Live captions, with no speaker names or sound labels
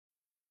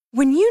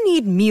When you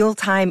need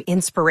mealtime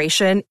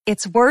inspiration,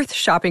 it's worth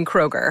shopping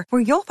Kroger,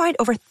 where you'll find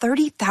over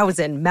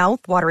 30,000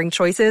 mouth-watering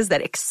choices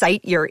that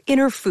excite your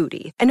inner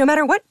foodie. And no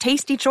matter what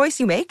tasty choice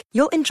you make,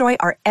 you'll enjoy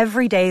our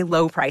everyday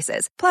low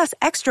prices, plus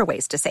extra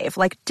ways to save,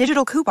 like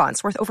digital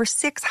coupons worth over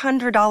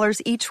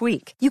 $600 each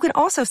week. You can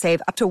also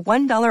save up to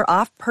 $1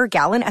 off per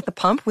gallon at the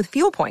pump with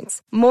fuel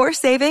points. More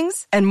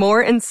savings and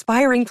more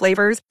inspiring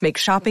flavors make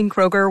shopping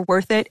Kroger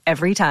worth it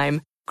every time.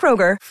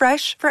 Kroger,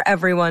 fresh for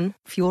everyone.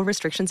 Fuel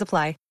restrictions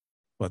apply.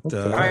 But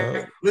all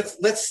right,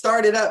 let's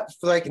start it up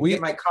so I can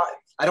get my coffee.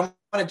 I don't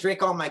want to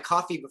drink all my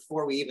coffee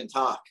before we even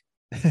talk.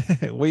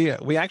 we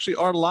actually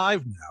are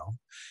live now,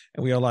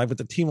 and we are live with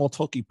the Timo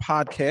Tolkki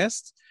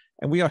podcast,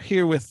 and we are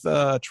here with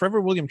Trevor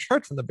William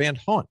Church from the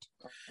band Haunt.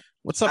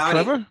 What's up, Howdy.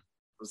 Trevor?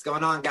 What's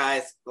going on,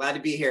 guys? Glad to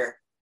be here.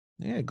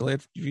 Yeah,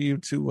 glad for you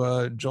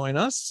to join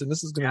us, and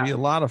this is going to be a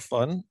lot of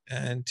fun.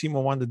 And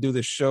Timo wanted to do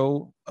this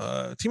show.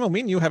 Timo, me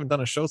and you haven't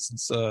done a show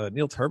since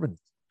Neil Turbin.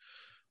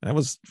 That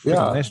was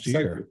last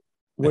year.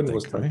 When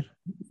was that? Right?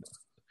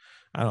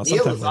 I don't know.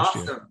 Neil Sometime is last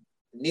awesome.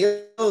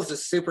 year. Neil's a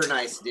super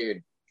nice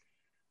dude.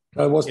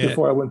 That was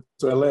before I went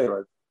to LA,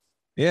 right?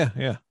 Yeah.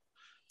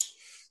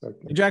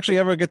 Okay. Did you actually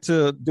ever get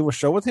to do a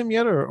show with him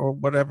yet, or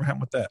whatever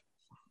happened with that?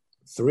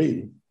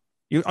 3.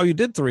 You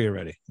did 3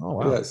 already. Oh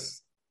wow.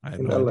 Yes.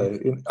 In LA.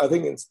 I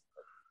think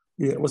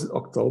was it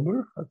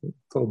October? I think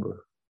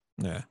October.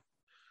 Yeah.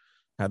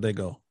 How'd they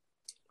go?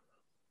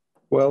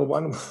 Well,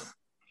 one was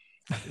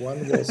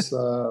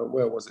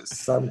where was it?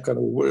 Some kind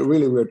of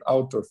really weird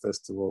outdoor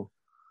festival,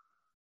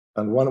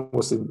 and one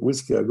was in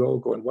Whiskey A Go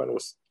Go, and one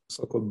was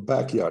so-called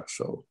backyard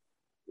show,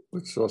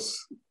 which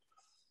was,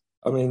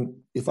 I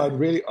mean, if I'm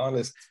really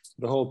honest,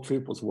 the whole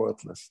trip was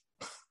worthless.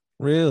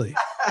 Really?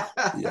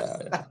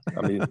 Yeah.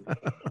 I mean,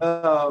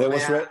 there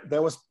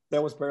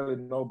was barely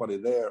nobody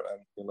there,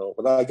 and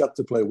but I got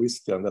to play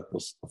whiskey, and that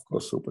was, of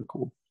course, super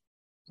cool.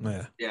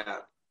 Yeah.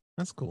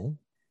 That's cool.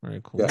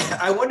 Very cool. Yeah.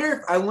 I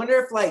wonder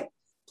if like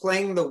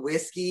playing the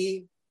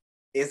whiskey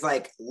is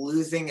like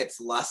losing its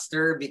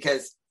luster,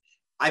 because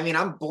I mean,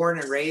 I'm born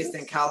and raised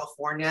in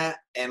California,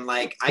 and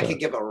like I could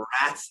give a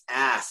rat's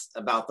ass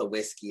about the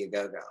Whiskey A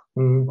Go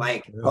Go. Mm-hmm.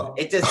 Like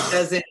it just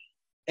doesn't.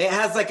 It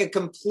has like a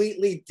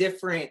completely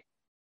different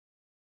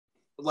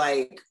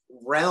like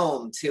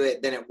realm to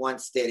it than it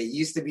once did. It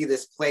used to be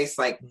this place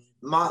like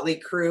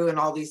Motley Crue and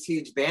all these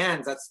huge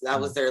bands. That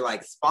was their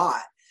like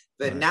spot.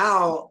 But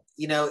now,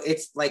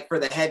 it's like for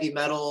the heavy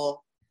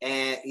metal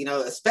and,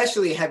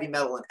 especially heavy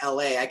metal in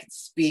LA. I could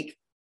speak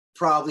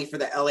probably for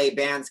the LA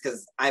bands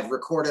because I've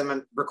recorded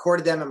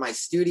them in my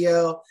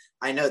studio.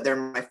 I know they're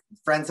my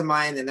friends of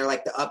mine, and they're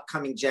like the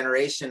upcoming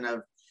generation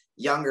of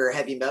younger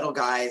heavy metal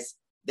guys.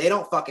 They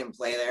don't fucking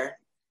play there.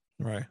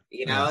 Right.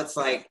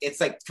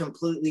 It's like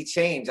completely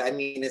changed. I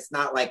mean, it's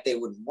not like they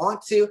would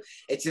want to.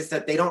 It's just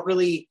that they don't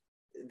really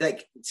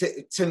like.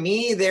 To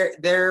me,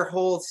 their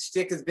whole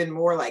shtick has been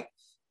more like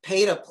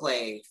pay to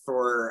play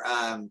for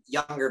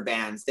younger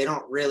bands. They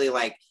don't really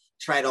like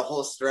try to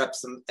holster up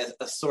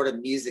a sort of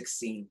music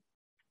scene.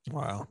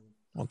 Wow.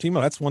 Well,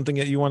 Timo, that's one thing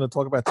that you want to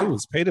talk about too,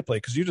 is pay to play,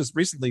 because you just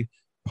recently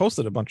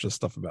posted a bunch of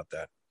stuff about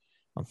that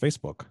on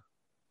Facebook.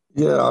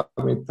 Yeah,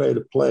 I mean, pay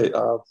to play.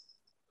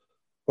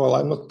 Well,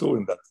 I'm not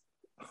doing that.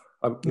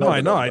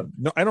 I know.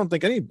 I don't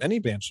think any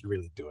band should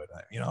really do it.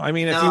 I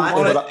mean,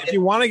 if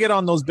you want to get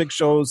on those big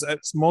shows,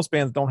 most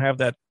bands don't have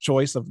that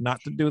choice of not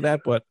to do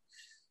that, but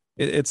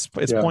it's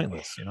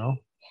pointless,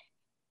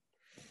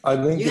 I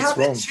think you have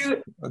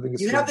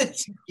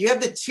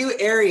the two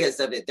areas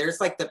of it. There's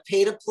like the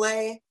pay to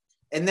play,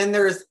 and then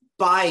there's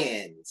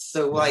buy-ins.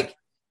 So like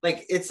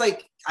it's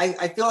like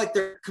I feel like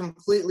they're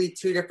completely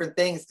two different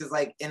things, because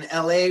like in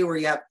LA where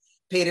you have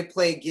pay to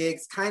play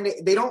gigs, kind of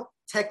they don't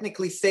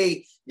technically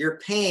say you're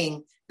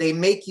paying. They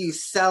make you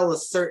sell a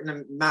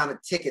certain amount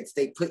of tickets.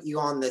 They put you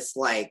on this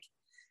like,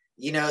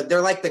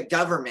 they're like the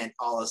government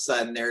all of a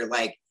sudden. They're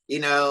like,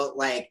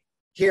 like,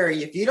 here,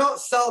 if you don't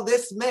sell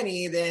this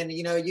many, then,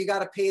 you got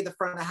to pay the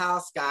front of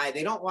house guy.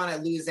 They don't want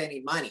to lose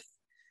any money,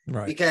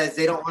 right? Because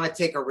they don't want to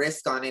take a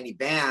risk on any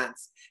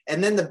bands.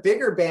 And then the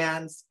bigger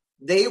bands,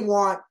 they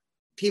want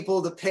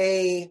people to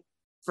pay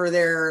for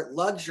their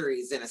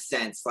luxuries in a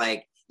sense.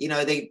 Like,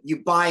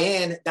 you buy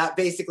in, that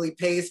basically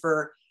pays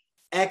for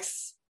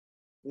X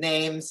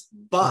names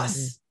bus.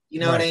 Mm-hmm. You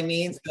know what I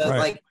mean? So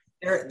like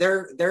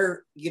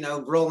they're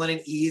rolling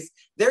in ease.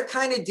 They're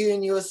kind of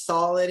doing you a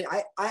solid.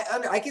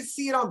 I can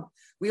see it on.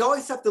 We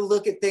always have to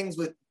look at things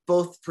with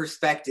both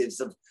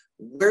perspectives of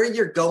where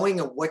you're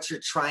going and what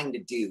you're trying to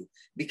do,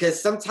 because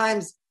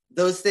sometimes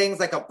those things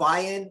like a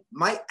buy-in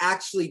might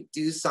actually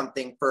do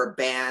something for a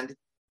band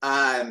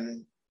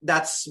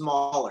that's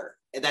smaller,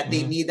 and that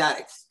they need that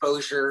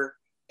exposure.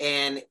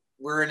 And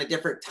we're in a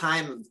different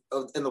time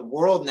in the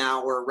world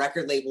now where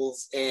record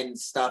labels and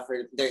stuff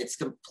it's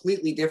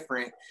completely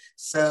different.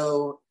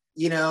 So,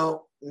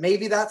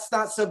 maybe that's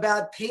not so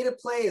bad. Pay to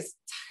play is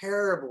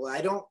terrible.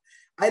 I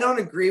don't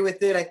agree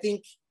with it. I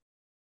think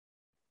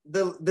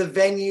the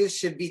venues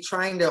should be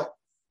trying to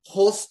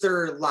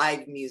holster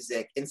live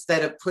music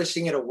instead of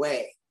pushing it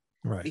away.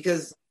 Right.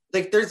 Because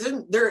like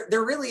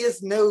there really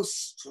is no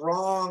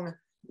strong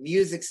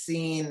music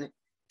scene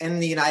in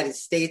the United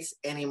States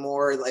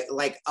anymore,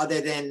 like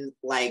other than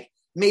like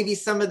maybe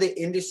some of the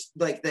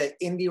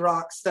indie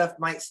rock stuff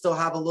might still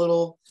have a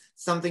little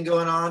something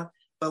going on,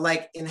 but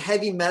like in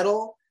heavy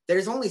metal,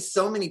 there's only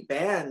so many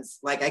bands,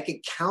 like I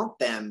could count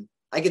them,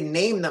 I could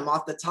name them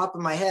off the top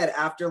of my head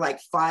after like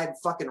 5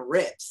 fucking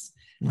rips,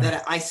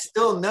 that I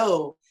still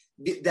know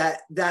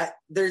that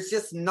there's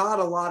just not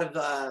a lot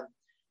of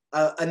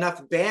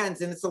enough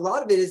bands, and it's a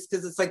lot of it is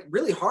because it's like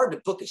really hard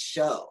to book a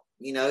show.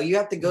 You know, you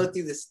have to go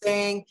through this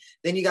thing,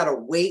 then you got to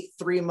wait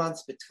 3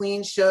 months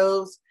between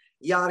shows,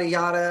 yada,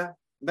 yada.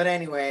 But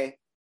anyway,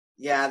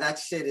 yeah, that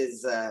shit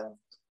is,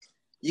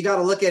 you got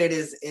to look at it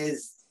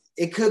as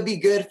it could be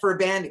good for a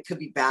band. It could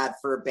be bad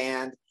for a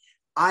band.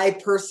 I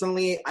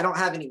personally don't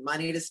have any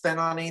money to spend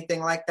on anything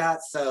like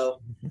that.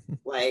 So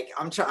like,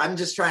 I'm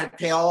just trying to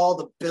pay all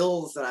the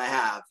bills that I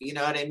have. You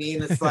know what I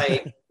mean? It's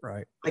like,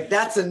 right. Like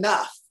that's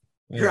enough.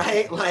 Yeah.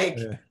 Right? Like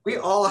we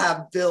all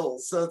have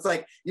bills. So it's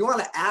like, you want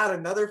to add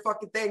another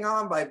fucking thing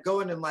on by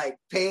going and like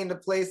paying to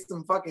play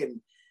some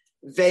fucking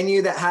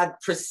venue that had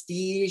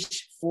prestige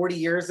 40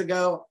 years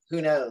ago?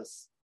 Who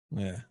knows?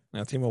 Yeah.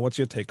 Now, Timo, what's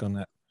your take on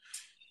that?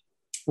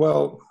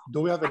 Well,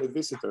 do we have any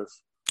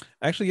visitors?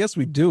 Actually, yes,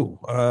 we do.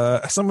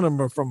 Some of them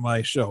are from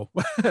my show,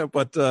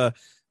 but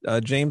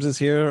James is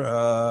here.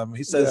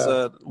 He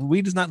says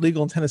weed is not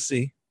legal in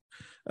Tennessee.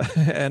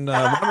 And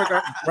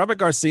Robert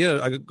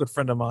Garcia, a good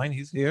friend of mine,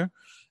 he's here.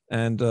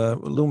 And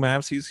Lou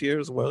Mavs, he's here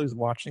as well. He's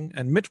watching.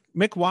 And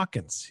Mick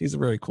Watkins, he's a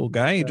very cool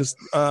guy. He just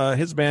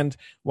his band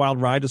Wild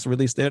Ride just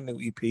released their new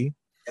EP.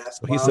 Yes,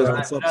 so he says,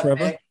 "What's up,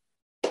 Trevor?"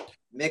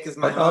 Mick is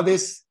my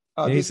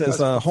homie. He says,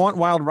 "Haunt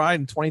Wild Ride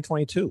in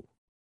 2022."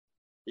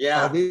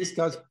 Yeah, are these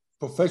guys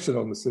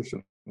professional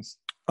musicians?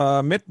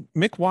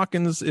 Mick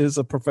Watkins is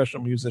a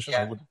professional musician.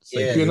 Yeah. I would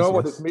say. Yeah. You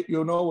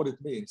know what it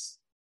means.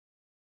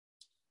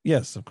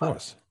 Yes, of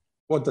course.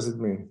 What does it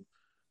mean?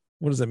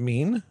 What does it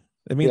mean?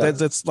 I mean,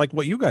 that's like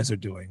what you guys are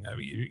doing. I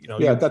mean,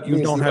 that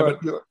means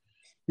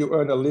you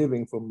earn a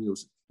living from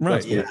music.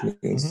 Right. That's what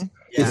it means. Mm-hmm.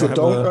 Yeah. If you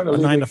don't earn a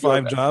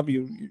 9-to-5 job,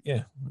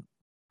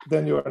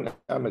 then you're an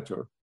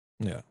amateur.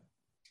 Yeah.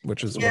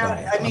 Which is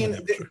I mean,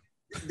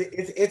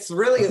 it's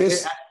really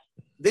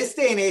this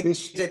day and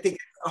age. I think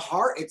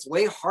it's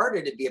way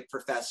harder to be a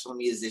professional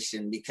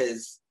musician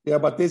because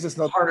but this is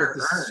not harder.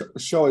 What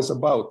this show is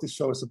about. This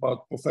show is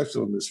about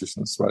professional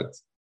musicians, right?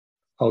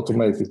 How to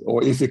make it,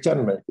 or if you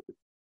can make it.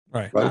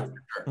 Right.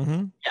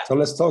 Mm-hmm. Yeah. So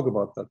let's talk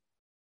about that.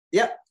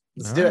 Yep.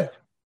 Let's do it.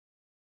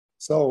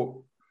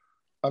 So,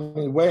 I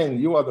mean, Wayne,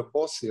 you are the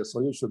boss here, so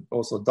you should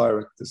also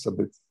direct this a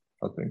bit,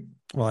 I think.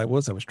 Well, I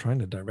was trying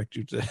to direct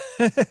you to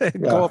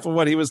go off of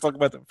what he was talking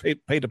about, the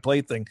pay to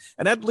play thing.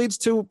 And that leads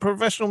to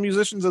professional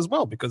musicians as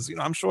well, because,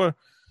 I'm sure,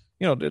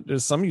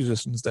 there's some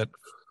musicians that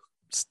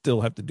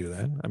still have to do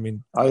that. I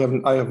mean, I've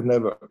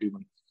never done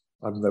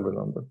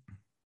that.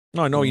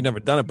 No, I know you never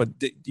done it, but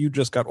you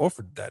just got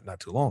offered that not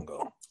too long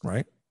ago,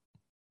 right?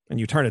 And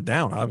you turned it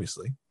down,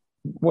 obviously.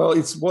 Well,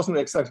 it wasn't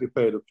exactly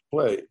pay to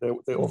play.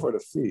 They offered a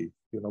fee,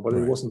 but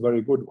it wasn't a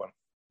very good one.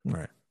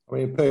 Right. I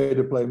mean, pay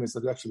to play means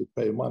that you actually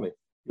pay money.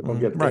 You don't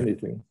get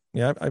anything.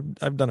 Yeah,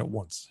 I've done it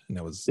once, and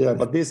that was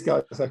but these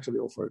guys actually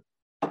offered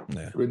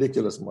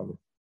ridiculous money,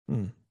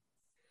 and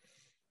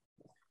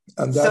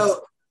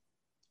that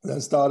then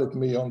started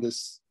me on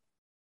this.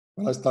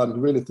 When I started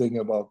really thinking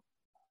about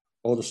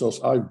all the shows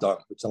I've done,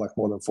 which are like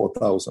more than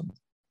 4,000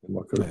 in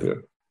my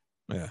career.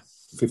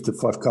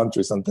 55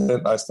 countries. And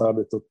then I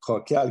started to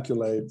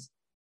calculate,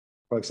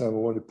 for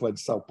example, when we played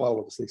Sao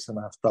Paulo,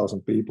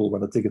 6,500 people,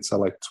 when the tickets are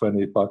like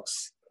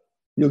 $20,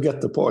 you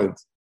get the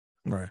point.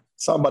 Right.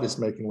 Somebody's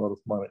making a lot of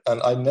money.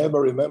 And I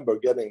never remember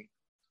getting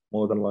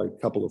more than like a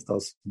couple of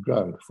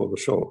 $1,000 for the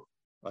show.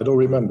 I don't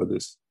remember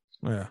this.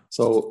 Yeah.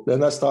 So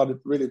then I started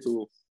really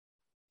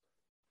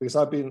because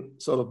I've been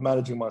sort of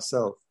managing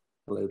myself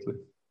lately.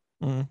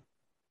 Mm-hmm.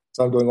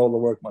 So I'm doing all the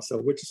work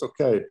myself, which is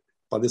okay,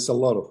 but it's a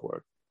lot of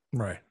work.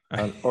 Right.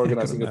 And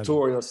organizing a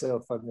tour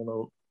yourself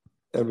and,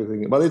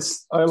 everything. But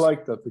I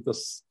like that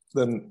because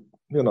then,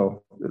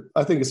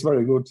 I think it's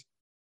very good.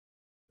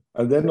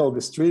 And then all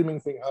the streaming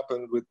thing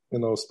happened with,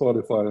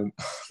 Spotify. And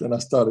then I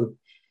started,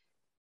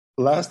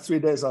 last 3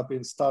 days I've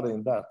been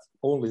studying that,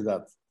 only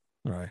that.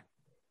 Right.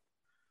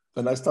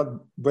 And I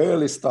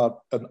barely start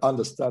an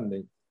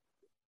understanding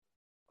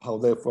how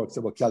they, for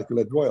example,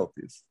 calculate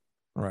royalties.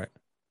 Right.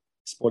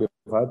 Spotify.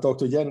 I talked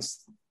to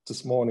Jens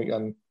this morning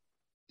and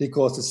he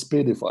calls it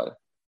Speedify.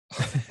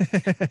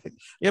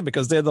 Yeah,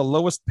 because they're the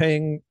lowest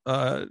paying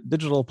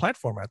digital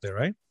platform out there,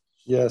 right?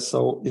 Yeah,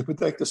 so if we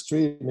take the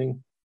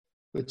streaming,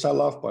 which I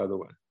love, by the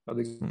way, I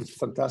think it's a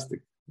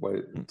fantastic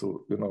way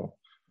to,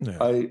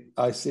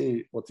 I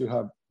see what you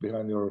have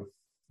behind your...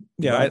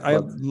 Yeah, I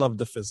love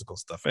the physical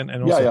stuff. And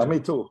also me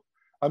too.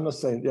 I'm not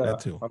saying,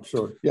 too. I'm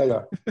sure.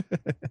 Yeah.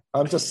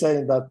 I'm just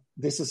saying that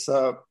this is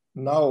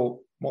now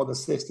more than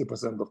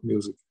 60% of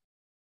music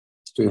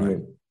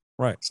streaming.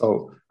 Right.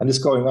 So, and it's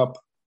going up.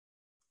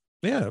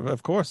 Yeah,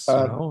 of course.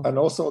 And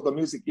also the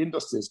music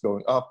industry is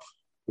going up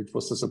which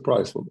was a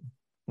surprise for them.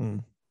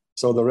 Mm.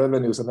 So the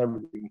revenues and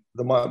everything,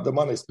 the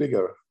money is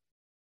bigger.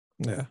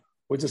 Yeah.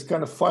 Which is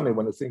kind of funny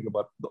when you think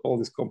about all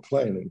this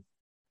complaining.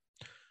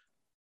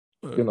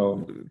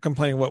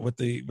 Complaining what with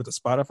the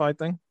Spotify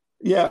thing?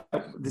 Yeah,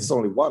 this is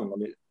only one. I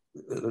mean,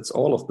 it's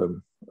all of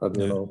them.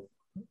 And,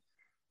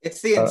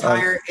 it's the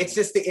entire. It's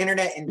just the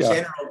internet in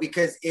general,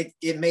 because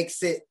it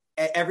makes it,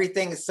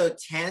 everything is so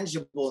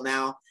tangible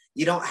now.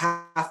 You don't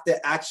have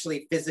to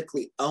actually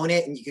physically own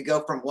it, and you could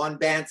go from one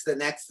band to the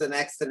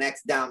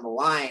next down the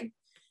line.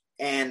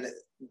 And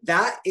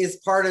that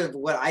is part of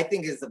what I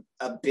think is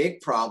a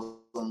big problem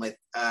with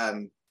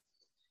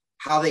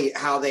how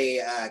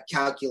they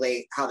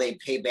calculate how they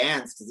pay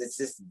bands, because it's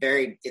just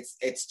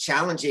it's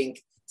challenging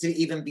to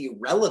even be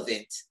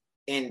relevant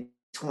in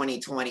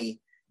 2020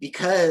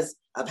 because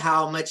of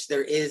how much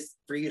there is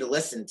for you to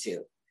listen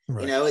to.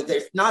 Right.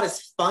 There's not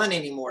as fun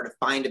anymore to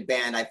find a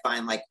band. I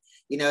find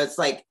it's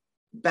like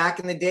back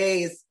in the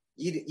days,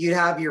 you'd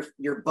have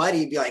your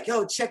buddy be like,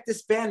 "Oh, check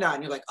this band out,"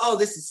 and you're like, "Oh,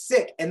 this is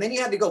sick," and then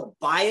you had to go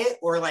buy it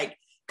or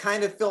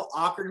kind of feel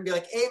awkward and be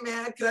like, "Hey,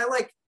 man, could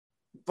I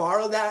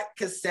borrow that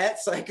cassette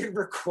so I could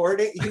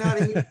record it?" You know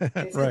what I mean?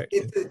 It's right.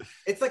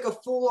 It's like a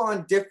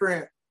full-on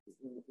different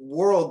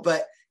world,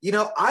 but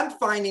I'm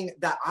finding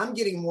that I'm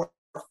getting more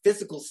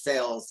physical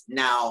sales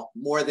now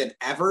more than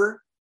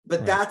ever,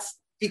 but that's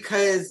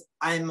because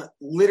I'm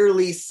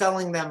literally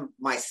selling them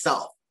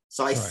myself.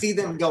 So I see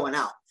them going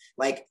out.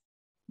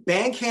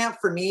 Bandcamp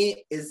for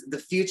me is the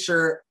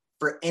future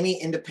for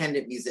any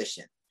independent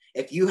musician.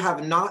 If you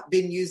have not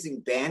been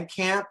using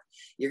Bandcamp,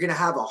 you're going to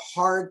have a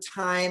hard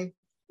time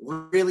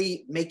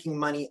really making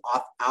money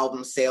off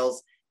album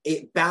sales.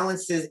 It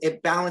balances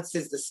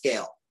the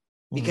scale,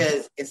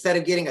 because instead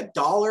of getting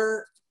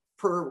 $1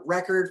 per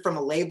record from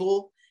a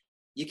label,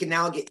 you can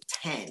now get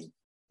 10.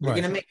 You're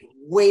going to make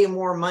way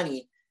more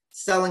money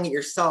selling it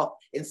yourself.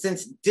 And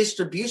since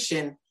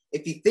distribution,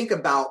 if you think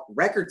about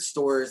record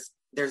stores,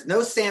 there's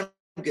no Sam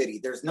Goody,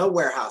 there's no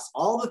warehouse,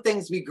 all the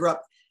things we grew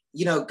up,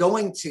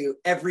 going to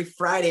every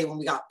Friday when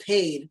we got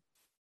paid,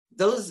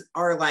 those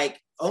are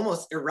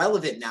almost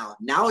irrelevant now.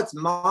 Now it's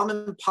mom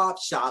and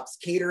pop shops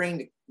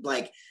catering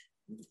to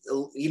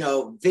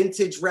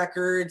vintage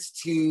records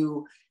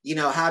to,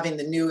 having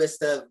the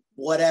newest of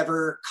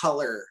whatever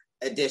color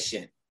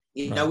edition.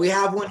 We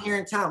have one here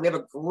in town. We have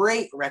a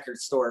great record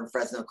store in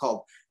Fresno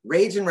called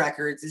Ragin'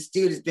 Records. This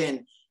dude has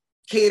been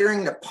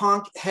catering to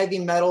punk, heavy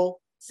metal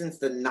since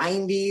the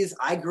 90s.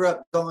 I grew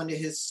up going to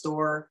his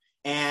store,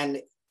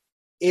 and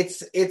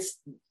it's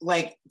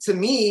to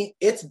me,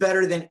 it's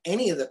better than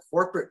any of the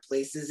corporate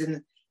places.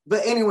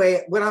 But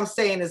anyway, what I'm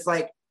saying is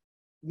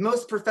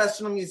most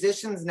professional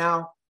musicians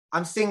now,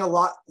 I'm seeing a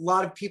lot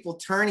of people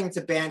turning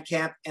to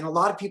Bandcamp, and a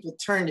lot of people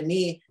turn to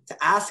me to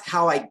ask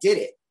how I did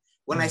it.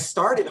 When I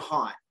started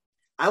Haunt,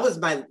 I was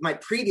my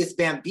previous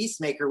band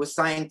Beastmaker was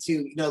signed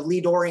to Lee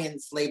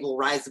Dorian's label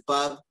Rise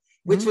Above,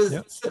 which was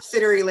a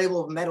subsidiary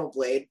label of Metal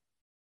Blade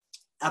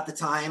at the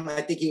time.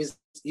 I think he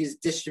was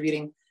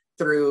distributing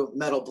through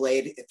Metal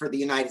Blade for the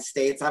United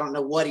States. I don't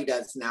know what he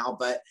does now,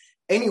 but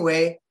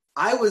anyway,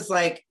 I was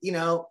I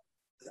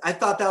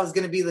thought that was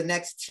going to be the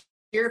next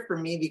tier for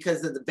me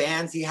because of the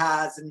bands he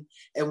has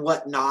and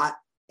whatnot.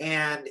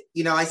 And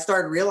I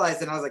started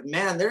realizing, I was like,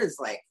 man, there's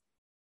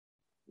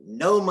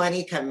no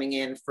money coming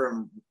in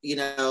from you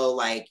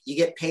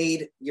get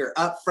paid your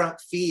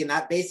upfront fee, and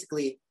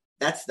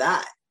that's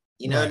that.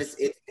 And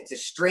it's a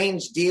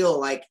strange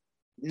deal.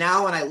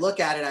 Now when I look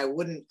at it,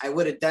 I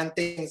would have done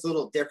things a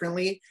little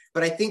differently.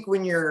 But I think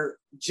when you're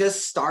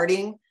just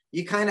starting,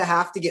 you kind of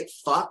have to get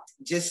fucked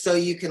just so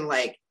you can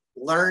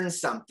learn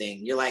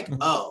something. You're like,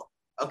 oh,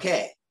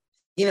 okay.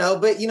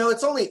 But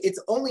it's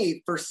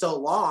only for so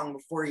long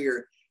before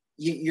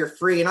you're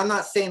free. And I'm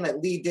not saying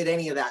that Lee did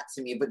any of that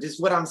to me, but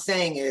just what I'm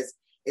saying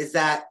is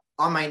that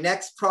on my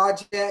next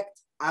project,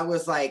 I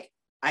was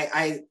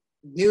I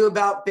knew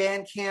about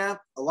Bandcamp.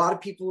 A lot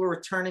of people were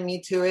returning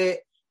me to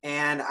it.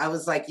 And I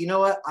was like, you know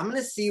what? I'm going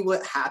to see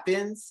what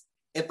happens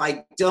if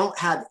I don't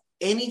have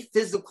any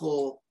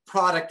physical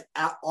product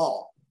at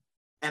all.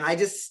 And I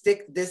just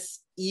stick this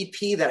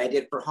EP that I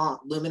did for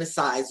Haunt, Luminous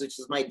Eyes, which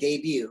was my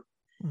debut.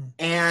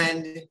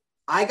 And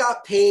I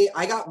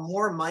got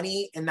more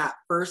money in that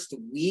first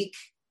week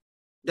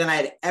than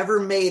I'd ever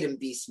made in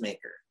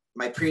Beastmaker,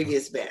 my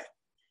previous band.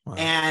 Wow.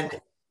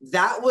 And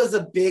that was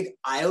a big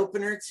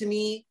eye-opener to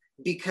me,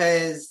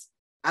 because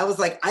I was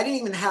like, I didn't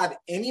even have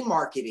any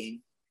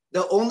marketing.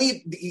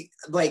 Only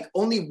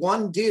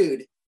one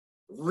dude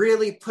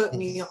really put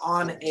me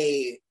on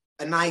a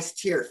nice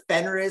tier.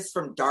 Fenriz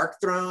from Dark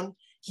Throne.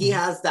 He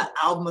has that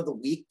album of the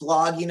week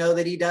blog,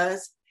 that he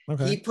does.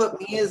 Okay. He put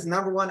me as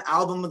 #1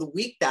 album of the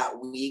week that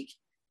week.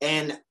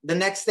 And the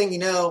next thing you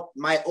know,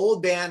 my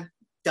old band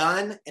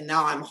done, and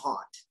now I'm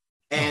Haunt.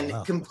 And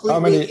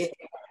completely.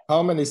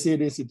 How many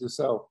CDs did you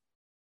sell?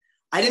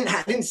 I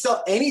didn't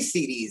sell any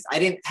CDs. I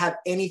didn't have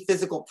any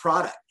physical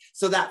product.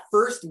 So that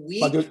first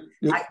week,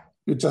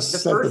 you just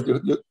said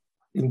that you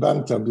in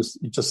Bandcamp.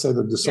 You just said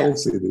that you sold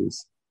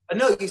CDs.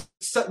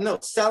 No,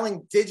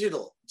 selling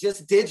digital,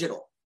 just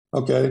digital.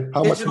 Okay.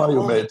 How much money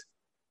you made?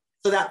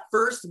 So that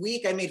first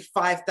week I made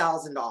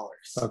 $5,000.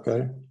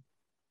 Okay.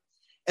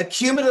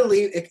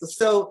 Accumulatively,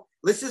 so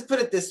let's just put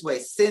it this way.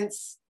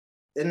 Since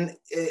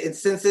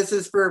this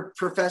is for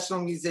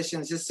professional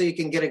musicians, just so you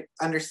can get an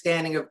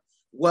understanding of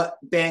what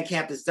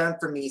Bandcamp has done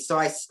for me. So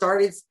I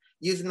started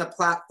using the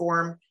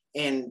platform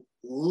in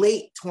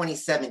late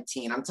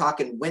 2017. I'm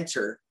talking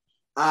winter.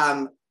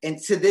 And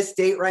to this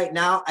date right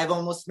now, I've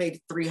almost made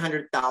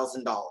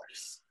 $300,000.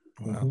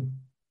 Wow.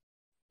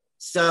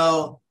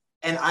 So,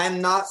 and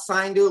I'm not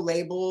signed to a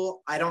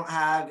label. I don't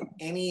have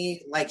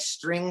any like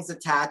strings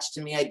attached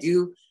to me. I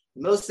do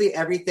mostly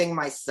everything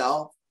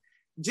myself,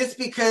 just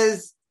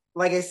because,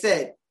 like I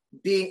said,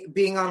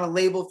 being on a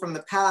label from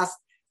the past,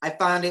 I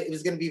found it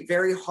was going to be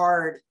very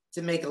hard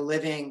to make a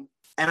living,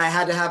 and I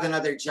had to have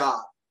another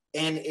job.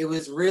 And it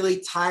was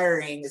really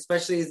tiring,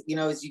 especially as,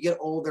 as you get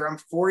older. I'm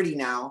 40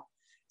 now.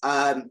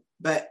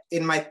 But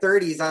in my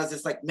 30s, I was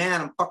just like,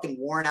 man, I'm fucking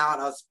worn out.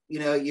 I was,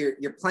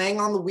 you're playing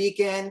on the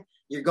weekend,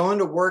 you're going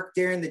to work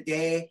during the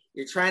day,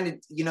 you're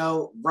trying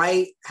to,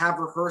 write, have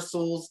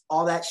rehearsals,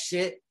 all that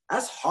shit.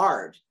 That's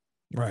hard.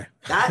 Right.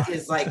 That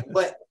is like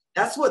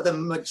that's what the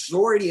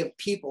majority of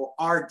people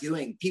are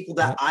doing. People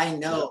that I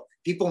know,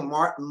 people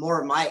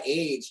more my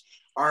age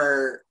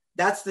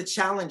that's the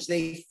challenge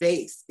they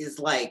face, is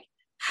like,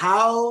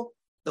 how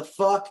the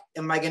fuck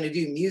am I going to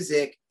do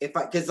music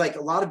because like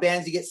a lot of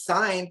bands you get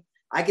signed,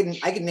 I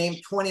can name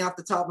 20 off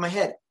the top of my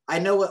head. I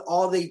know what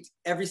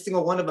every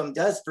single one of them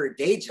does for a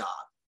day job.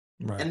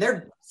 Right.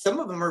 And some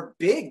of them are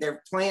big.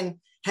 They're playing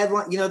they're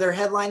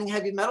headlining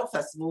heavy metal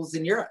festivals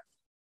in Europe.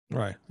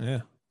 Right.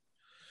 Yeah.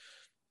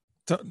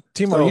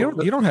 Timo,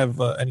 you don't have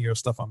any of your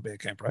stuff on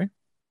Bandcamp, right?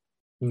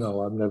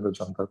 No, I've never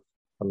done that.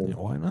 I mean,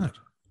 why not?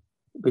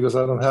 Because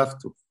I don't have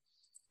to.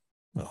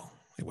 Well,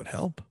 it would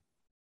help.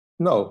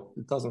 No,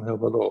 it doesn't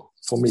help at all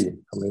for me.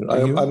 I mean,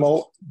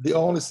 I'm the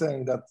only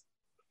thing that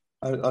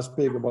I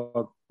speak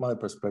about my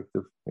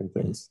perspective in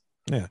things.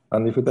 Yeah.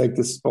 And if you take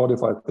this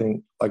Spotify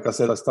thing, like I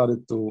said, I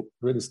started to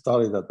really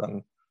study that,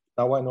 and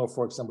now I know,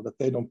 for example, that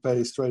they don't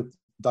pay straight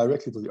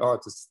directly to the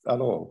artists at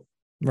all.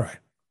 Right.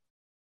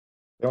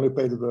 They only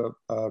pay to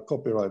the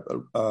copyright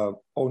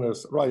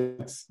owners'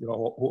 rights.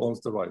 Who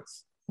owns the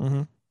rights.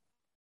 Mm-hmm.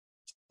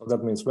 So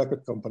that means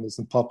record companies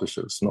and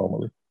publishers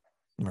normally.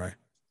 Right.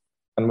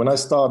 And when I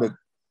started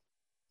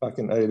back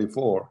in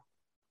 '84,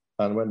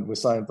 and when we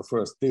signed the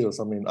first deals,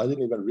 I mean, I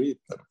didn't even read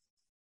them.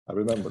 I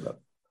remember that.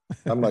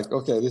 I'm like,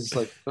 okay, this is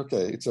like,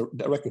 okay, it's a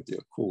record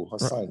deal. Cool, I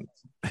signed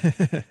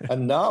it.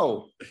 And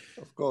now,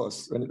 of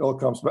course, when it all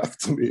comes back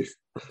to me.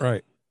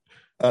 Right.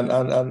 And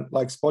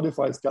like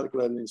Spotify is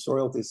calculating its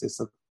royalties, is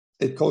that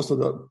it goes to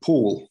the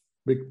pool,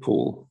 big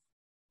pool.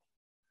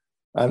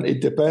 And it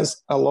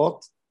depends a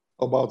lot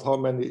about how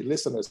many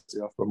listeners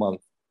you have per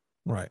month.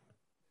 Right.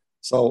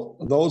 So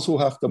those who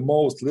have the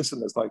most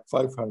listeners, like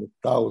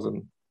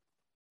 500,000,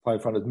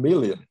 500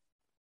 million,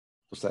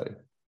 to say,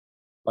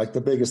 like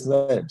the biggest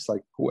names,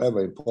 like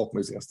whoever in pop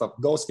music and stuff,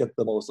 those get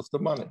the most of the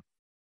money.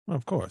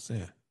 Of course,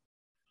 yeah.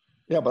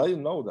 Yeah, but I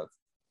didn't know that.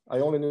 I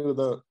only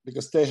knew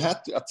because they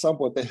had to, at some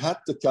point, they had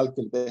to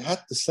calculate, they had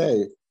to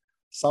say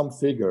some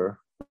figure,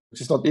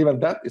 which is not even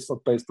that, it's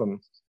not based on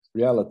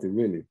reality,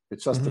 really.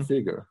 It's just a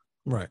figure.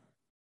 Right.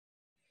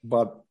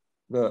 But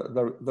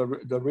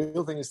the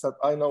real thing is that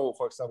I know,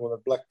 for example,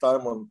 that Black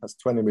Diamond has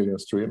 20 million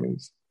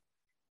streamings.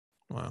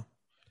 Wow.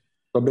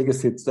 The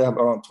biggest hits, they have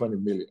around 20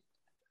 million.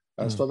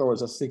 And Stutterwars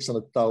has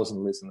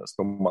 600,000 listeners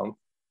per month.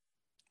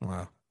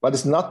 Wow. But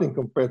it's nothing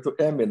compared to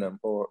Eminem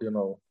or,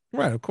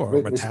 right, of course,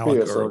 Britney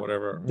Metallica Spears or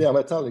whatever. Yeah,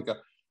 Metallica.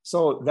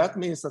 So that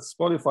means that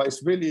Spotify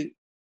is really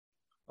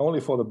only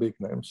for the big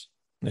names,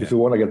 if you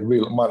want to get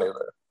real money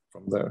there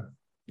from there.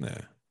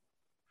 Yeah.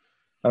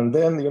 And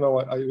then,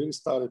 I really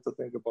started to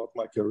think about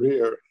my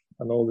career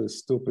and all these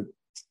stupid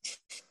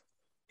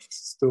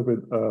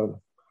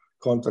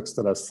contracts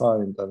that I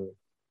signed.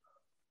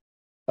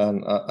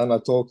 And I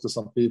talked to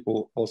some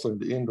people also in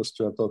the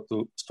industry. I talked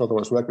to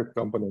Stutterwars record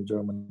company in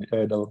Germany,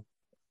 Edel.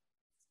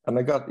 And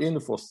I got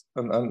info,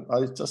 and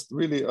I just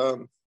really, I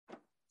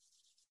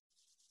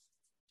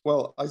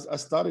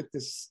started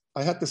this,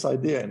 I had this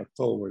idea in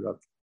October that,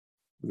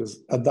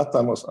 because at that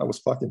time I was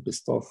fucking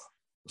pissed off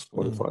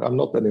with Spotify. I'm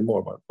not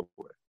anymore, by the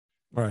way.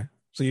 Right.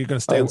 So you're going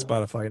to stay on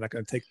Spotify. You're not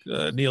going to take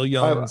Neil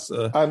Young's.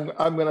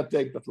 I'm going to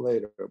take that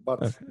later.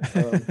 But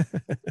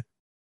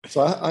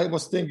so I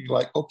was thinking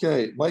like,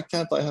 okay, why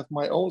can't I have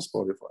my own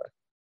Spotify?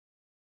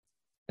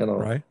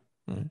 Right.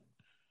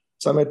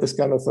 So I made this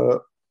kind of a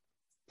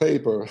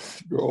paper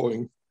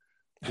drawing,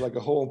 like a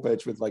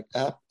homepage with like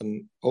app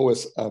and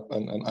OS app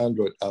and an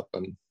Android app,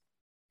 and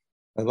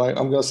like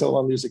I'm gonna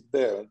sell my music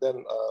there. And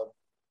then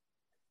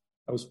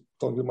I was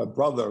talking to my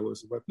brother, who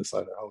was a web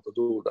designer, how to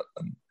do that,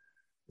 and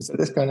he said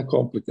it's kind of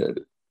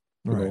complicated,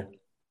 right?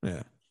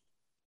 Yeah.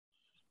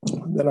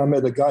 Then I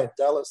met a guy in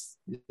Dallas,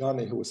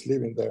 Yanni, who was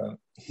living there, and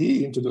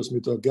he introduced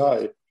me to a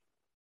guy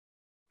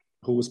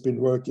who has been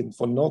working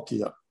for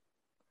Nokia.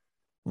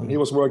 And he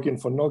was working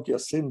for Nokia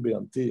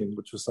Symbian team,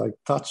 which was like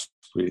touch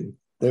screen.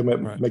 They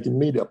were making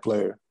media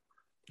player.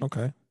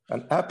 Okay.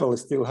 And Apple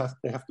still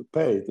they have to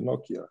pay to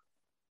Nokia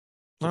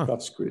the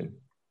touchscreen.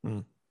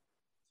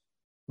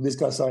 These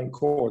guys are in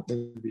court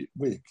every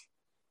week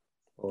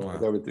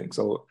with everything.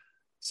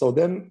 So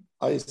then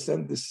I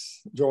sent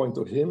this drawing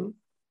to him,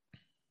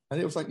 and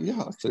he was like,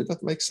 "Yeah, actually,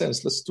 that makes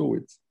sense. Let's do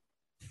it."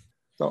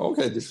 So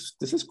okay, this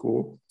is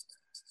cool.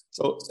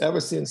 So ever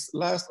since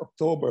last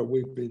October,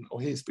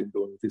 he's been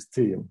doing this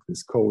team,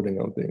 this coding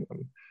and thing.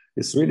 And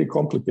it's really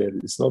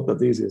complicated. It's not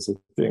that easy as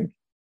you think.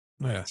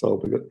 Yeah. So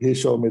because he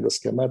showed me the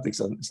schematics,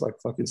 and it's like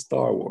fucking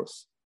Star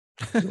Wars.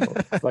 You know?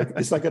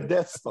 it's like a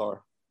Death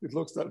Star. It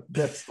looks like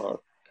Death Star.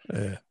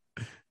 Yeah.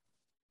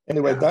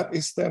 Anyway, that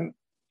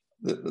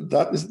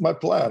is my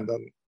plan.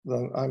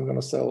 Then I'm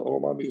gonna sell all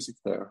my music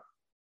there.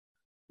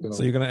 You know?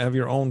 So you're gonna have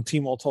your own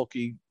Timo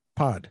Tolkki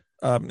pod.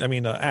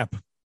 App.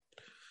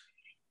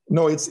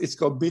 No, it's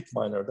called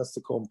Bitminer. That's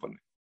the company.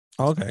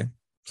 Okay,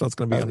 so it's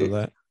gonna be under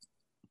that.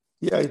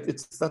 Yeah,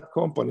 it's that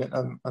company,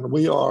 and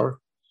we are.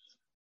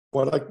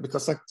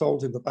 Because I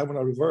told him that I want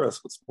to reverse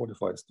what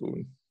Spotify is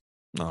doing.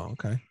 Oh,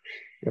 okay.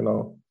 You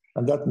know,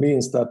 and that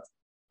means that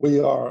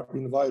we are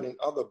inviting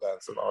other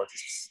bands and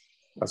artists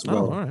as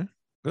well. Oh, all right,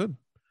 good.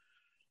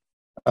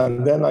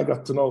 And then I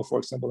got to know, for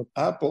example,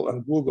 that Apple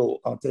and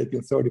Google are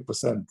taking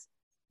 30%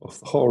 of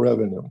the whole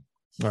revenue,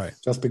 right?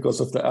 Just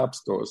because of the app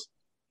stores,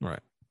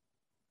 right?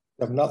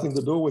 They have nothing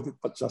to do with it,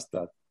 but just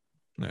that.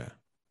 Yeah.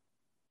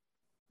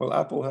 Well,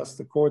 Apple has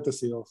the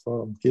courtesy of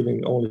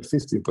giving only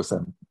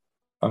 15%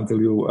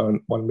 until you earn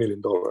 $1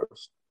 million.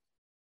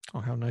 Oh,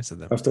 how nice of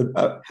them!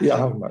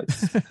 How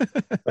nice.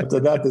 after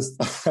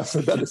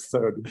that is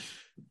 30.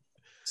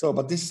 So,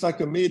 but this is like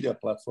a media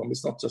platform.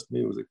 It's not just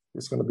music.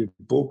 It's going to be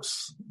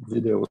books,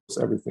 videos,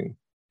 everything.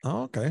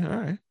 Oh, okay, all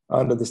right.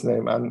 Under this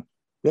name, and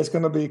there's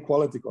going to be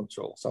quality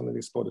control, something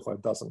that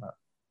Spotify doesn't have.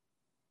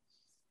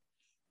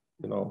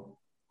 You know.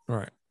 All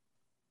right.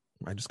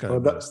 I just got to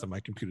notice that my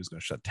computer's going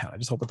to shut down. I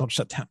just hope it don't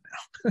shut down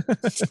now.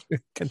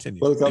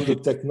 Continue. Welcome to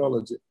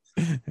technology.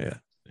 Yeah.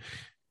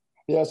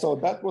 Yeah, so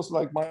that was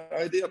like my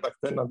idea back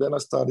then. And then I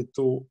started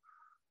to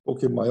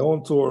book in my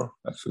own tour,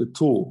 actually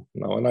 2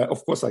 now. And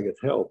of course I get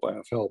help. I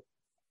have help.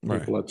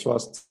 People I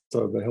trust,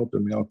 so they're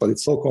helping me out. But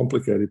it's so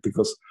complicated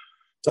because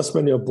just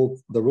when you book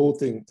the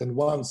routing, then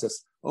one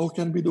says, "Oh,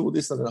 can we do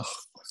this?" And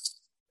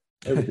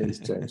everything is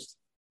changed.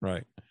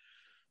 Right.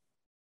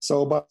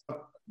 So, but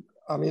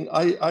I mean,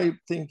 I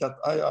think that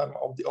I'm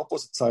on the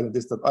opposite side of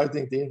this, that I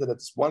think the internet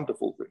is a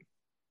wonderful thing.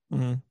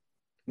 Mm-hmm.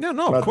 Yeah,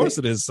 no, of course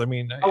it is. I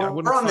mean,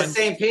 we're on the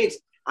same page.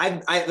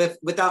 I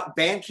without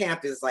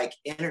Bandcamp is like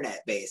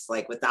internet based.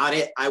 Like without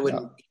it, I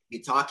wouldn't be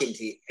talking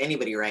to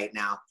anybody right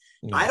now.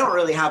 Yeah. I don't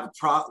really have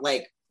a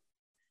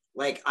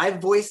like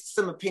I've voiced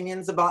some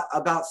opinions about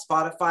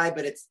Spotify,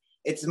 but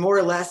it's more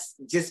or less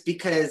just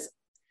because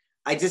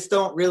I just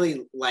don't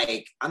really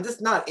I'm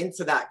just not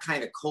into that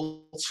kind of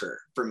culture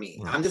for me.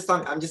 Right. I'm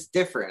just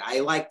different.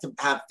 I like to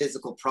have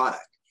physical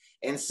product.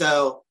 And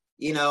so,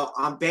 you know,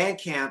 on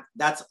Bandcamp,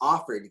 that's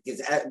offered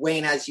because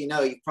Wayne, as you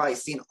know, you've probably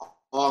seen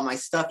all my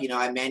stuff. You know,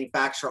 I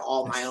manufacture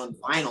all my own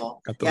vinyl.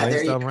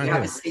 There you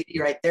have a CD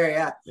right there.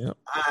 Yeah. Yep.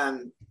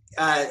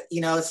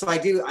 You know, so I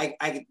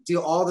do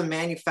all the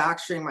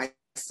manufacturing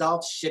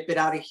myself, ship it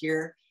out of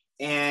here.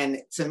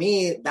 And to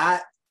me,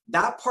 that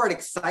part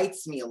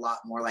excites me a lot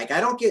more. Like, I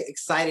don't get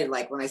excited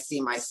like when I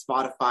see my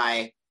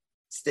Spotify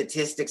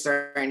statistics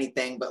or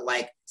anything, but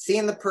like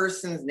seeing the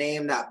person's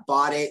name that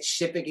bought it,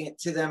 shipping it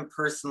to them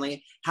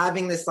personally,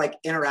 having this like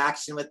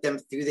interaction with them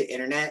through the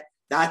internet,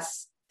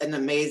 that's an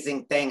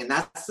amazing thing. And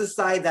that's the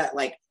side that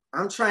like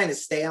I'm trying to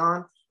stay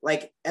on.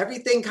 Like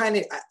everything kind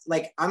of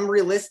like I'm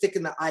realistic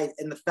in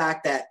the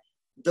fact that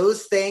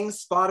those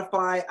things,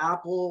 Spotify,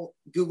 Apple,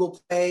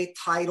 Google Play,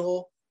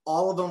 Tidal,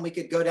 all of them, we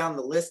could go down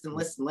the list and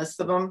list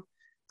of them.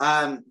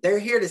 They're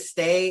here to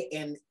stay.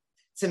 And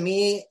to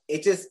me,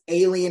 it just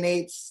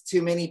alienates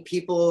too many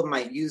people in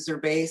my user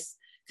base,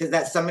 because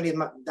that's somebody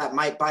that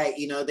might buy it,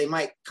 you know, they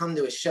might come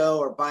to a show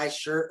or buy a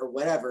shirt or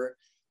whatever,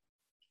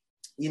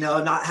 you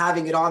know, not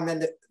having it on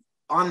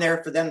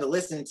there for them to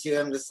listen to.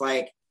 I'm just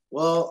like,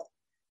 well,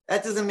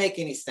 that doesn't make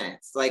any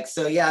sense. Like,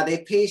 so yeah, they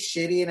pay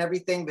shitty and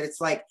everything, but it's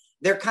like,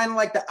 they're kind of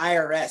like the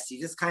IRS. You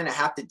just kind of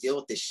have to deal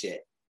with this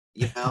shit,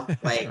 you know,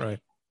 like right.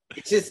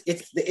 It's just,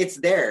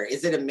 it's there.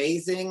 Is it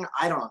amazing?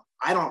 I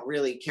don't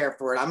really care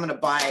for it. I'm going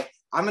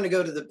to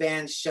go to the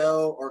band's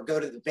show or go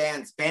to the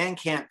band's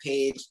Bandcamp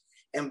page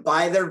and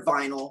buy their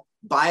vinyl,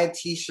 buy a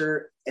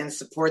t-shirt and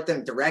support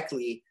them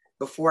directly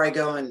before I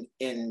go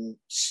and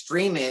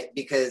stream it.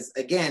 Because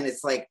again,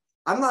 it's like,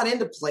 I'm not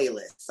into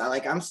playlists.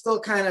 I'm still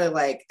kind of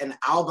like an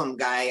album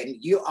guy. And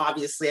you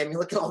obviously, I mean,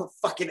 look at all the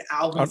fucking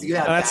albums you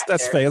have.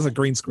 That's fake. That's a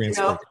green screen. You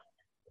know?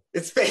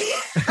 It's fake.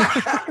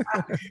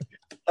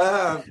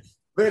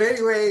 But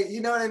anyway, you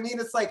know what I mean?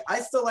 It's like,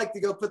 I still like to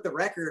go put the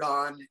record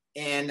on,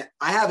 and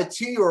I have a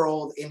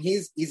 2-year-old and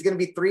he's going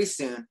to be 3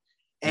 soon.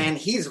 And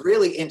he's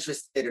really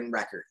interested in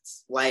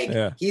records. Like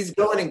he's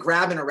going and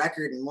grabbing a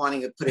record and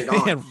wanting to put it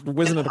on. And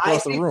whizzing it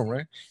across the room,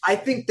 right? I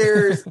think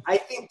there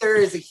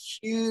is a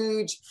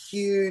huge,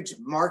 huge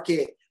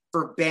market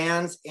for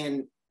bands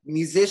and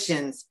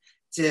musicians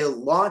to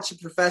launch a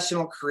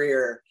professional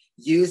career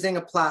using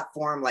a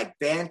platform like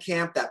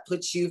Bandcamp that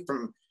puts you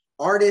from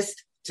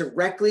artist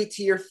directly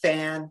to your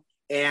fan,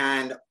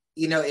 and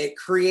it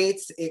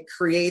creates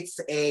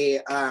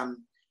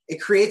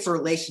a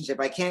relationship.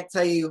 I can't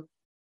tell you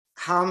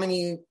how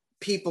many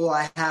people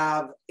I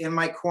have in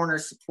my corner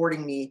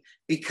supporting me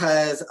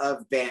because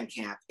of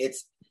Bandcamp.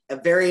 It's a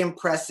very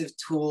impressive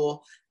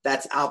tool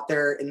that's out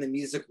there in the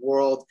music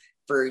world.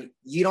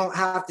 You don't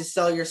have to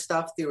sell your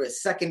stuff through a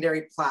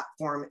secondary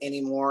platform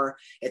anymore.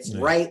 It's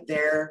right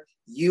there.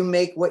 You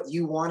make what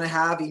you want to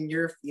have in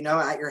your,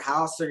 at your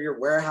house or your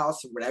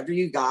warehouse or whatever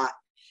you got.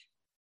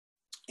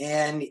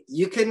 And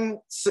you can,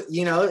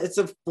 it's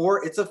a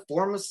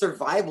form of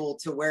survival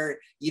to where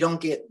you don't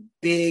get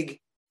big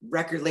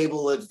record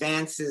label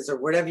advances or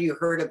whatever you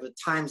heard of at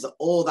times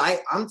old.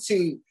 I'm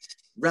too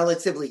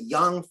relatively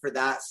young for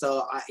that.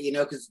 So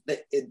because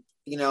I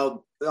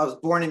was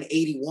born in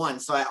 81.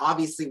 So I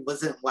obviously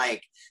wasn't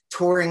like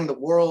touring the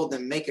world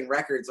and making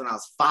records when I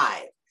was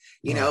 5,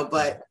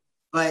 but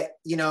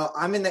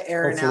I'm in the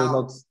era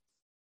now.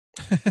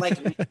 Like,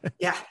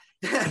 yeah.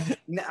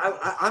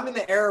 I'm in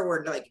the era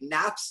where like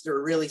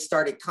Napster really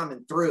started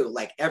coming through.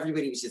 Like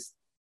everybody was just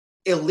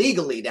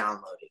illegally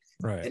downloading,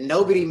 right? And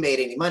nobody made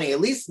any money. At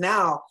least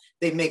now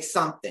they make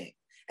something.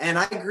 And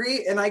I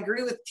agree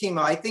with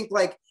Timo. I think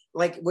like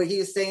what he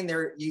was saying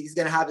there, he's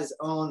going to have his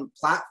own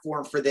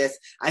platform for this.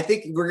 I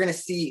think we're going to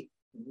see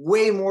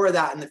way more of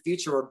that in the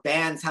future, where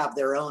bands have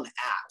their own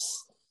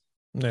apps.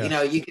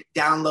 Yeah. You could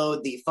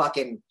download the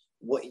fucking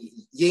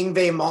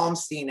Yngwie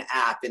Malmsteen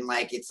app, and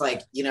like it's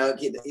like there's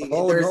gonna be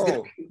all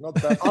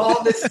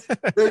this.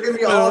 There's gonna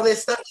be all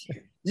this stuff.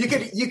 You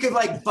could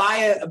like buy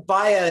a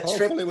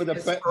trip. Hopefully with a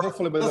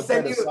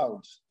better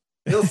sound.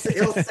 He'll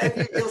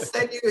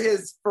send you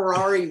his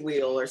Ferrari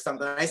wheel or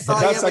something. I saw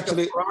that's him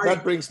actually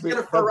that brings me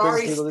a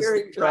Ferrari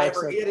steering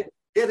driver. He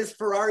had his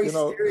Ferrari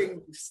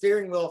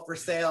steering wheel for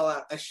sale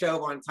at a show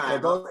one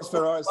time. Well, those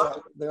Ferraris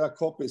they are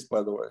copies,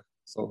 by the way.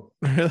 So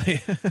really,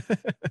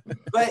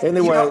 but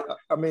anyway,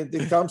 I mean,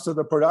 it comes to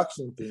the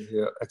production thing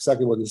here.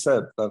 Exactly what you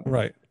said.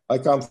 Right. I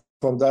come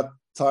from that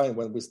time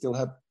when we still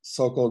had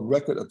so-called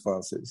record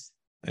advances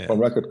from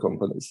record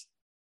companies.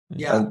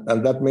 Yeah,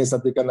 and that means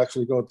that we can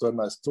actually go to a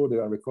nice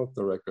studio and record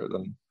the record,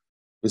 and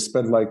we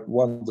spend like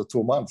 1 to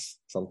 2 months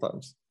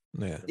sometimes.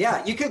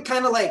 Yeah. You could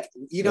kind of like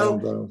you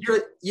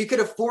could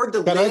afford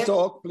the. Can I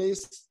talk,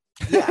 please?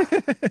 Yeah.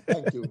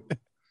 Thank you.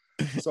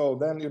 So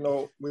then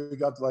we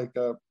got like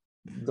the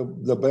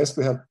best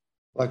we had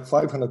like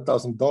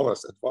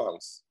 $500,000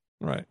 advance.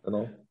 Right.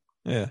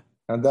 Yeah.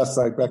 And that's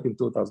like back in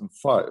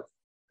 2005.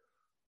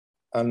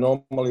 And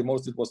normally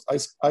most it was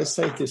I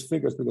say these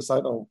figures because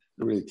I don't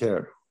really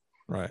care.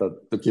 Right.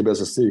 To keep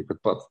as a secret,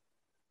 but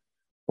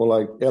for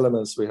like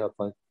Elements, we had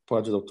like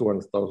budget of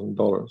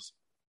 $200,000.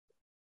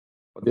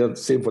 But the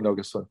symphony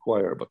orchestra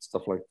choir, but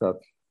stuff like that.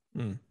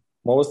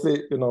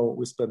 Mostly,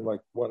 we spend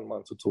like 1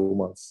 month to 2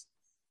 months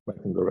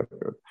making the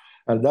record,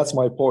 and that's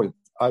my point.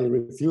 I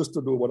refuse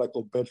to do what I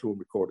call bedroom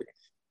recording.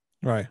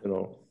 Right.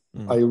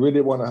 I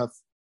really want to have.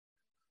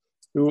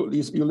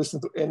 You listen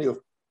to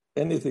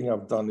anything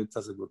I've done, it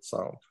has a good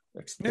sound.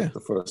 Except the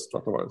first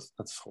Stratovarius,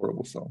 that's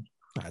horrible sound.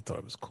 I thought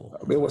it was cool.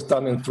 It was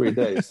done in 3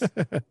 days.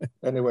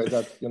 Anyway,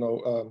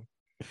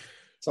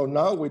 so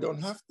now we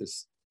don't have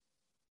this.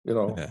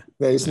 There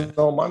is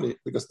no money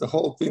because the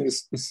whole thing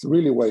is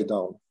really way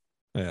down.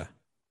 Yeah.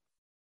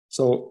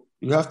 So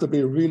you have to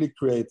be really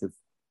creative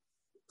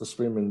to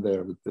swim in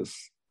there with this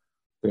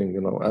thing,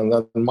 And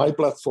then my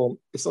platform,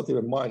 it's not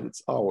even mine,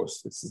 it's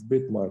ours. It's a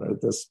bit mine.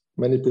 There's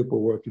many people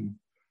working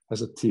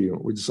as a team,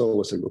 which is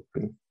always a good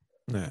thing.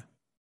 Yeah.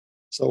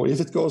 So if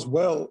it goes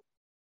well,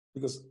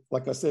 because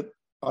like I said,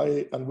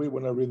 we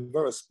want to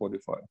reverse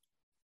Spotify.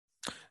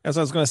 As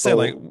I was going to say,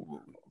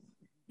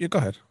 go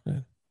ahead.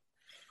 Yeah.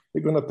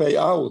 We're going to pay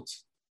out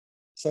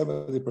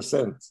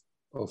 70%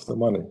 of the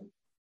money.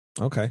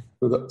 Okay.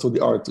 To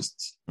the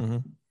artists.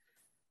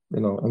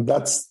 Mm-hmm. And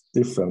that's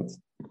different.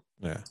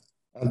 Yeah.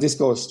 And this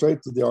goes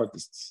straight to the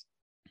artists.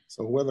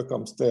 So whoever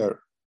comes there,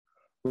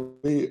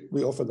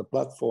 we offer the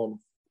platform,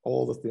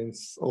 all the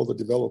things, all the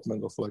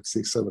development of like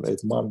 6, 7,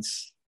 8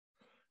 months.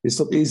 It's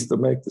not easy to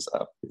make this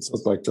app. It's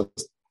not like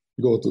just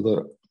go to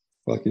the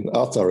fucking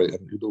Atari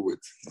and you do it.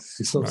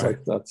 It's not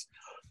like that.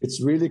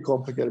 It's really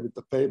complicated with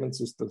the payment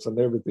systems and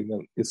everything.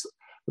 And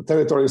the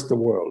territory is the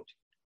world.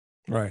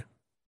 Right.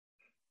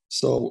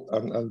 So,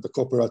 and the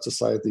Copyright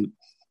Society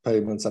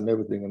payments and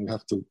everything, and you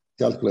have to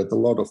calculate a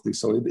lot of this.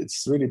 So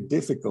it's really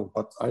difficult,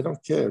 but I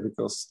don't care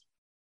because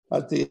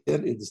at the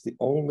end, it is the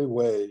only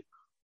way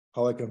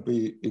how I can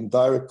be in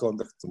direct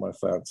contact to my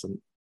fans and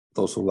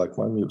those who like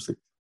my music.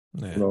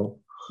 Yeah.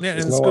 Yeah,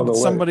 and it's good that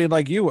somebody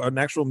like you, an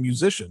actual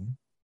musician,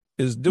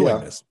 is doing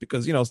this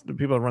because the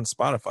people that run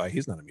Spotify,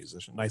 he's not a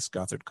musician. Nice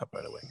Gothard cut,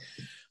 by the way.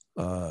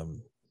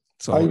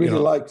 So I really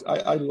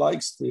I like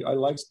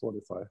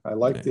Spotify. I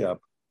like the app.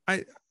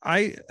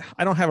 I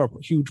don't have a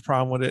huge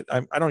problem with it.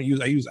 I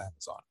use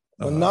Amazon.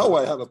 Well, now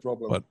I have a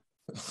problem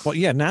Well,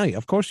 yeah,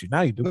 of course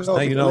now you do. No, Now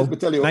you know. let me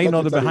tell you. Now you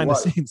know the behind the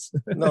scenes.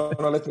 No,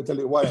 let me tell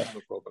you why I have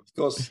a problem.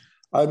 Because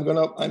I'm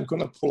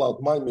gonna pull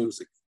out my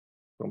music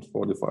from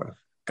Spotify.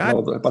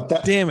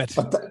 Damn it!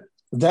 But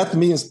that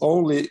means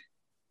only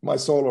my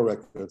solo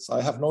records.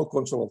 I have no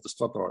control of the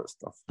Spotify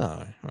stuff.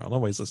 Oh, well,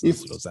 nobody's listening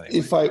to those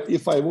anyway.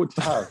 If I would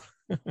have,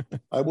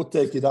 I would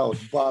take it out,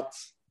 but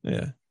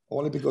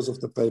only because of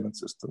the payment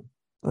system.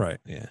 Right.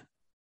 Yeah.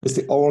 It's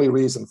the only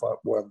reason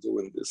why I'm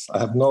doing this. I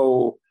have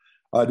no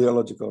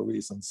ideological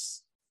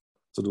reasons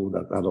to do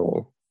that at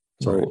all.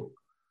 So. Right.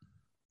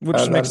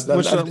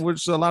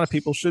 Which a lot of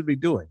people should be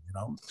doing,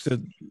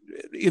 to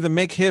either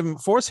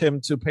force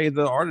him to pay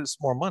the artist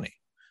more money,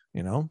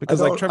 because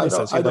like Trevor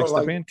says, he likes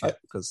the Bandcamp.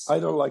 Because I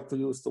don't like to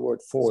use the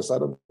word force. I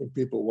don't think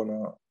people want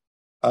to.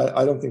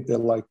 I don't think they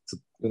like to,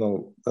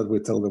 that we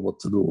tell them what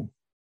to do.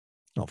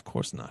 No, of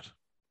course not.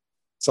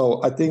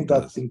 So I think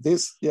that in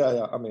this,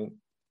 I mean,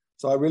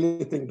 so I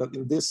really think that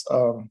in this,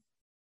 I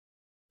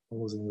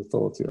was in the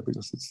thought here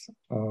because it's.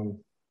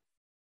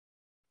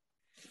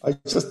 I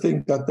just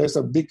think that there's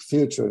a big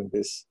future in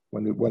this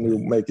when you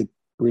make it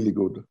really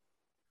good.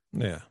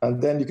 Yeah.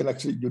 And then you can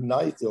actually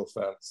unite your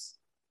fans,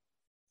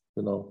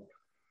 And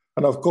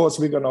of course,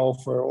 we're going to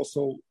offer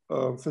also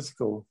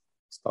physical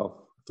stuff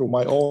through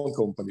my own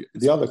company,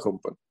 the other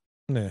company.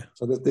 Yeah.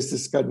 So that this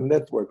is kind of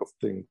network of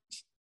things.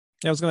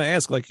 Yeah, I was going to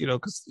ask,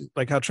 because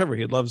like how Trevor,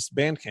 he loves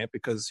Bandcamp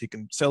because he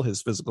can sell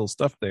his physical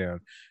stuff there.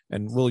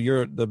 And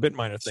the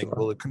Bitminer thing,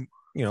 will it,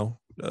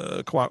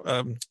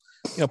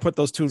 put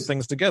those two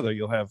things together?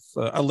 You'll have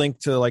a link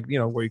to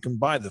where you can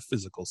buy the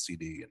physical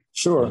CD.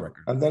 Sure.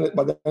 And then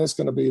it's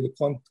going to be the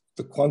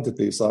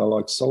quantities are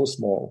like so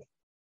small.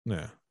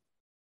 Yeah.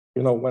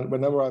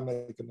 Whenever I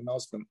make an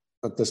announcement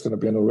that there's going to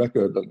be a new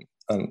record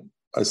and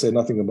I say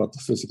nothing about the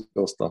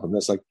physical stuff, and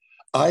it's like,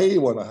 I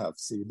want to have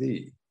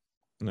CD.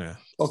 Yeah.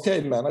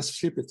 Okay, man, I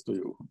ship it to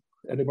you.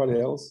 Anybody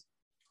else?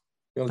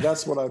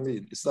 That's what I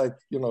mean. It's like,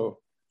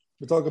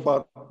 we talk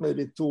about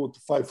maybe 200 to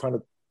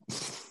 500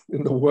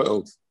 in the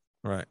world.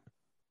 Right.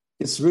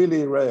 It's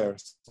really rare.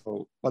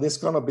 So, but it's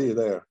going to be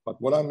there.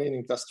 But what I'm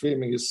meaning that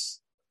streaming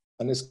is,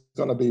 and it's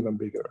going to be even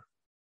bigger,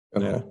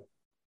 And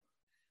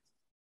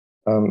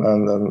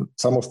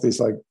some of these,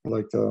 like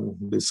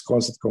these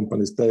concert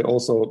companies, they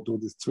also do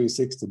these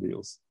 360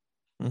 deals.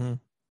 Mm-hmm.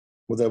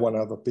 Where they want to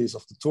have a piece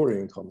of the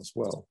touring income as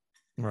well.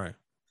 Right.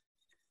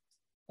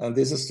 And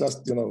this is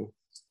just,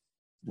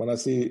 when I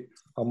see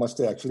how much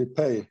they actually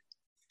pay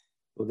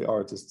to the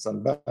artists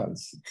and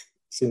bands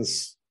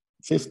since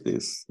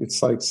 50s,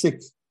 it's like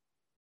sick.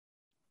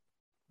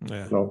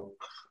 Yeah.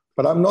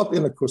 But I'm not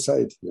in a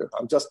crusade here.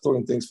 I'm just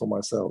doing things for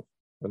myself.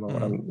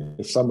 And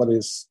if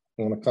somebody's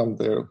going to come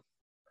there,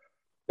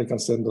 they can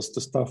send us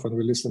the stuff and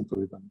we listen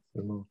to it.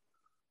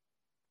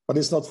 But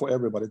it's not for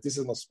everybody. This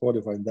is not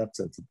Spotify in that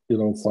sense. You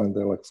don't find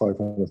there like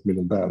 500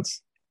 million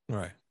bands.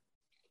 Right.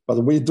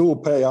 But we do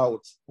pay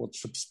out what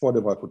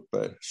Spotify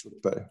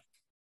should pay.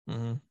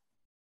 Mm-hmm.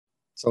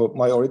 So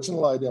my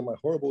original idea, my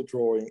horrible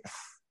drawing.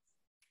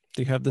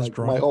 Do you have this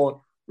drawing? My own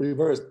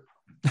reverse.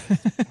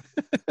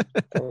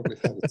 Probably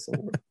have it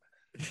somewhere.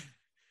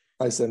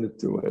 I send it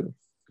to Ed.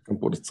 You can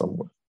put it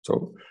somewhere.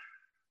 So,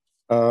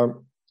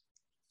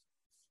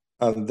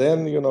 and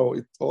then,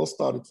 it all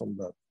started from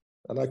that.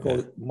 And I call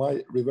it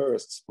my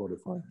reversed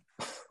Spotify.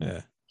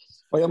 Yeah.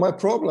 But my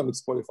problem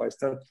with Spotify is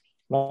that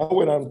now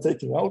when I'm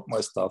taking out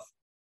my stuff,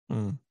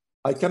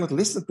 I cannot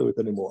listen to it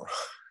anymore.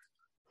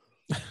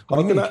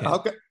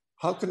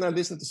 How can I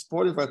listen to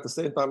Spotify at the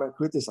same time and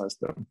criticize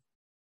them?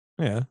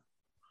 Yeah.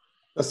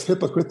 That's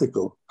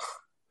hypocritical.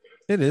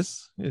 It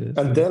is.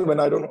 And then when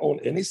I don't own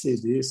any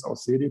CDs or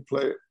CD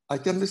player, I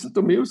can listen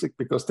to music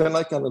because then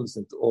I can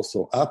listen to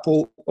also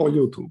Apple or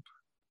YouTube.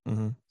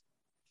 Mm-hmm.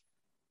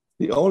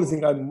 The only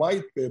thing I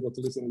might be able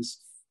to listen is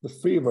the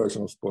free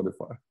version of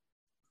Spotify.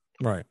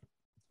 Right.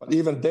 But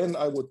even then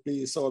I would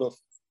be sort of,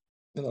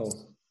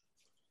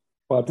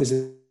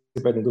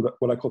 participating to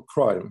what I call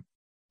crime.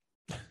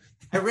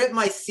 I rip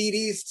my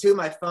CDs to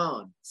my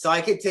phone so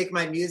I could take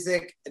my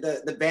music,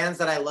 the bands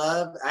that I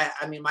love.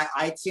 I mean, my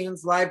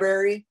iTunes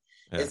library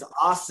is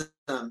awesome.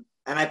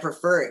 And I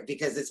prefer it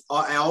because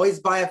I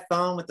always buy a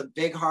phone with a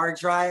big hard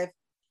drive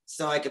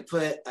so I could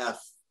put a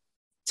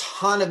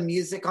ton of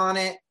music on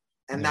it.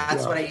 And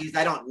that's what I use.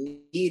 I don't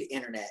need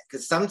internet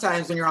because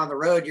sometimes when you're on the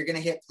road, you're going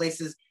to hit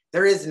places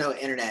there is no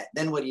internet.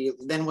 Then what are you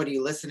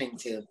listening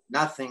to?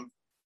 Nothing.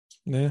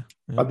 Yeah.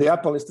 But the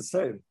Apple is the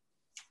same.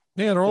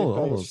 Yeah, they're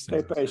all those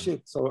things. They pay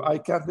shit. So I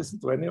can't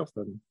listen to any of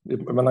them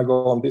when I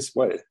go on this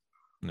way.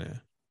 Yeah.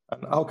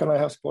 And how can I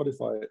have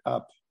Spotify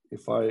app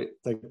if I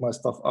take my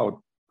stuff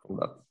out from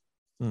that?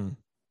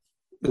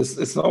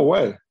 It's no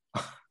way.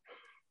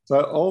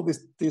 So all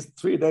these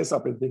 3 days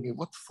I've been thinking,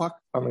 what the fuck?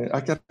 I mean,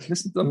 I can't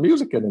listen to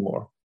music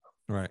anymore.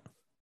 Right.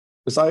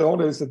 Because I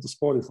only listen to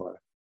Spotify,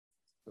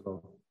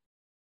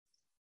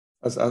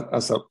 as a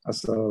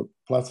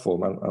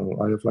platform,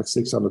 and I have like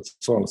 600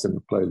 songs in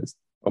the playlist,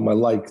 or my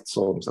liked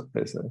songs, that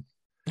they say.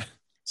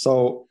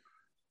 So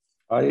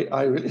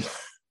I really,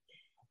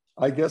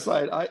 I guess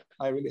I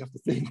really have to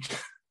think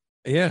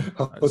Yeah.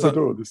 How to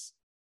do this.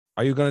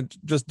 Are you going to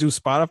just do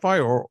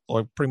Spotify or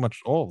pretty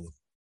much all of them?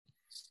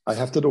 I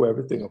have to do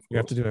everything, of course. You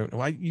have to do everything.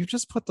 Why you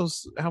just put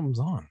those albums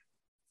on?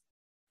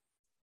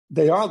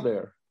 They are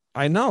there.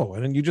 I know,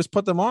 and then you just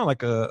put them on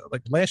like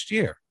last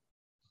year.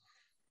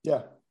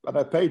 Yeah, but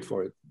I paid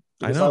for it.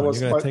 I know. You're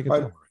going to take it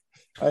down.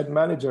 I had a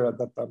manager at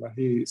that time, and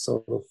he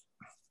sort of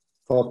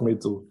taught me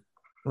to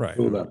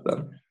do that.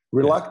 Then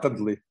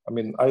reluctantly, I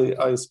mean,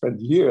 I spent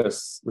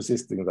years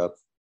resisting that.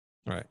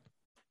 Right.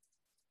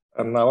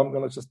 And now I'm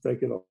going to just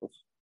take it off.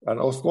 And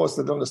of course,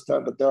 they don't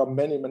understand that there are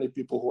many, many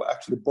people who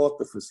actually bought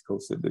the physical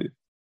CD.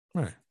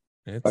 Right.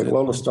 Like a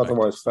lot of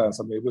Stratovarius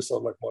fans. I mean, we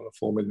sold like more than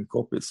 4 million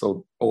copies.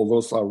 So all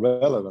those are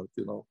relevant,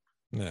 you know.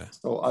 Yeah.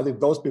 So I think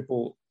those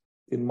people,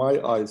 in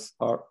my eyes,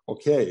 are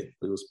okay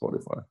to use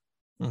Spotify.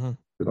 Mm-hmm.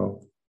 You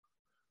know.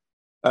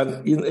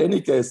 And in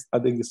any case, I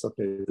think it's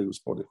okay to use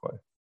Spotify.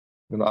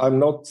 You know, I'm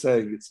not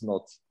saying it's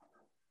not.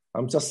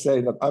 I'm just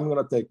saying that I'm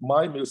going to take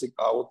my music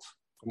out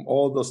from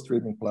all those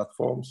streaming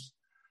platforms.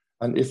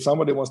 And if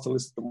somebody wants to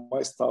listen to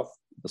my stuff,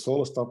 the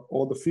solo stuff,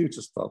 or the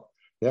future stuff,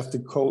 they have to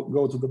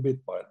go to the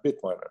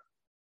Bitminer.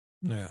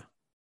 Yeah.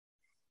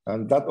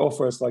 And that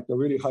offers like a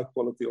really high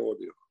quality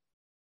audio.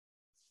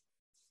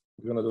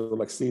 We're going to do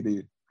like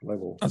CD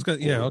level. That's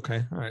good. Yeah.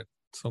 Okay. All right.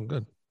 So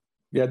good.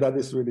 Yeah, that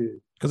is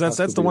really, because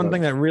that's the one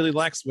thing that really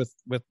lacks with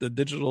the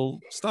digital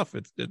stuff.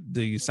 It's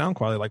the sound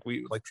quality,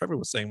 like Trevor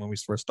was saying when we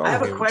first started.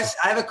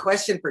 I have a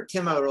question for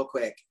Timo, real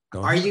quick.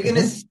 Are you going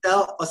to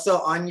spell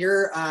on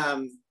your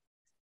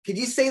could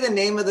you say the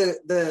name of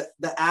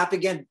the app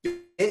again?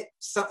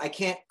 I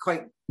can't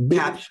quite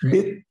capture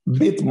it.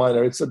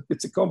 Bitminer.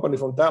 It's a company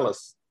from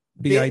Dallas.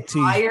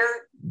 Bitminer.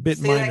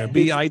 Bitminer.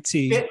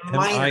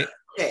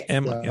 Okay.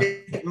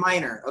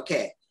 Bitminer.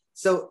 Okay.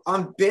 So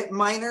on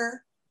Bitminer,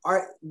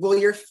 will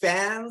your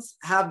fans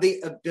have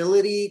the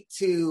ability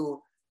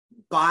to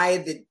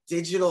buy the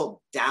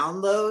digital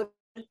download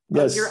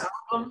of your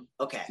album?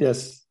 Okay.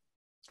 Yes.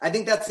 I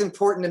think that's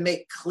important to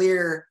make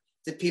clear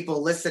to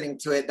people listening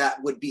to it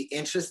that would be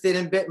interested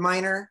in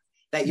Bitminer,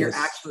 that you're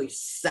actually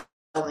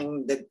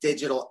selling the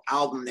digital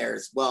album there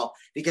as well.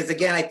 Because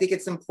again, I think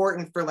it's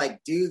important for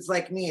like dudes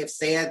like me, if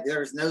say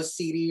there's no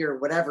CD or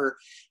whatever,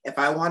 if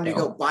I wanted to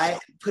go buy it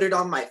and put it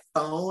on my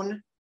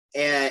phone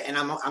and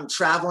I'm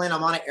traveling,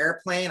 I'm on an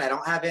airplane, I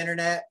don't have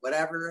internet,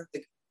 whatever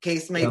the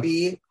case may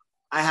be,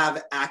 I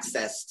have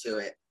access to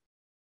it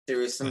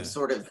through some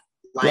sort of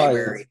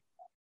library. Right.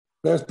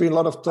 There's been a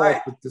lot of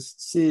talk with the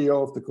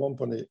CEO of the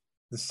company,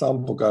 the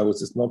Sampo guy, was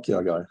this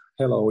Nokia guy.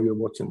 Hello, you're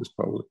watching this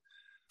probably.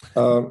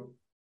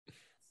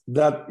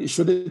 That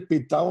should it be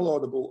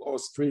downloadable or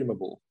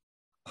streamable?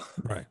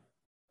 Right.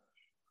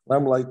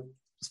 I'm like,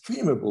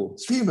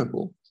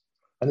 streamable.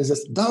 And he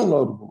says,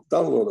 downloadable.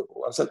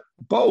 I said,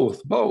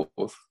 both,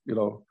 you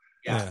know.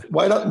 Yeah.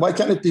 Why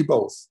can't it be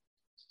both?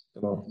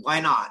 You know.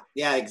 Why not?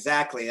 Yeah,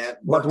 exactly.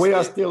 But we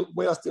are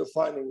still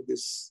finding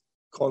this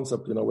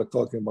concept, you know, we're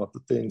talking about the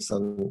things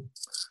and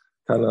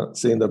kind of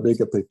seeing the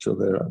bigger picture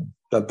there, and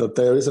that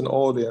there is an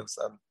audience,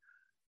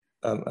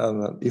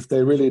 and if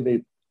they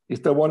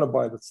want to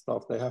buy that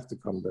stuff, they have to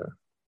come there.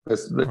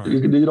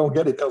 You don't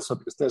get it elsewhere,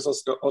 because there's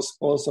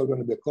also going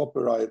to be a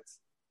copyright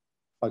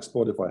like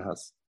Spotify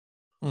has.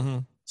 Mm-hmm.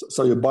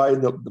 So you buy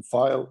the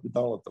file, you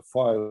download the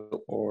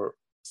file, or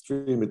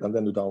stream it, and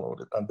then you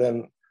download it, and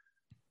then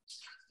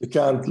you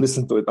can't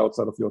listen to it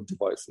outside of your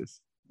devices.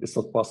 It's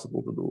not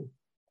possible to do.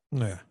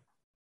 Yeah.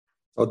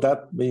 So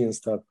that means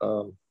that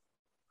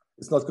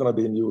it's not going to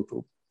be in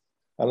YouTube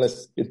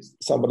unless it's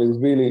somebody who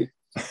really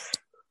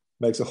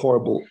makes a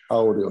horrible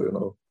audio, you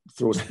know,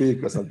 through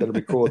speakers and then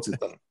records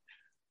it,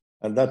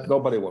 and that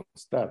nobody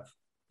wants that.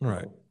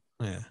 Right.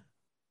 Yeah.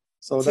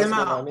 So that's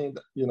what I mean.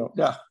 You know.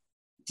 Yeah.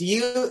 Do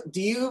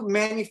you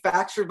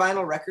manufacture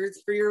vinyl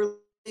records for your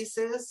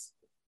releases?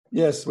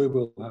 Yes, we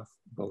will have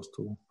those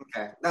too.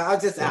 Okay. No, I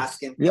was just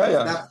asking. Yeah.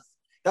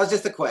 That was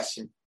just a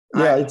question.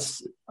 Yeah,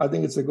 I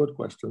think it's a good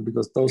question,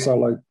 because those are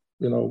like,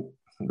 you know,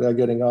 they're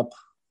getting up.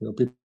 You know,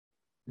 people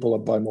will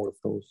buy more of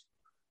those,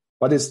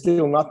 but it's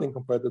still nothing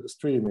compared to the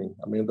streaming.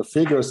 I mean, the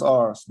figures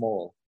are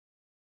small.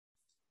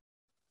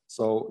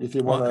 So if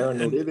you want to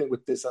earn a living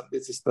with this, and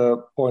this is the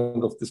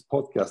point of this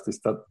podcast, is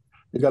that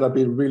you got to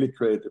be really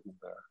creative in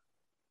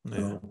there.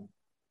 Yeah.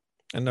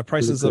 And the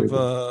prices of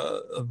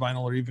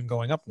vinyl are even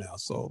going up now.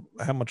 So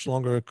how much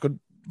longer could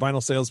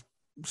vinyl sales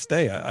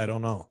stay? I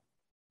don't know.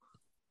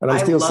 And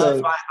I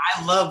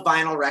love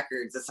vinyl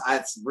records.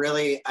 It's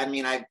really, I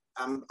mean, I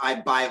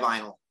buy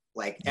vinyl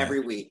like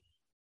every week.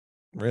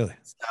 Really?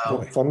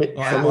 So for me,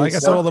 I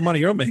guess all the money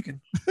you're making.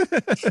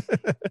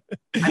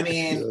 I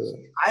mean,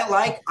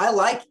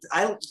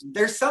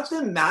 there's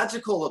something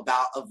magical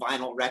about a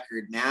vinyl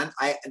record, man.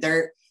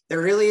 There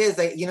really is.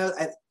 You know,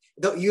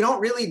 you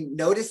don't really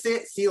notice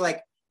it. See,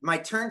 like my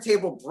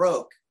turntable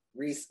broke.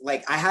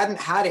 Like I hadn't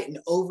had it in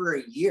over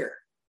a year.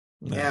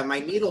 No. Yeah, my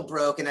needle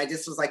broke, and I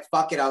just was like,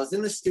 fuck it. I was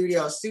in the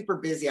studio, I was super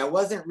busy. I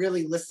wasn't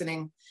really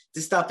listening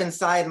to stuff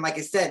inside. And like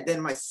I said,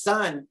 then my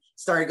son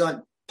started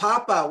going,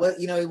 Papa, what,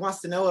 he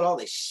wants to know what all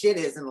this shit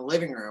is in the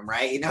living room,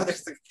 right?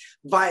 There's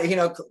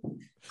a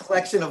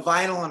collection of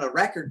vinyl and a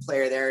record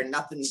player there, and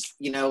nothing,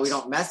 we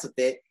don't mess with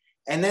it.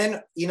 And then,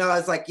 I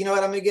was like, you know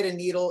what, I'm gonna get a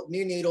new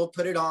needle,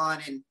 put it on,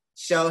 and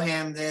show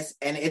him this.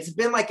 And it's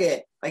been like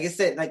I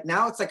said, like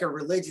now it's like a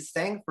religious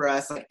thing for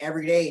us. Like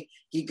every day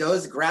he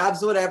goes,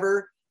 grabs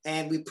whatever,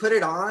 and we put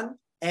it on.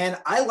 And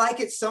I like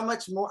it so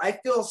much more. I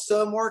feel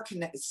so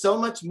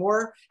much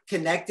more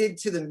connected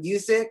to the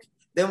music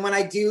than when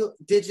I do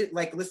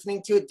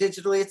listening to it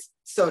digitally. It's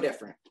so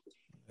different.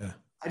 Yeah.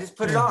 I just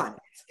put it on.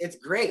 It's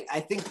great. I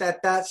think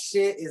that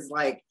shit is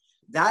like,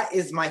 that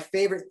is my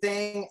favorite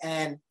thing.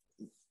 And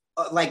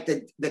like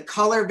the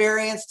color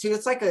variants too.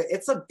 It's like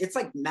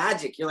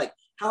magic. You're like,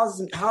 how is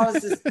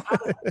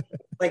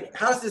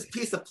this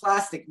piece of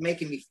plastic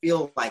making me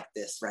feel like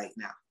this right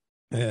now?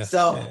 Yeah,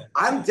 so yeah.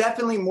 I'm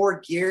definitely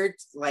more geared,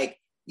 like,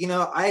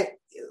 I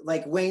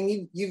like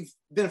Wayne, we've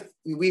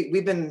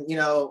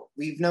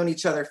known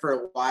each other for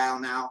a while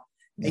now.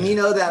 And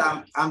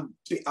that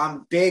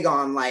I'm big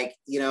on like,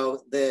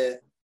 the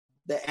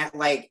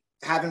like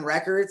having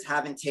records,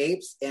 having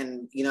tapes,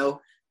 and,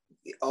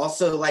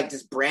 also like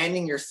just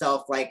branding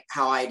yourself like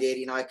how I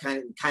did. I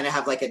kind of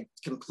have like a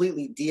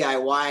completely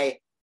DIY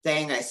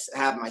thing. I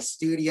have my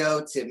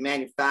studio to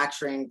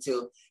manufacturing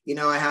to,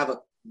 I have a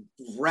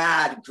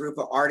rad group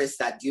of artists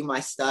that do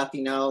my stuff,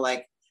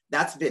 like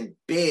that's been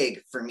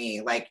big for me.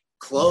 Like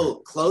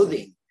clothing,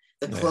 clothing,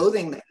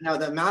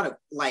 the amount of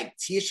like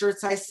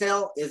t-shirts I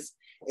sell is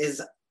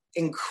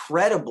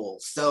incredible.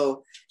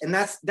 So, and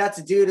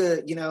that's due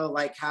to,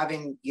 like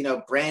having,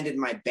 branded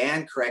my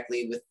band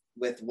correctly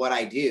with what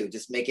I do,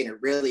 just making a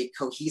really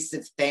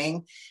cohesive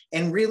thing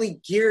and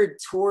really geared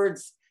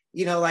towards,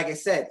 like I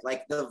said,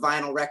 like the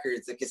vinyl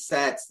records, the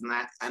cassettes,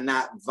 and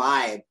that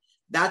vibe.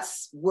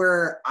 That's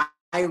where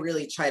I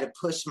really try to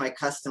push my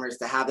customers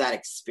to have that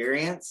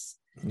experience.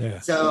 Yeah.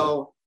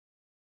 So,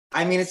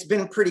 I mean, it's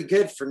been pretty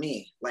good for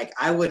me. Like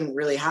I wouldn't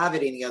really have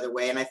it any other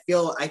way. And I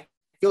feel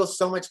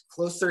so much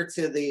closer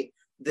to the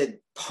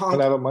punk.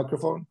 Can I have a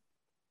microphone?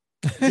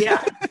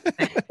 Yeah.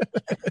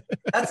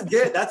 That's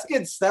good. That's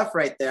good stuff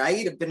right there. I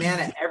eat a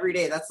banana every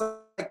day. That's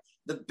like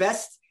the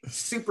best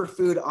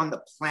superfood on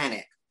the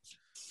planet.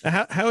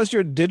 How is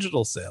your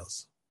digital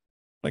sales?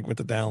 Like with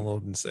the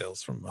download and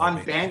sales from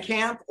on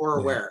Bandcamp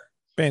or where?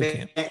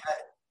 Bandcamp.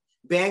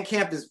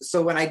 Bandcamp is,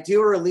 so when I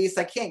do a release,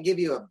 I can't give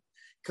you a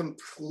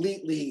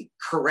completely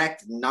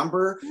correct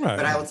number,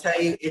 but I will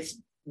tell you it's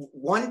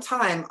one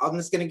time. I'm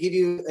just going to give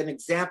you an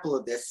example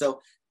of this. So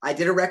I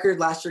did a record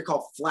last year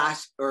called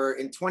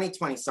in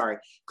 2020,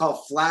 called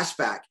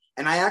Flashback.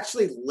 And I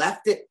actually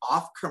left it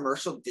off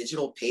commercial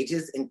digital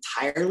pages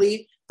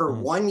entirely for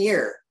 1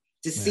 year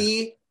to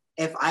see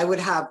if I would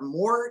have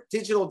more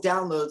digital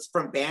downloads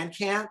from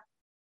Bandcamp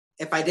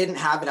if I didn't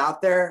have it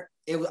out there.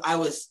 I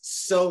was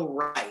so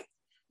right.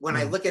 When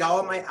I look at all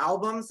of my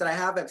albums that I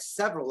have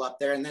several up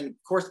there. And then,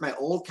 of course, my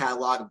old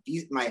catalog,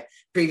 my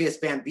previous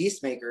band,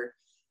 Beastmaker,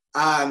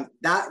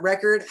 that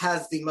record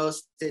has the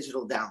most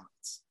digital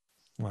downloads.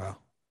 Wow.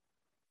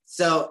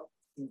 So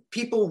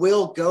people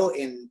will go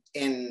and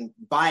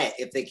buy it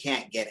if they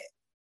can't get it.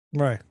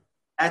 Right.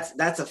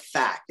 That's a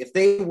fact. If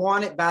they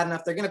want it bad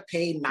enough, they're going to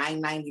pay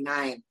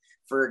 $9.99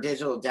 for a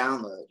digital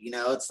download.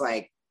 It's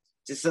like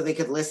just so they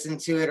could listen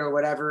to it or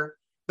whatever.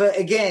 But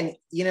again,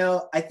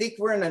 I think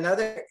we're in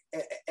another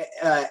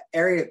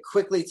area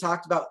quickly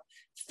talked about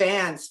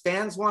fans.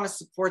 Fans want to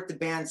support the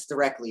bands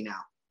directly now.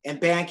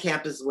 And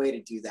Bandcamp is the way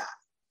to do that.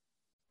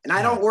 And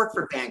I don't work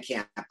for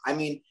Bandcamp. I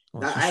mean,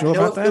 I have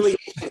no affiliation.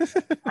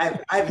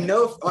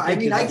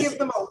 I give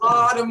them a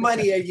lot of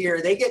money a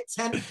year. They get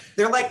 10.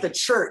 They're like the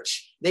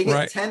church. They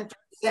get 10%.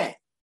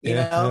 You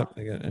know?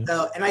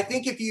 So, and I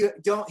think if you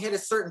don't hit a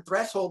certain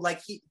threshold,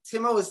 like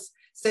Timo was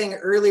saying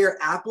earlier,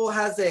 Apple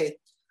has a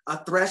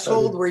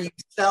threshold where you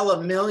sell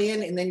 1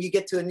 million and then you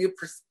get to a new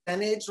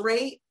percentage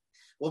rate.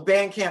 Well,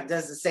 Bandcamp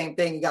does the same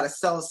thing. You got to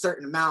sell a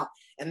certain amount.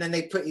 And then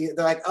they're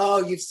like,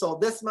 oh, you've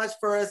sold this much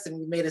for us and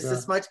you made us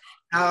this much.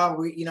 Now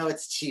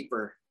it's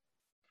cheaper.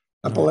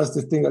 Apple has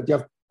this thing that you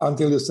have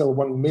until you sell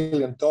 $1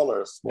 million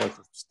worth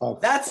of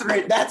stuff.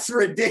 That's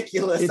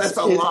ridiculous. That's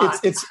a lot.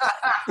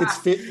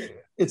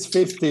 It's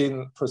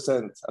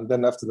 15%, and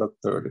then after that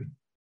 30%.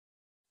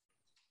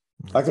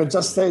 I can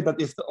just say that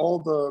if all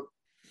the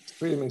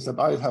streamings that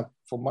I have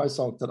for my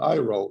songs that I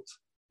wrote,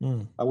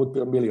 I would be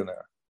a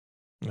millionaire.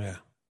 Yeah.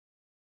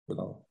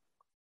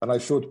 And I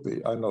should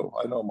be. I know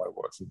my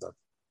worth in that.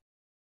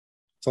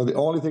 So the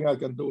only thing I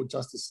can do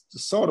just is to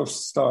sort of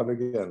start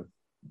again,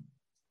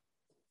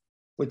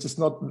 which is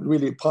not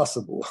really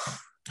possible.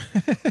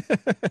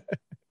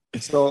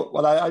 So,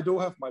 but I do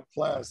have my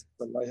plans,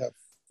 and I have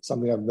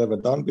something I've never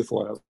done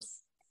before. I have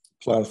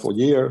plans for a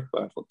year,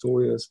 plans for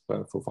 2 years,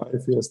 plans for 5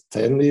 years,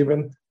 10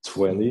 even,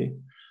 20.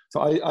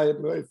 So I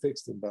am very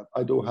fixed in that.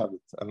 I do have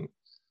it.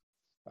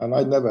 And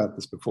I never had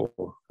this before.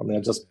 I mean,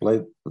 I just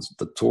played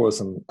the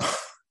tours and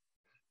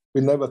we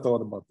never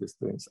thought about these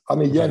things. I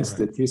mean, Jens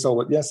did. Jens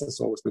has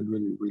always been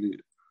really, really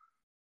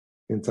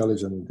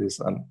intelligent in this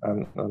and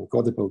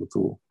got able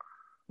to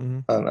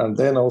And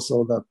then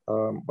also that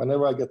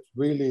whenever I get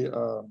really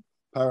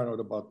paranoid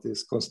about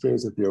these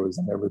conspiracy theories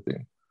and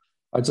everything,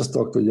 I just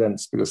talk to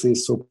Jens because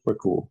he's super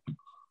cool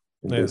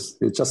in this.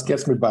 It just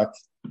gets me back.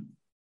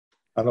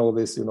 And all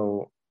this,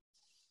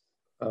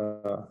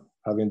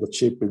 having the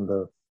chip in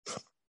the,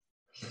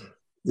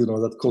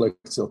 that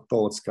collects your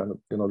thoughts, kind of,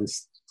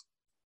 this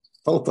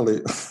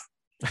totally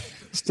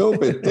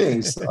stupid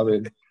things. I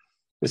mean,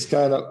 it's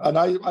kind of, and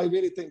I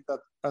really think that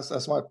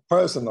as my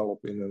personal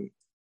opinion,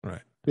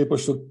 right, people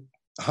should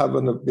have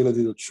an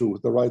ability to choose,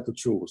 the right to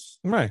choose,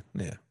 right,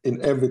 yeah,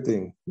 in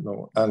everything,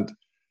 and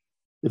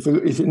if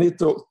you need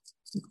to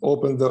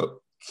open the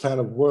can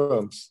of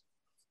worms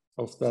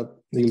of that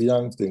Neil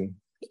Young thing,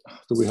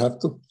 do we have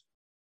to?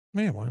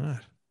 Man, why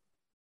not?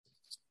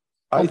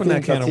 Open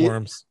that can of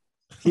worms.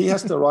 He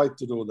has the right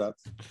to do that.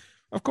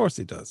 Of course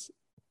he does.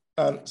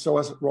 And so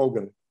has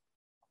Rogan.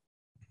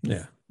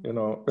 Yeah.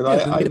 But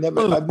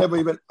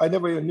I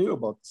never even knew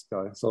about this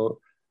guy. So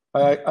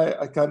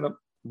I kind of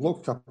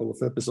looked a couple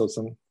of episodes,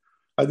 and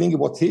I think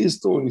what he's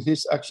doing,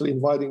 he's actually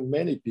inviting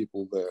many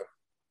people there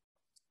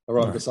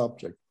around the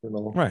subject,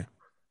 right,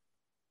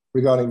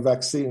 regarding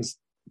vaccines,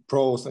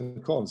 pros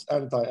and cons,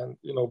 anti and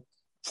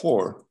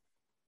for.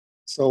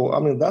 So I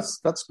mean that's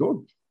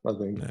good, I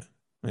think.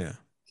 Yeah.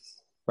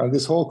 And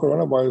this whole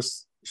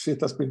coronavirus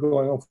shit has been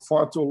going on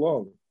far too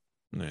long.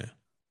 Yeah.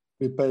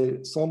 We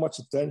pay so much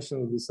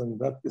attention to this, and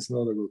that is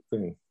not a good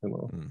thing,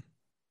 And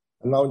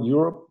now in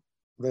Europe,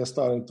 they're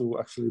starting to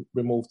actually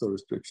remove the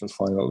restrictions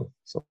finally.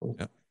 So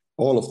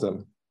all of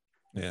them.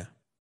 Yeah.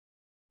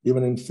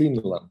 Even in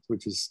Finland,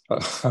 which is,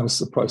 I was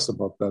surprised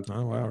about that.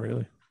 Oh, wow,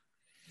 really?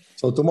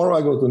 So tomorrow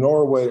I go to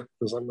Norway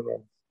because I'm going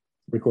to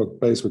record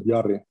bass with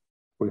Jari.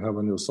 We have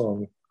a new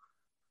song.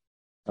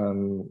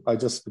 And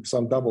because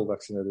I'm double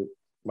vaccinated,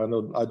 I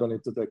don't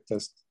need to take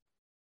tests.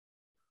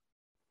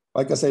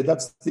 Like I say,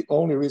 that's the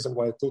only reason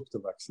why I took the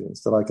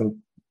vaccines, that I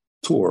can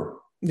tour.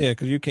 Yeah,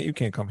 because you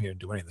can't come here and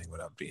do anything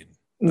without being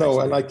no,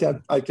 vaccinated.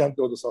 And I can't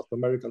go to South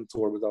American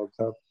tour without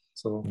that.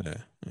 So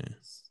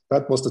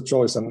that was the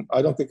choice, and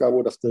I don't think I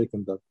would have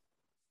taken that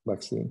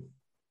vaccine.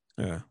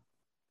 Yeah,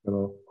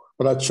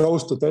 but I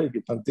chose to take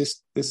it, and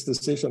this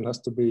decision has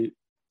to be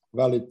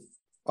valid,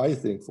 I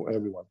think, for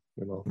everyone.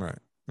 Right.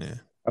 Yeah.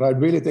 And I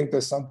really think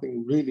there's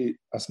something really,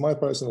 as my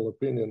personal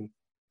opinion,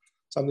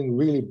 something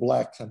really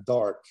black and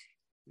dark.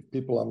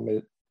 People are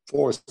made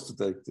forced to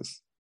take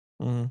this.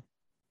 Mm-hmm.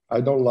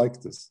 I don't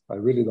like this. I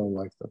really don't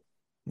like that.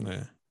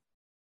 Yeah.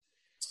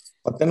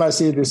 But then I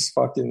see these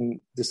fucking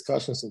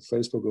discussions on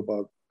Facebook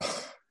about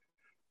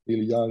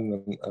Neil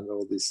Young and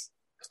all this.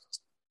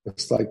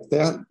 It's like they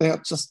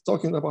are just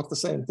talking about the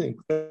same thing.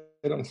 They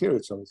don't hear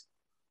each other.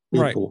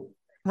 People.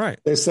 Right.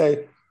 They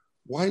say,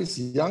 "Why is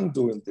Young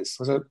doing this?"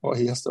 I said, "Oh,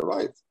 he has the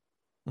right."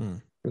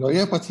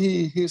 Yeah, but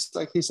he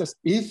says,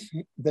 if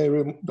they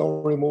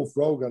don't remove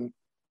Rogan,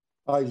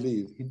 I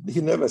leave.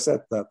 He never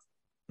said that.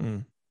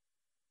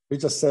 He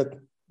just said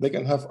they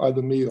can have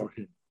either me or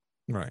him.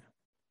 Right.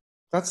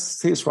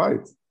 That's his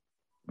right.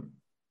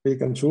 He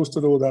can choose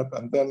to do that,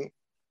 and then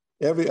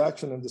every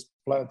action on this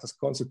planet has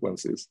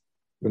consequences.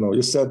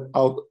 You set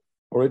out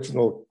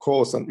original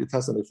cause, and it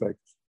has an effect.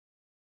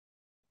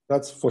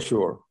 That's for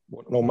sure.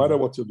 No matter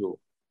what you do.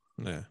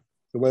 Yeah.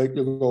 You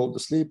go to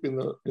sleep in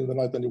the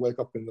night, and you wake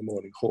up in the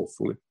morning,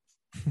 hopefully.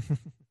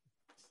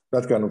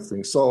 That kind of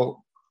thing.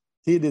 So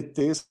he did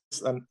this,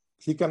 and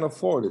he can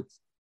afford it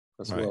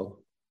as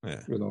well.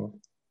 Yeah.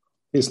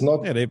 He's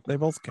not. Yeah, they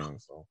both can.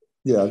 So.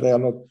 Yeah, they are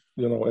not,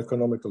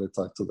 economically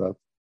tied to that.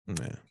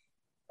 Yeah.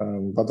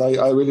 But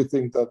I really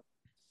think that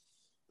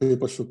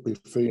people should be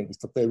free,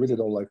 that they really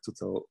don't like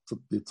to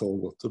be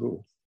told what to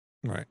do.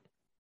 Right.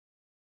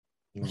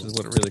 Which is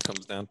what it really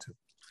comes down to.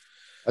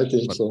 I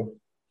think so.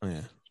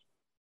 Yeah.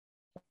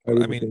 I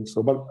really think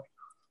so. But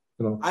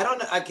I don't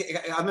know.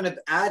 I'm going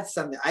to add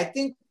something. I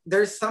think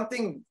there's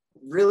something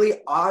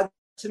really odd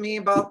to me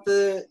about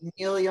the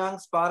Neil Young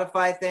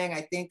Spotify thing.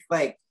 I think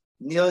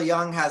Neil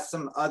Young has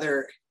some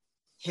other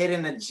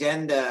hidden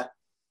agenda.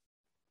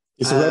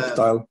 He's a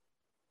reptile.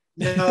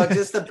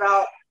 Just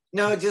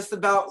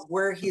about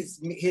where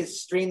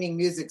his streaming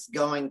music's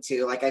going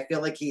to. I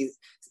feel like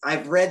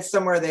I've read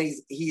somewhere that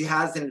he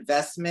has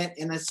investment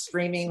in a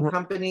streaming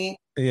company.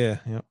 Yeah.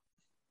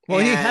 Well,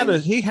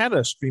 he had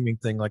a streaming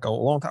thing a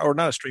long time, or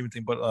not a streaming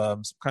thing, but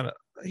some kind of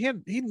he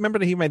remember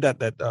that he made that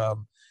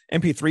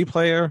MP3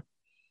 player.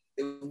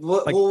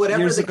 Well,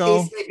 whatever the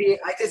case may be,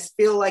 I just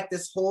feel like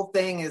this whole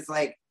thing is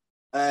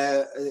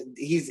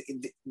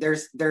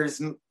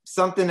there's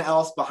something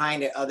else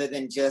behind it other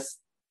than just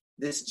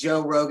this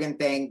Joe Rogan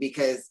thing,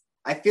 because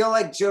I feel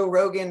like Joe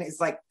Rogan is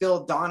like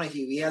Phil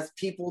Donahue. He has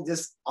people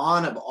just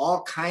on of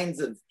all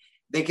kinds of,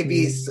 they could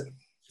be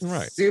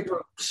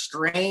super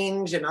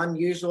strange and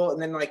unusual,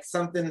 and then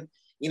something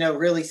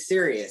really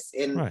serious.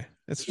 And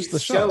it's just the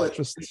show.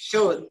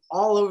 Show it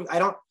all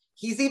over.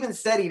 He's even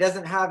said he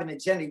doesn't have an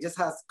agenda. He just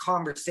has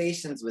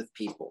conversations with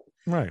people.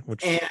 Right.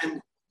 And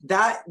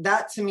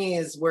that to me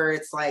is where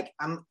it's I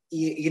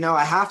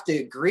have to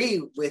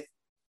agree with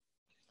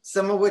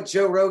some of what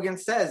Joe Rogan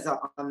says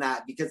on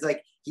that, because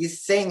like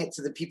he's saying it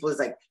to the people is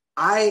like,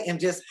 I am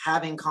just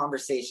having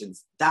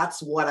conversations.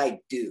 That's what I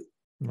do.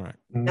 Right.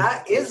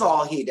 That is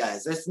all he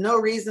does. There's no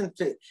reason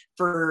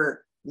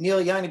for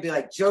Neil Young to be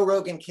like, Joe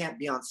Rogan can't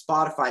be on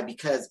Spotify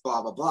because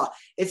blah, blah, blah.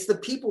 It's the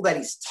people that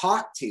he's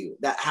talked to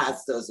that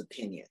has those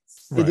opinions.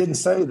 He didn't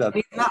say that.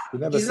 He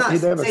never said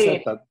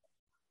that.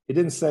 He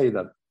didn't say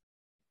that.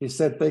 He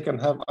said they can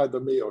have either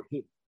me or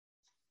him.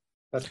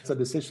 That's a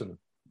decision.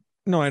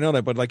 No, I know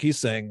that, but like he's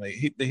saying,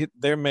 like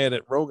they're mad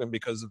at Rogan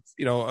because of,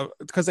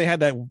 because they had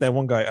that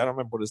one guy. I don't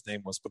remember what his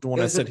name was, but the one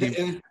that said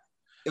it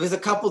was a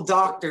couple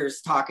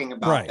doctors talking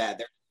about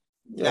that.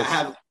 That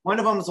have one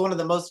of them is one of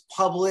the most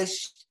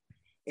published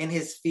in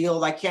his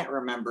field. I can't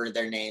remember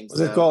their names.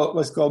 What's it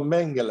called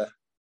Mengele?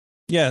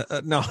 Yeah,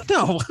 no.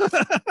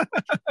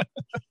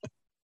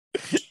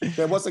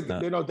 There was a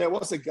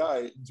guy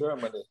in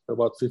Germany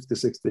about 50,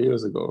 60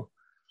 years ago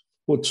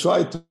who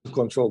tried to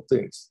control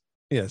things.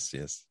 Yes.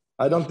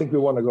 I don't think we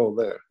want to go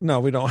there.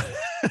 No, we don't.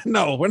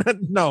 No, we're not.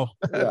 No,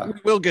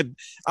 we'll get.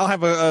 I'll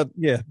have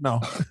no.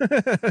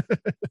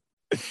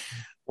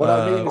 What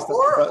I mean is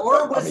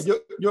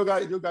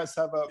that, you guys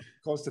have a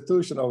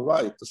constitutional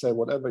right to say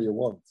whatever you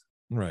want.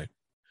 Right.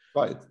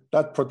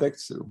 That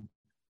protects you.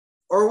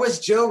 Or was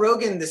Joe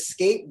Rogan the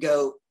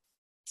scapegoat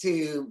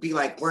to be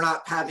like, we're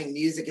not having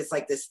music? It's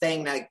like this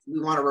thing that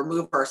we want to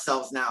remove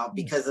ourselves now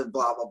because of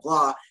blah, blah,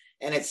 blah.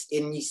 And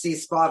you see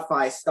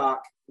Spotify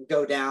stock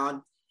go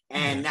down.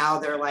 And now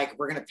they're like,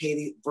 we're gonna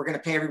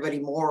pay everybody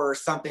more or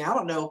something. I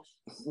don't know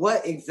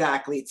what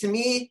exactly. To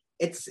me,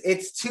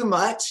 it's too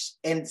much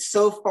and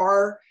so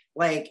far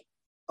like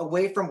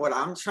away from what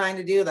I'm trying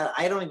to do that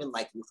I don't even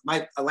like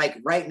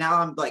right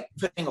now I'm like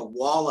putting a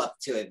wall up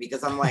to it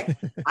because I'm like,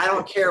 I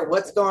don't care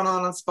what's going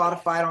on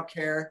Spotify. I don't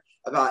care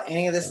about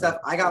any of this stuff.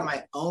 I got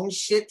my own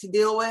shit to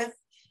deal with,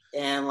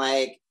 and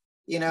like,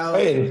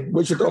 Hey,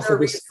 we should offer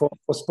this for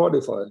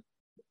Spotify.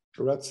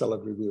 Red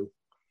Salad review.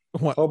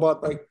 What? How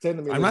about like 10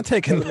 million? I'm not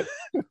taking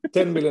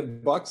 $10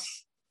 million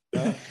bucks.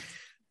 Yeah.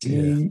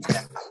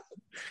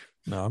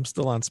 No, I'm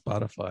still on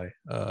Spotify.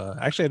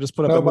 Actually, I just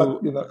put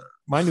up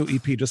my new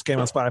EP just came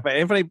on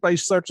Spotify. If anybody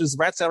searches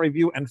Rat Salad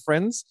Review and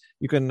Friends,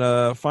 you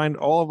can find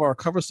all of our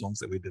cover songs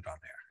that we did on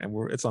there,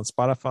 and it's on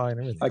Spotify and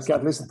everything. I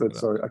can't listen to it.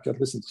 Sorry, I can't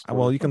listen to it.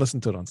 Well, you can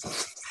listen to it on.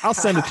 I'll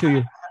send it to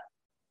you.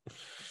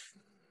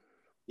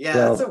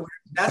 Yeah,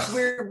 that's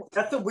weird.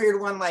 That's a weird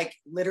one. Like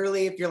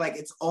literally, if you're like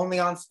it's only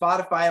on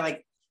Spotify,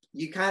 like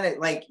you kind of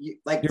like you're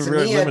to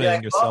me, limiting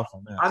like, yourself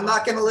on that. I'm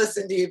not going to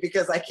listen to you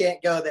because I can't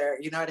go there.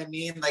 You know what I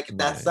mean? Like if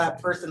that's that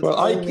person's. Well,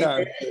 I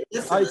can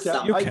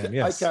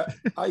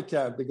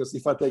because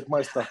if I take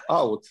my stuff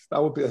out,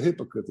 that would be a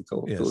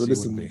hypocritical to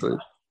listen to it.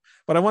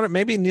 But I wonder,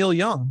 maybe Neil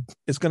Young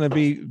is going to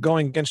be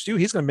going against you.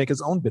 He's going to make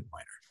his own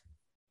Bitminer.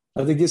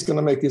 I think he's going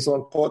to make his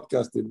own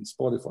podcast in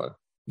Spotify.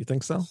 You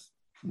think so?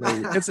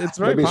 Maybe. It's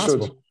very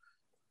possible.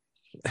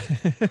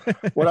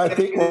 What I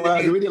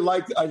really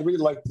like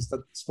is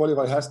that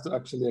Spotify has to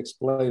actually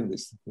explain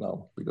this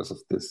now because of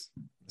this.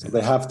 So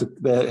they have to.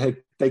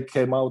 They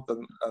came out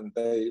and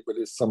they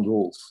released some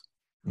rules.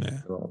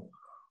 Yeah.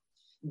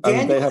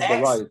 And they have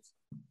the right.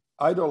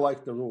 I don't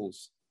like the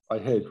rules. I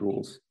hate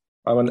rules.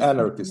 I'm an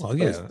anarchist. Well,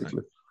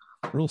 basically.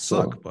 Rules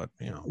suck, but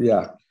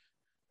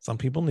some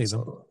people need them.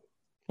 What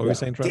were you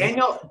saying, Trevor?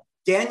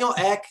 Daniel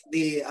Ek,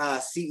 the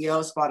CEO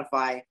of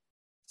Spotify,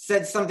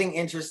 said something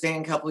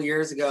interesting a couple of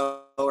years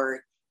ago,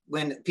 or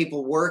when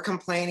people were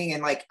complaining,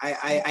 and like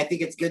I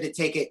think it's good to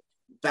take it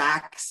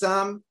back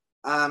some.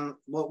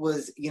 What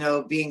was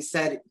being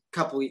said a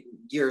couple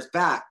years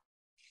back.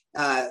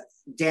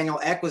 Daniel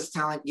Ek was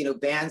telling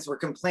bands were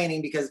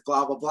complaining because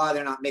blah blah blah,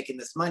 they're not making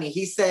this money.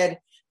 He said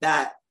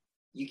that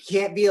you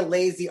can't be a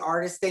lazy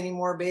artist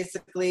anymore.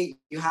 Basically,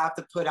 you have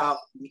to put out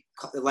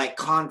like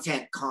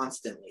content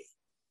constantly.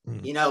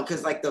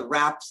 Because like the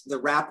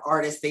rap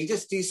artists, they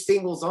just do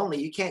singles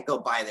only. You can't go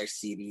buy their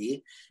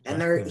CD.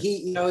 And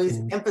he's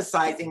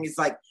emphasizing, he's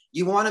like,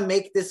 you want to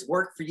make this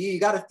work for you. You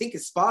got to think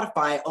of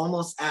Spotify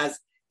almost as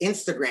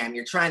Instagram.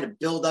 You're trying to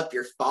build up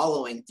your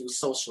following through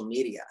social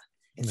media.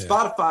 And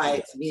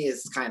Spotify to me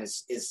is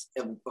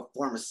a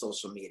form of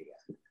social media.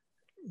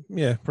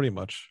 Yeah, pretty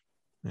much.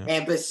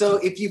 Yeah. But so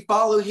if you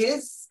follow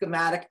his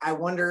schematic, I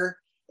wonder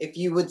if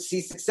you would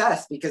see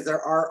success, because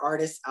there are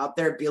artists out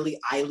there, Billie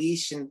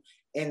Eilish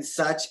and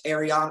such,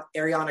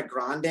 Ariana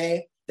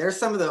Grande. They're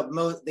some of the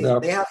most.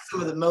 They have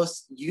some of the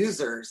most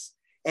users,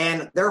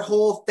 and their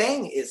whole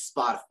thing is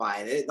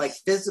Spotify. Like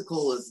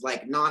physical is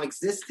like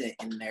non-existent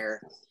in their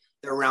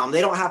realm.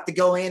 They don't have to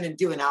go in and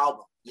do an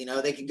album.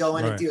 They can go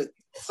in and do a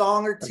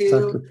song or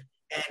two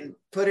and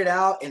put it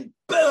out, and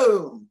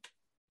boom.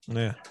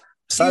 Yeah.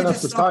 Sign up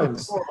the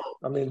times.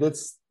 I mean,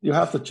 you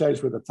have to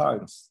change with the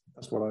times.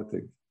 That's what I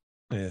think.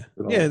 Yeah,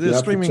 the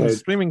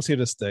streaming's here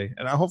to stay,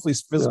 and hopefully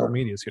physical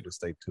media is here to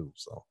stay too.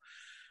 So,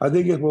 I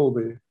think it will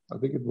be.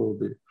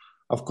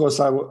 Of course,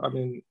 I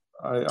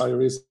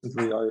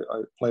recently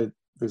played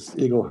this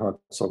Eagle Heart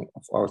song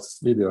of ours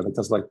video, and it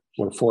has like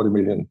 40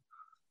 million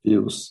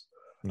views.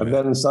 And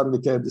then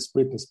suddenly came this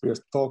Britney Spears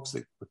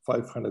Toxic with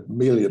 500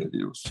 million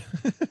views.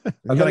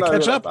 And then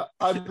catch up.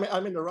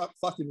 I'm in the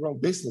fucking wrong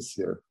business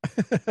here.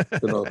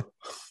 You know,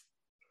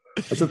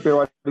 I should be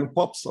writing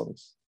pop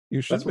songs.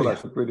 That's what I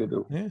should really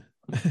do. Yeah.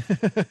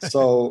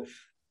 So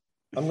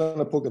I'm going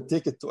to book a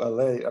ticket to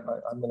LA and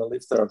I'm going to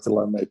live there until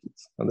I make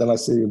it. And then I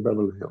see you in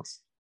Beverly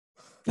Hills.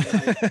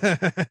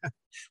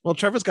 Well,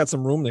 Trevor's got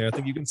some room there. I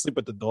think you can sleep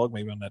with the dog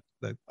maybe on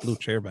that blue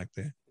chair back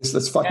there.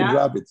 It's fucking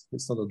rabbit.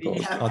 It's not a dog.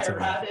 Yeah, my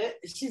rabbit.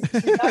 She's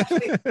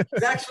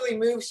actually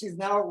moved. She's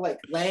now like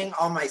laying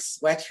on my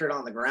sweatshirt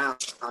on the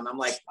ground. I'm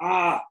like, so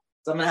I'm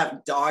gonna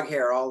have dog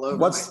hair all over.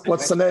 What's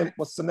the name?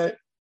 What's the name?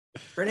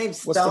 Her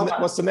name's Thelma.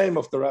 What's the name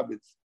of the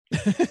rabbit?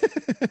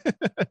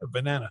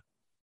 Banana.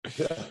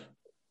 Yeah.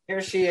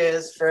 Here she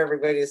is for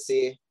everybody to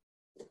see.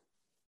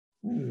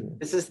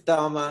 This is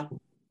Thelma,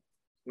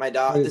 my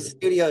dog, the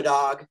studio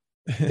dog.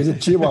 Is it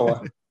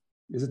Chihuahua?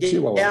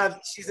 Chihuahua? Yeah,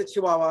 she's a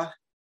Chihuahua.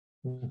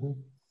 Mm-hmm.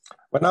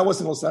 When I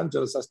was in Los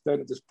Angeles, I stayed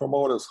at this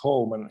promoter's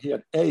home, and he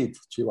had 8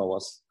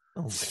 Chihuahuas.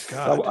 Oh my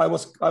God!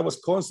 I was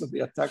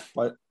constantly attacked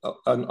by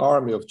an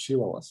army of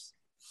Chihuahuas.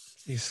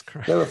 Jesus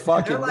Christ! They were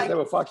fucking mean.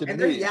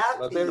 They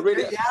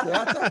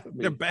attacked me.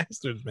 They're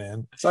bastards,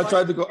 man. So I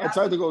tried to go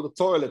to the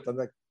toilet, and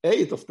like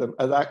 8 of them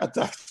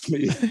attacked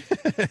me.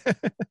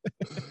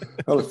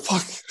 I was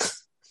like,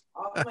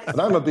 fuck.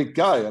 And I'm a big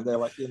guy, and they're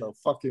like,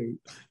 fucking.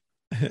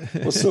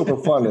 It was super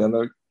funny,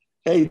 and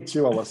 8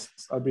 Chihuahuas.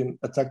 I've been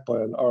attacked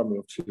by an army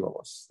of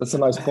Chihuahuas. That's a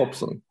nice pop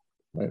song.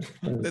 Right.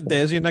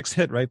 There's your next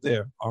hit right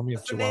there. Army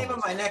of Chihuahuas. The name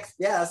of my next,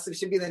 it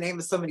should be the name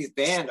of somebody's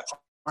band.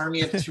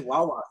 Army of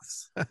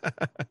Chihuahuas.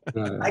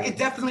 I could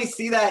definitely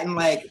see that in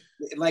like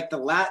the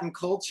Latin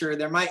culture.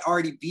 There might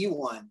already be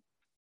one.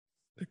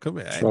 It could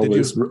be.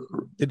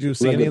 Did you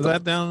see any of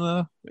that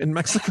down in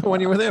Mexico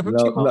when you were there?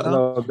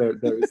 No,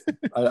 there is.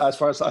 As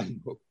far as I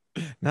know.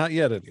 Not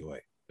yet,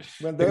 anyway.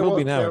 When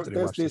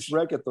there's these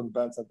reggaeton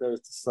bands, and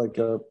there's this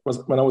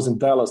when I was in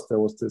Dallas, there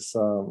was this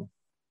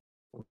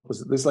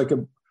like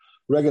a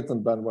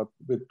reggaeton band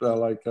with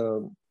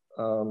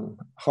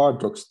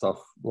hard rock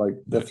stuff like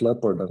Def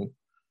Leppard, and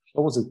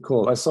what was it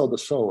called? I saw the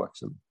show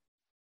actually.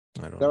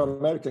 They're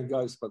American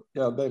guys, but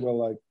yeah, they were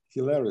like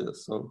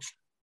hilarious. So,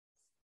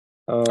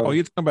 you're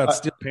talking about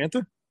Steel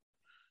Panther?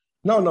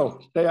 No,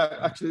 they are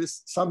actually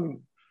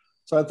some.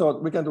 So I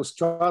thought we can do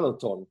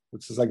Stratoton,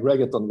 which is like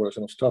reggaeton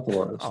version of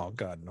Stratovarius. Oh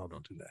God, no!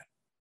 Don't do that.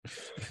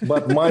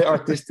 But my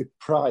artistic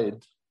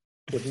pride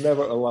would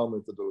never allow me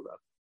to do that.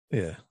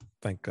 Yeah,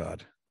 thank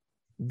God.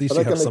 But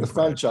I can make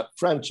a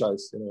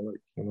franchise,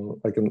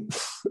 I can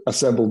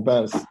assemble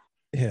bands,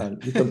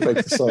 and you can make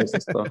the songs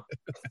and stuff.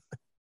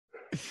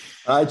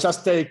 I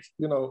just take,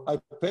 I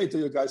pay to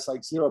you guys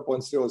like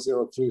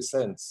 0.003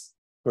 cents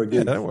per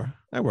gig. Yeah,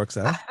 that works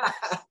out.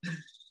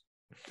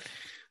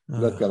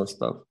 That kind of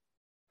stuff.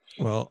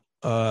 Well,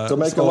 to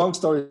make a long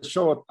story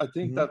short, I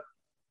think that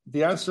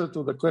the answer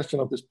to the question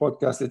of this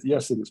podcast is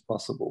yes, it is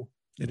possible.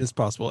 It is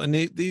possible. And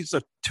these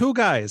are 2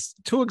 guys,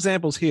 2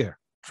 examples here.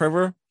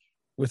 Trevor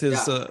with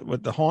his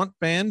with the Haunt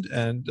band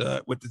and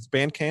with his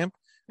Bandcamp,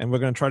 and we're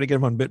going to try to get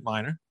him on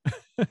Bitminer.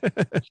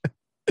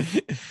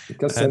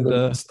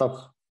 And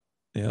stuff.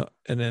 Yeah,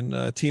 and then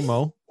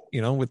Timo,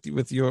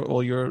 with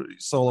all your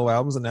solo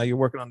albums, and now you're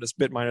working on this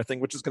Bitminer thing,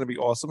 which is going to be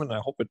awesome, and I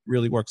hope it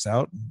really works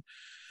out. And,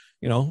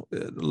 a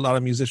lot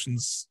of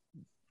musicians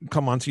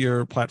come onto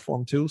your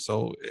platform too,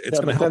 so it's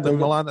going to help them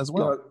a lot as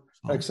well.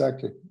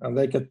 Exactly, and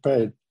they get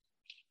paid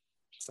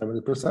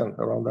 70%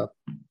 around that.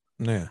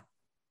 Yeah,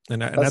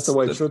 and that's the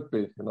way it should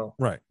be,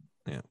 Right.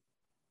 Yeah.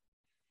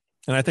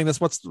 And I think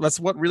that's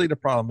what really the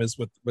problem is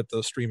with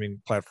the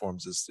streaming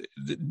platforms is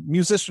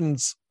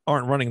musicians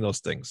aren't running those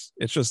things.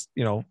 It's just,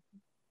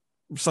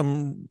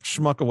 some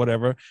schmuck or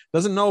whatever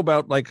doesn't know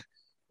about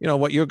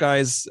what your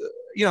guys,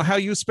 how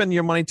you spend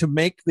your money to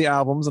make the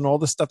albums and all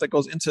the stuff that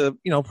goes into,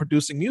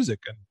 producing music,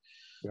 and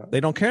they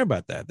don't care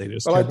about that. They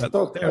just I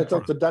talk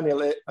to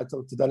Daniel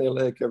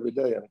Ek every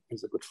day, and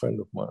he's a good friend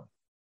of mine.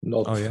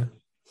 Oh yeah.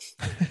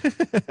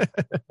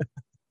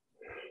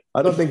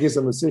 I don't think he's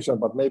a musician,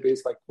 but maybe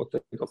he's like what they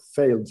call a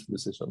failed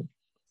musician.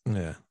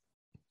 Yeah.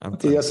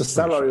 He has a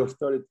salary of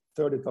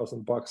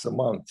 $30,000 a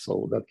month,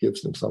 so that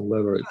gives him some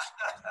leverage.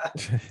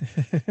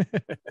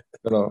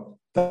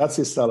 That's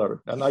his salary.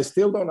 And I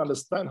still don't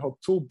understand how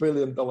 $2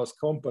 billion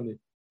company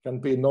can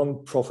be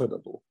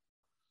non-profitable.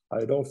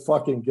 I don't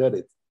fucking get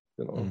it.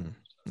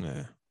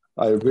 Yeah.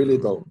 I really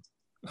don't.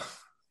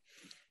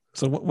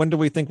 So when do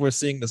we think we're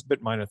seeing this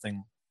Bitminer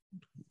thing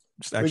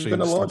actually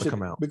start to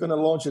come out? We're going to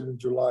launch it in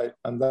July,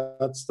 and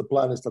that's the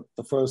plan. Is that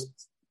the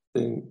first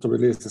thing to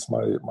release is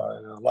my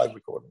live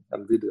recording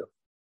and video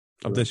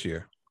of this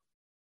year.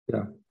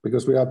 Yeah,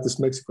 because we have this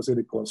Mexico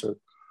City concert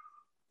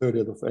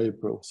 30th of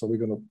April, so we're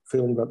going to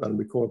film that and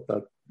record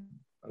that,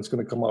 and it's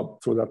going to come out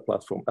through that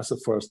platform as a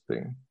first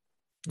thing.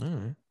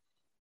 Mm.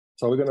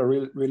 So we're going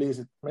to release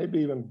it maybe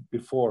even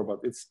before, but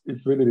it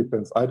really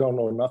depends. I don't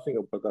know nothing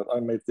about that.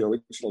 I made the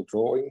original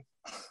drawing.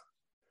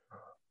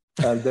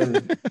 And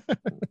then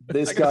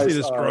this guy. See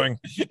this drawing.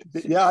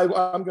 Yeah,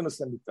 I'm gonna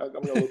send it. I'm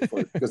gonna look for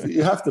it because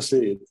you have to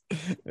see it.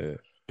 Yeah.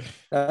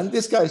 And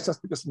this guy is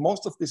just because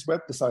most of these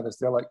web designers,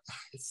 they're like,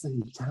 it's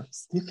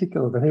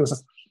difficult. And he was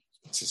just,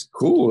 this is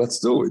cool, let's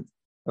do it.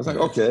 I was like,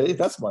 okay,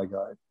 that's my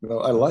guy.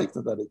 I like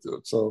that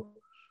attitude. So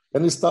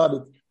then he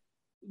started,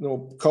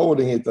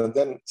 coding it, and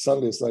then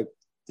suddenly it's like,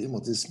 Timo,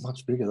 this is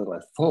much bigger than I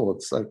thought.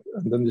 It's like,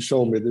 and then he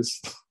showed me this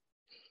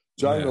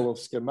jungle of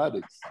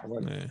schematics. I'm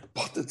like,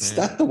 but it's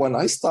that the one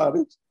I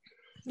started?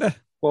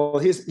 Well,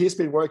 he's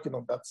been working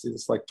on that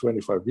since like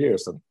 25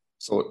 years, and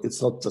so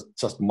it's not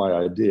just my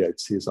idea;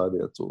 it's his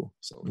idea too.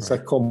 So it's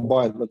like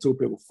combined when two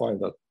people find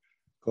that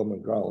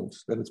common ground,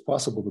 then it's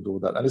possible to do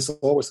that, and it's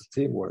always a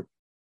teamwork.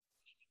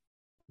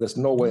 There's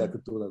no way I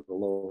could do that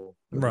alone.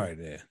 Right?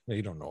 Yeah,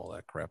 you don't know all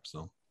that crap,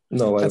 so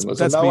no. That's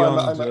now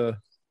beyond.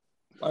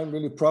 I'm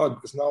really proud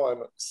because now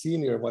I'm a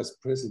senior vice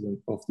president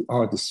of the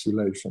artists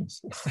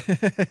relations.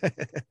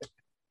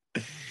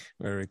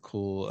 Very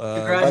cool.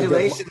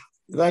 Congratulations!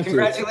 Thank you.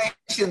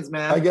 Congratulations,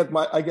 man. I get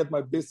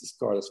my business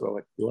card as well.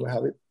 Like, you want to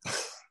have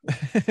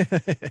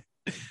it?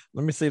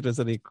 Let me see if there's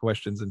any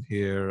questions in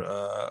here.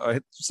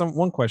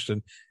 One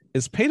question: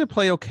 is pay to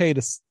play okay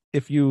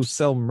if you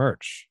sell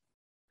merch?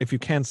 If you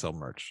can sell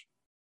merch?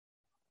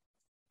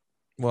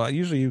 Well,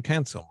 usually you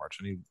can sell merch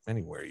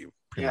anywhere you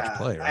pretty much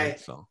play, right?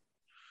 So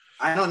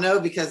I don't know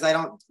because I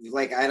don't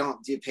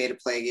do pay to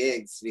play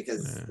gigs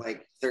because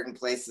like certain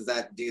places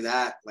that do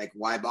that, like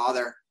why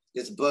bother?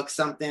 Just book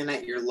something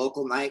at your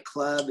local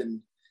nightclub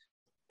and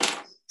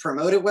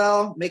promote it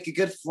well, make a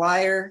good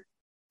flyer,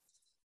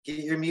 get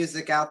your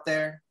music out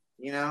there,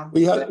 We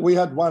had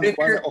one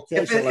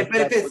occasion like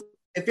that.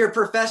 If you're a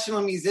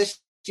professional musician,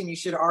 you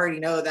should already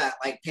know that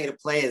like pay to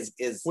play is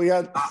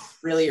not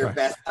really your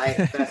best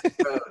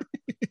code.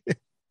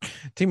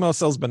 Timo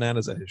sells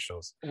bananas at his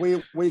shows.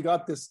 We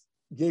got this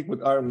gig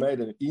with Iron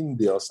Maiden in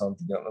India or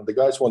something, and the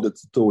guys wanted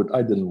to do it.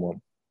 I didn't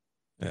want.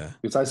 Yeah,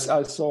 because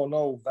I saw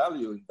no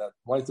value in that.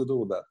 Why to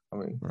do that? I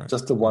mean,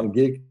 just the one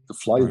gig to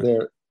fly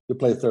there, you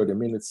play 30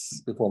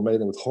 minutes before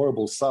Maiden with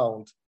horrible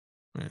sound,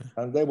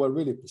 and they were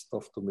really pissed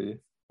off to me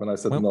when I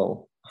said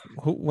no.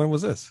 When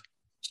was this?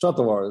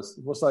 Stratovaris.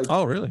 It was like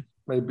really?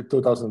 Maybe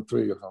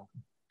 2003 or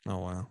something. Oh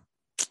wow!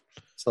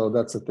 So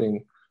that's the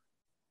thing.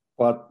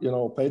 But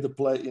pay to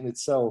play in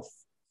itself,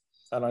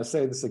 and I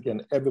say this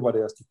again, everybody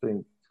has to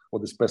think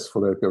what is best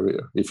for their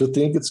career. If you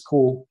think it's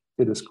cool,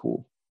 it is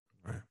cool.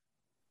 Right.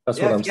 That's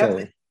what I'm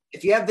saying.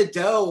 If you have the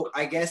dough,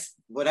 I guess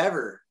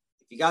whatever.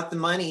 If you got the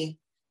money,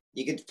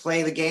 you could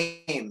play the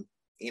game.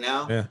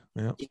 Yeah.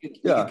 You could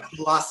go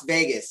to Las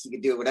Vegas. You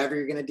could do whatever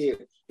you're gonna do.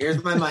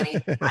 Here's my money.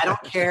 I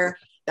don't care.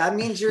 That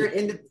means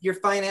you're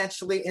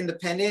financially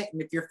independent,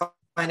 and if you're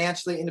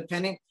financially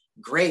independent,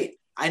 great.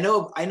 I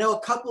know a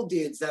couple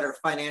dudes that are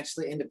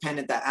financially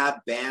independent that have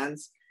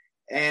bands,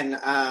 and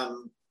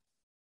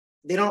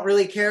they don't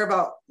really care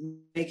about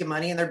making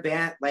money in their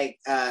band. Like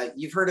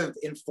you've heard of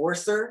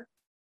Enforcer?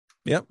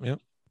 Yep.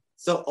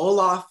 So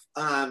Olaf,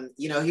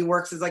 he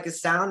works as like a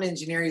sound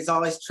engineer. He's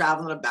always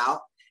traveling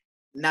about,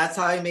 and that's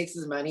how he makes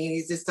his money. And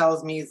he just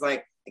tells me, he's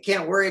like, I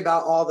can't worry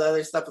about all the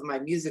other stuff with my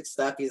music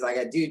stuff. He's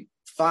like, dude,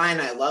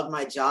 fine. I love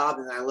my job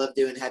and I love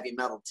doing heavy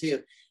metal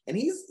too. And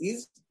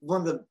he's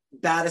one of the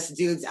baddest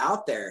dudes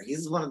out there.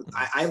 He's one of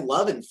I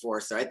love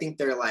Enforcer. I think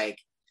they're like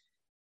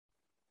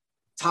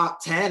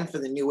top 10 for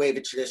the new wave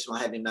of traditional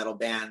heavy metal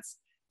bands.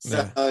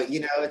 So,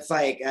 it's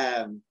like,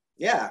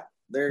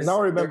 there's. Now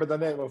I remember the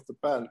name of the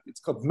band.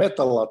 It's called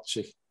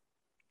Metalachi.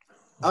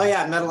 Oh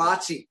yeah,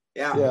 Metalachi.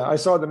 Yeah. Yeah, I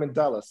saw them in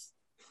Dallas.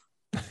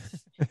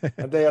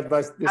 And they had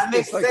this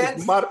like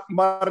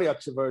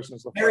mariachi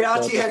versions of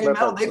mariachi heavy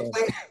metal. They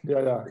play.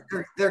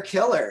 They're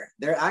killer.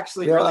 They're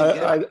actually really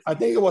good. I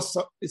think it was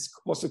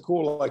a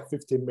cool like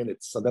 15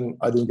 minutes. So then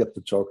I didn't get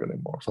the joke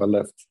anymore, so I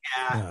left.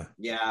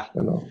 Yeah.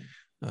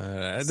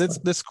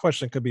 This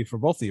question could be for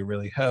both of you.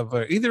 Really, have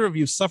either of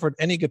you suffered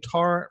any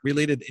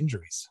guitar-related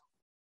injuries?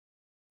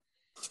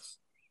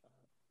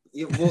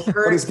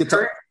 What is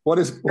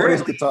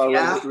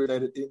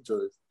guitar-related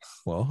injuries?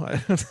 Well,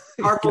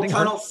 carpal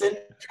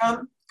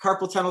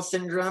tunnel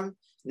syndrome,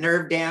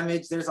 nerve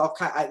damage. There's all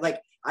kind.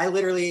 I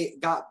literally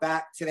got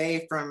back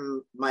today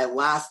from my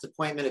last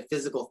appointment of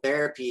physical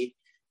therapy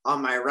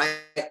on my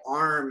right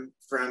arm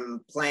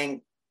from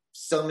playing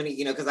so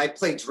many, because I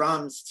play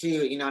drums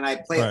too, and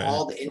I play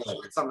all the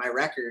instruments on my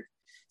record.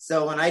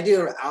 So when I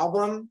do an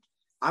album,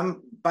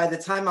 by the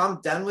time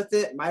I'm done with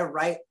it, my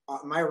right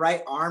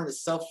arm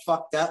is so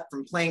fucked up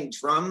from playing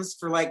drums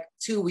for like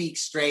 2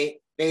 weeks straight,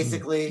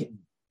 basically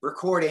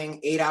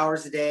recording 8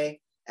 hours a day,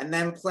 and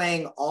then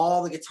playing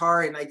all the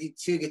guitar. And I do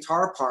 2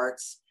 guitar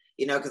parts,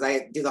 because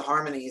I do the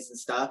harmonies and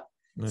stuff.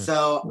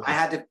 So I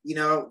had to,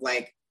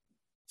 like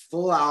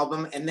full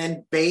album and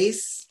then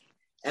bass.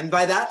 And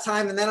by that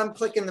time, and then I'm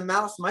clicking the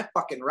mouse, my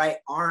fucking right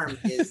arm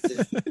is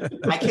just,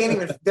 I can't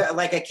even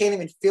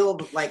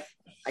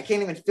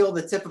feel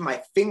the tip of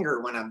my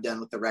finger when I'm done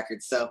with the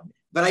record. So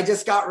but I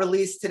just got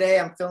released today.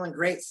 I'm feeling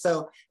great.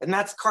 So, and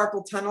that's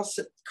carpal tunnel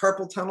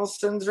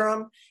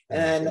syndrome,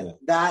 and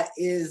that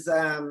is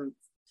and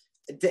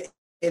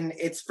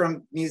it's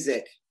from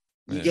music.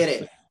 You get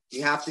it.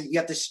 You have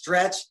to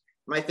stretch.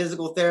 My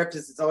physical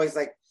therapist is always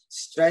like,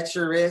 stretch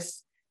your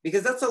wrists,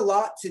 because that's a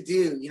lot to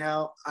do. You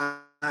know,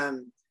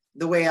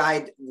 the way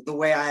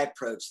I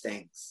approach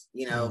things.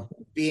 You know,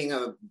 being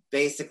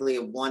basically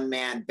a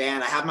one-man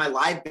band. I have my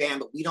live band,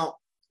 but we don't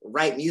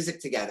write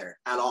music together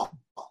at all.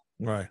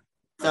 Right.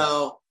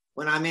 So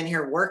when I'm in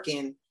here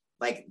working,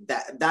 like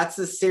that's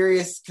a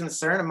serious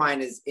concern of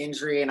mine, is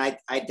injury. And I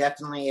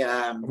definitely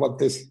what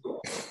this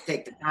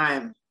take the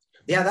time.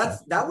 Yeah,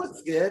 that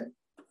looks good.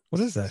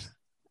 What is that?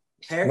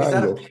 Pear? Mango. Is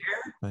that a pear?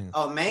 Mango.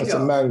 Oh, mango. That's a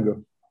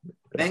mango.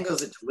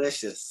 Mangoes are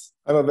delicious.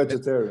 I'm a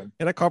vegetarian.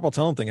 Yeah, that carpal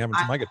tunnel thing happens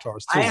to my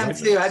guitars too. I am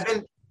too.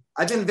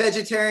 I've been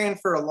vegetarian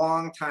for a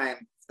long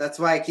time. That's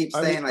why I keep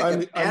saying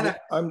I'm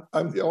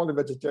the only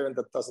vegetarian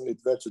that doesn't eat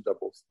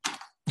vegetables.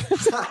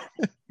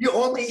 You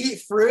only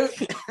eat fruit?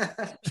 Is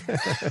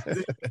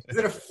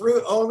it a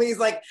fruit only? He's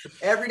like,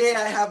 every day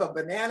I have a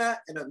banana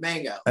and a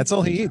mango. That's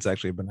all he eats,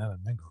 actually, banana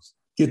and mangoes.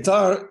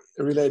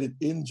 Guitar-related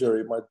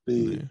injury might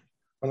be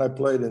when I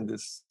played in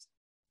this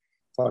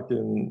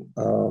fucking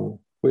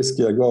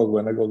whiskey I go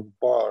when I go to the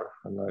bar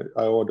and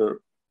I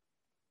order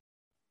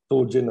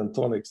 2 gin and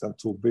tonics and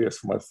 2 beers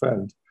for my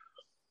friend,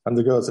 and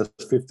the girl says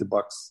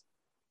 $50.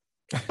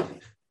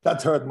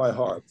 That hurt my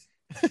heart.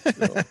 You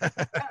know?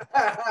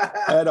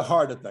 I had a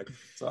heart attack,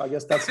 so I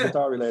guess that's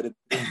guitar-related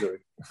injury.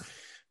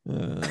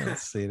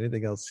 Let's see,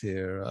 anything else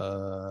here?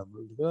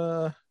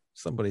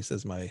 Somebody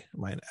says my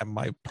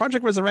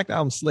Project Resurrect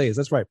album slays.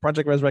 That's right,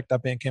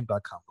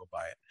 projectresurrect.bandcamp.com. Go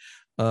buy it.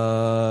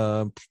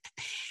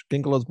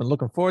 Gingelo's been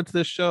looking forward to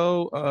this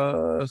show.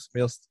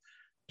 Somebody else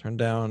turned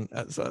down.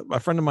 A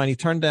friend of mine, he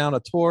turned down a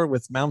tour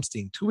with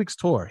Malmsteen, 2 weeks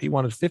tour. He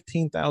wanted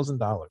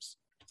 $15,000.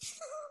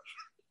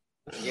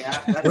 Yeah,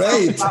 that's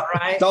great.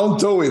 Right. Don't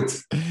do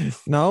it.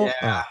 No.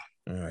 Yeah.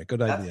 All right,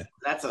 good idea.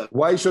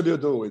 Why should you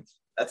do it?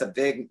 That's a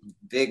big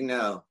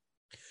no.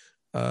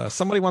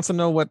 Somebody wants to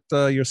know what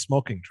you're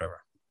smoking,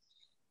 Trevor.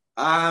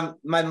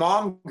 My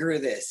mom grew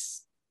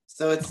this,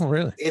 so it's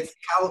really? It's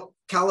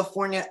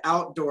California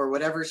Outdoor.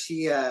 Whatever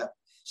she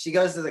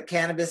goes to the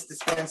cannabis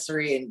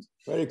dispensary and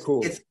very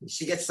cool.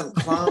 She gets some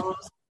clones.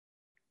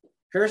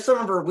 Here's some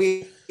of her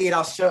weed.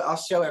 I'll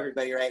show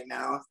everybody right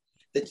now.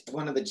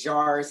 One of the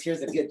jars.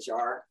 Here's a good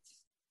jar.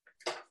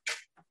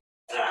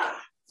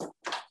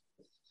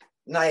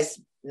 Nice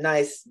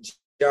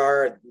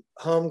jar.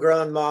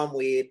 Homegrown mom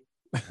weed.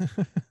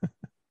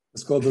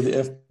 Let's go to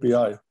the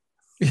FBI.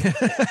 I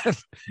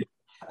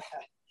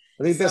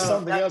think there's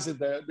something else in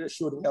there. They're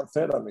shooting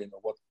amphetamine or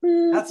what?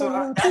 That's what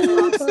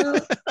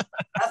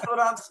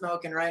I'm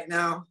smoking right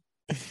now.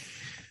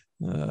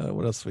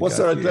 What else? What's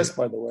our address,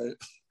 by the way?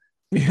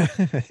 Yeah.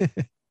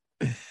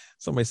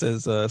 Somebody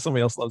says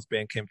somebody else loves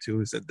Bandcamp too.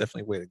 Who said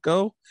definitely way to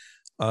go.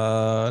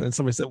 And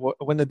somebody said,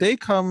 when the day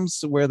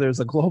comes where there's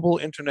a global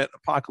internet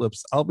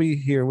apocalypse, I'll be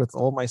here with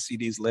all my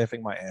CDs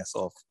laughing my ass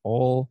off.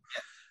 All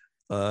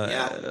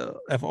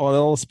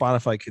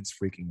Spotify kids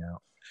freaking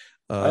out.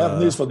 I have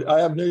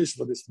news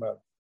for this man.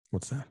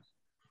 What's that?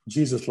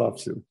 Jesus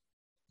loves you.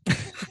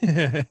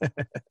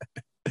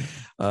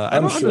 I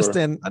don't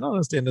understand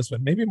this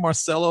one. Maybe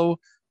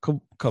Marcelo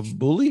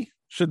Kabuli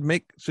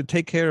should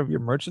take care of your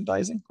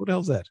merchandising. Who the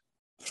hell's that?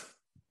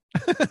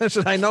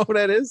 Should I know who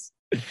that is?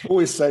 Who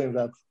is saying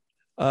that?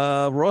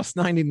 Ross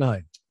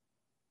 99.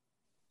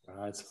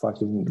 It's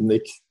fucking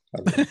Nick.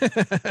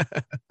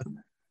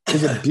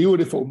 He's a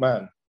beautiful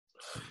man.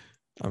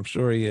 I'm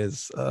sure he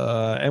is.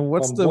 And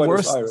what's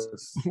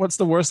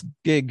the worst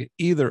gig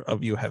either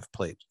of you have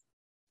played?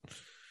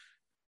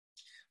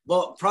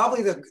 Well,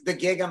 probably the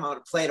gig I'm going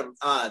to play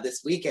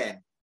this weekend.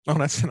 Oh,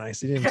 that's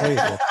nice. You didn't play it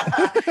yet.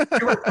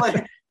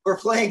 We're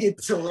playing in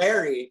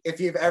Tulare, if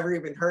you've ever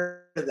even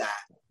heard of that.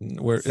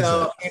 Where is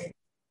that?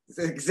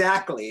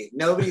 Exactly.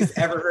 Nobody's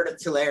ever heard of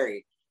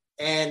Tulare.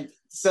 And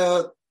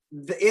so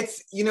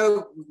it's,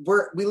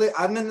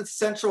 I'm in the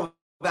Central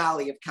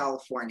Valley of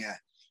California,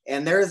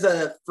 and there's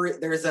a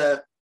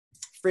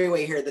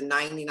freeway here, the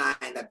 99,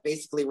 that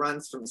basically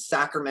runs from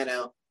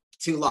Sacramento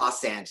to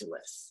Los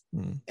Angeles.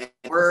 And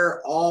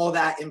we're all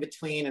that in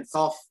between. It's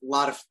all a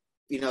lot of,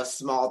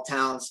 small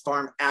towns,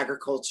 farm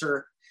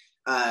agriculture.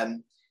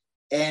 And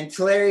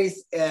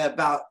Tulare's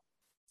about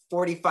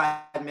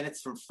 45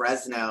 minutes from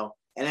Fresno.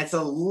 And it's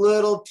a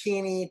little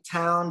teeny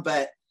town,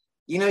 but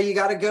you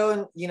got to go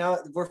and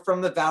we're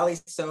from the valley,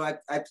 so I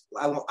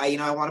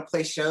want to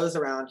play shows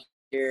around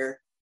here,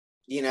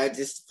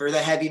 just for the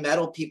heavy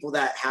metal people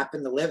that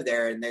happen to live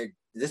there. And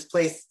this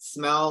place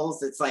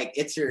smells. It's like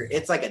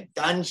a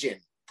dungeon.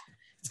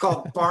 It's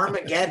called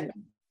Barmageddon,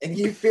 and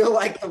you feel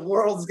like the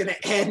world's gonna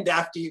end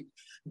after you've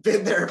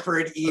been there for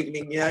an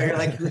evening. You're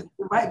like, we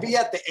might be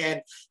at the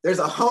end. There's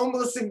a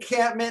homeless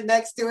encampment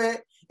next to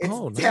it.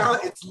 It's down.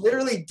 It's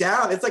literally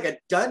down. It's like a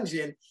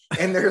dungeon,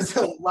 and there's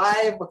a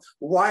live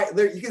wire.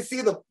 There, you can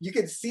see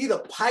the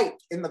pipe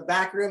in the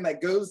back room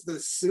that goes to the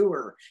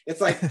sewer. It's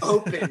like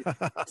open,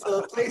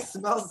 so the place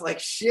smells like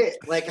shit.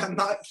 Like, I'm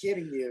not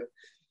kidding you.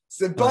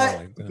 So,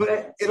 but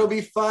it'll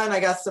be fun. I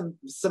got some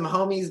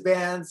homies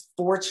bands.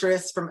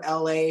 Fortress from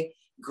LA,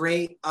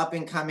 great up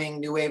and coming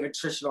new wave and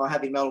traditional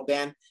heavy metal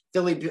band.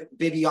 Philly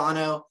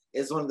Bibiano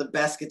is one of the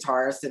best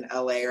guitarists in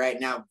LA right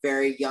now.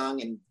 Very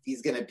young, and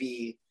he's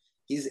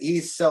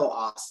so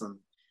awesome.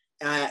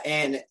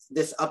 And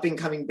this up and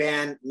coming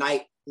band,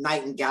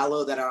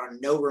 Nightingale, that are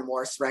on No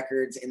Remorse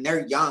Records, and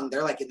they're young.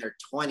 They're like in their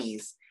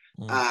 20s,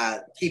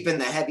 keeping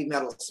the heavy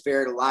metal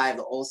spirit alive,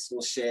 the old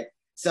school shit.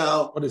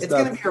 So it's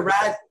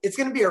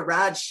gonna be a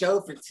rad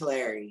show for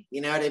Tulare.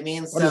 You know what I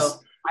mean?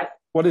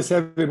 What is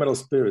heavy metal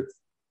spirit?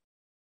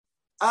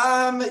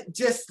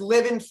 Just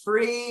living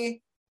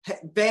free,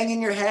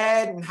 banging your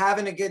head and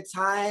having a good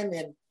time,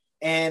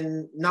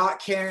 and not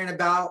caring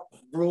about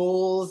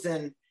rules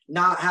and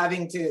not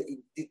having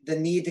the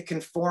need to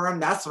conform.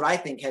 That's what I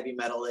think heavy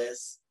metal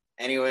is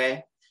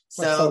anyway.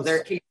 So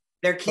they're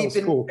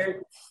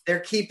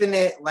keeping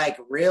it like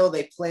real.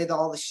 They play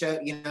all the show,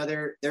 you know,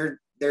 they're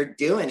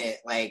doing it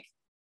like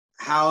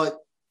how,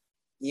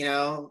 you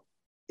know,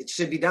 it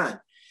should be done.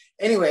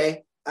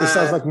 Anyway, it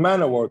sounds like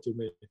Manowar to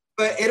me.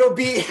 But it'll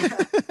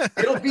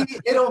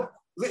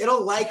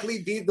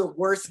likely be the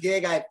worst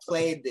gig I've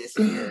played this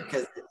year,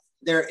 because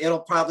it'll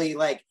probably,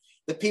 like,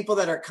 the people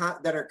that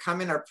are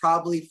coming are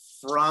probably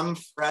from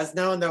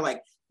Fresno, and they're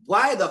like,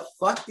 why the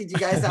fuck did you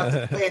guys have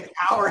to play an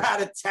hour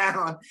out of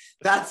town?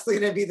 That's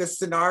going to be the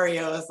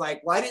scenario. It's like,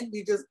 why didn't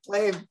you just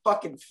play in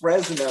fucking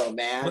Fresno,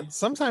 man? But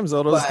sometimes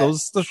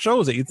the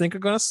shows that you think are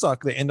going to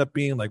suck, they end up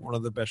being like one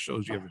of the best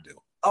shows you ever do.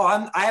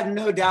 Oh, I have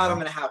no doubt I'm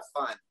going to have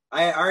fun.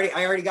 I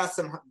already got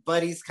some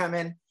buddies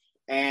coming,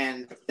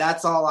 and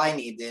that's all I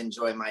need to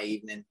enjoy my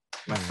evening.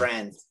 My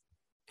friends.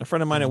 A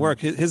friend of mine at work,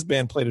 his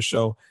band played a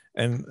show,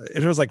 and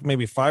it was like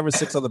maybe 5 or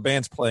 6 other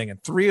bands playing,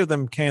 and 3 of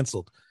them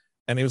canceled.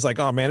 And he was like,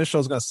 "Oh man, this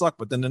show's gonna suck."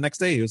 But then the next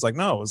day, he was like,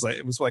 "No,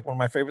 it was like one of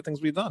my favorite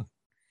things we've done."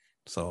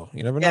 So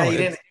you never know.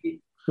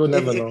 You'll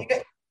never know.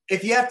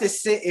 If you have to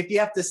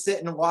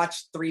sit and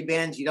watch 3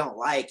 bands you don't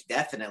like,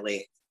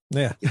 definitely.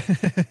 Yeah.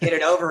 Get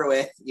it over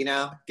with, you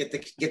know. Get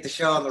the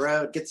show on the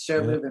road. Get the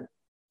show moving.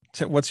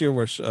 What's your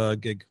worst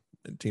gig,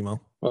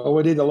 Timo? Well,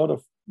 we did a lot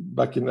of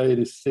back in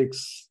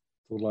 '86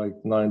 to like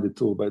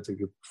 '92,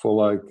 basically. For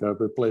like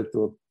we played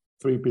to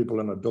 3 people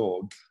and a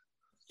dog.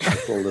 I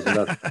told them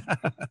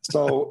that.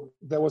 So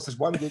there was this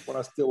one gig when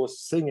I still was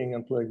singing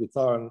and playing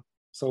guitar, and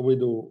so we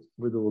do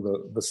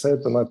the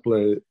set, and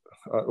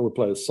we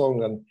play a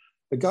song, and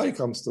a guy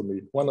comes to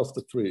me, one of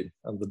the 3,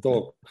 and the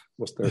dog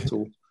was there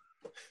too.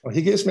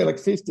 He gives me like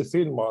 50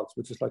 fin marks,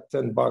 which is like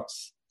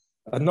 $10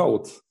 a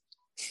note.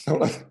 So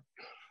like,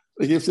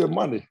 he gives you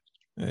money,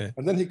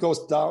 and then he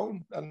goes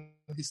down and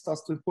he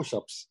starts doing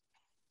push-ups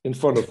in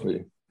front of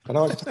me, and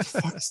I'm like,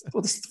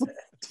 what is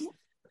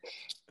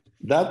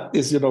that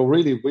is, you know,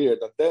 really weird.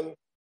 And then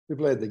we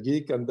played the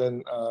gig, and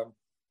then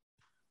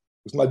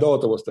my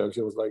daughter was there.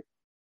 She was like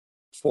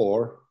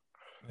 4,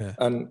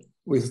 and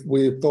we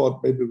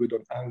thought maybe we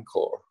don't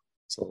encore.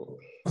 So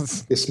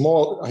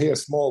I hear a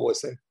small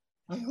voice saying,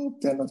 "I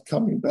hope they're not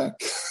coming back."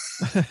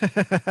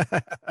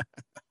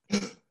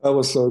 That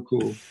was so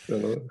cool. You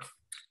know?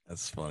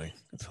 That's funny.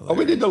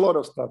 We did a lot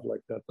of stuff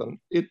like that, and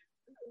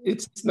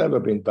it's never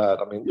been bad.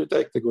 I mean, you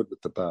take the good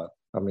with the bad.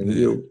 I mean,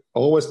 you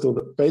always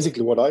do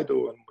basically what I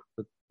do, and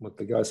with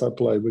the guys I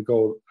play,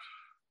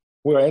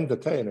 we're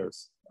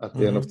entertainers at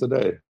the end of the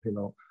day, you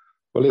know.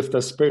 We lift their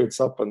spirits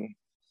up and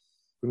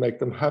we make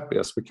them happy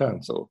as we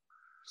can. So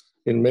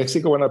in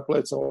Mexico, when I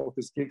played some of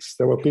these gigs,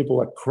 there were people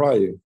like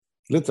crying,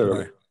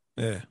 literally. Right.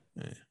 Yeah.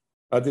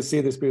 I did see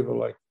these people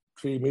like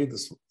 3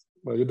 meters.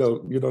 Well, you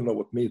don't know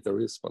what meter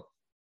is, but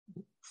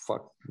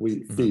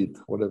feet,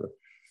 whatever.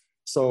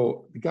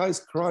 So the guy's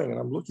crying, and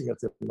I'm looking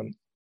at him, and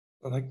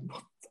I'm like,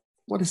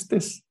 what is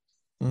this?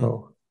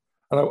 No.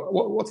 And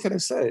what can I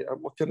say?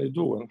 What can you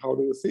do? And how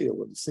do you feel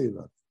when you see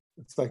that?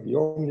 It's like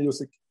your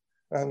music,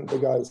 and the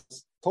guy's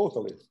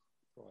totally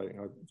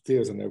crying,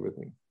 tears and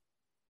everything.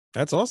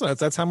 That's awesome.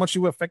 That's how much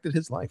you affected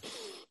his life.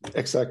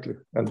 Exactly.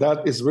 And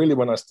that is really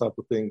when I start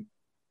to think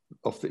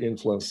of the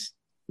influence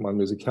my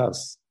music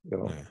has, you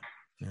know.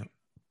 Yeah.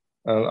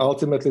 And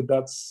ultimately,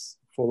 that's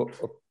for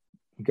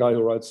a guy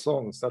who writes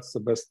songs, that's the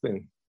best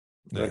thing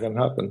that can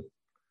happen.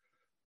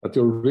 That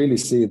you really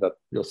see that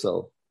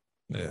yourself.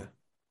 Yeah.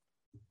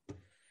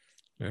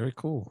 Very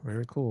cool.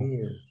 Very cool.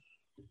 Yeah.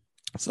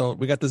 So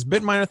we got this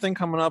Bitminer thing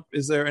coming up.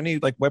 Is there any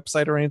like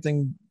website or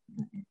anything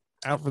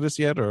out for this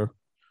yet, or?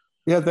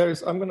 Yeah,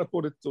 I'm going to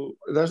put it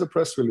there's a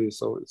press release,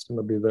 so it's going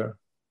to be there.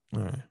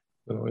 All right.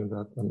 You know, in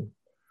that. And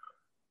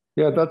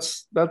yeah,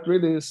 that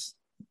really is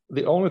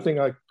the only thing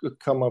I could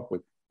come up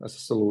with as a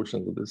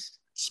solution to this.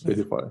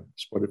 Spotify,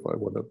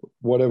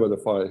 whatever the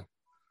file,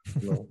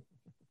 you know.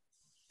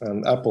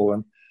 And Apple,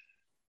 and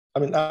I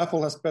mean,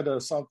 Apple has better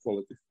sound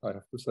quality, I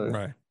have to say.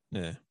 Right.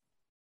 Yeah.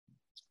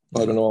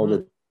 I don't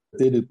know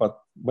did it, but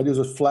it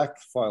was FLAC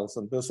files,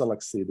 and those are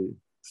like CD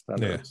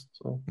standards.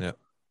 Yeah. So yeah,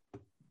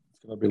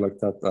 it's gonna be like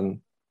that, and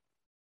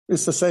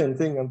it's the same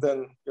thing. And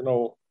then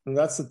and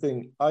that's the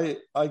thing. I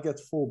get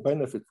full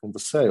benefit from the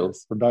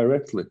sales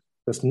directly.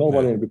 There's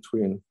nobody in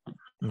between.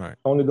 Right.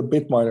 Only the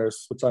bit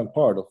miners, which I'm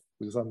part of,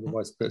 because I'm the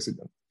vice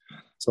president.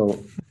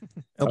 So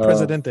El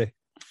Presidente.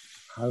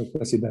 El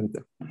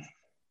Presidente.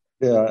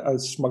 Yeah, I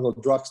smuggle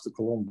drugs to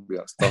Colombia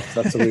and stuff.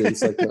 That's really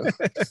it's like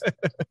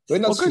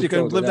well, good. You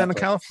can live down in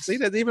California. See,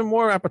 there's even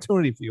more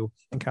opportunity for you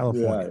in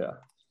California.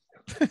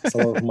 Yeah. It's a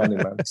lot of money,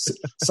 man.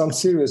 Some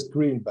serious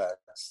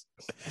greenbacks.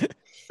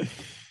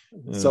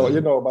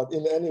 So but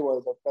in any way,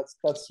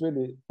 that's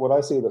really what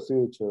I see the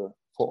future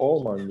for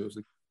all my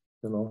music.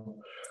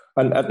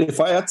 And if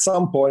I at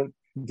some point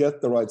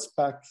get the rights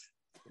back to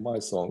my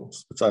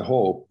songs, which I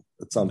hope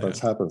it sometimes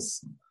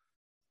happens,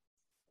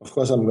 of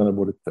course I'm going to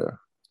put it there.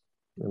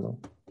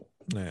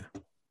 Yeah.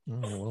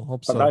 Well,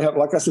 hope so. But I have,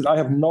 like I said, I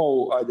have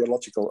no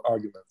ideological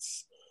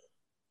arguments.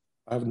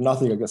 I have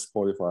nothing against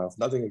Spotify. I have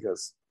nothing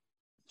against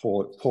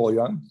Paul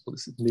Young. What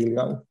is it? Neil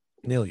Young.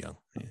 Neil Young.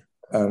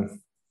 Yeah.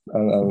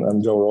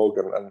 And Joe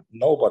Rogan, and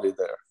nobody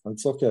there.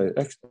 It's okay,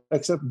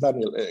 except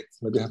Daniel Ek.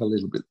 Maybe have a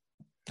little bit.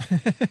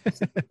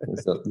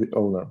 He's the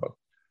owner, but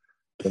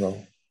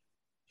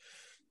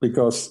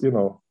because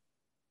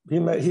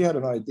he had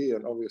an idea,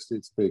 and obviously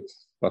it's big.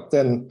 But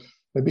then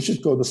maybe he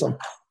should go to some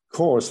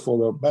course for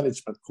the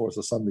management course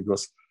or something,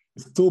 because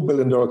it's $2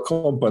 billion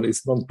company,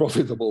 it's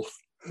non-profitable.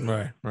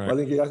 Right. I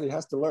think he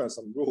has to learn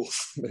some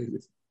rules, maybe.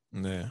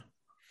 Yeah.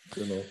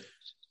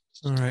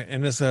 All right.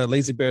 And this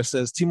Lazy Bear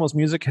says, Timo's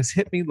music has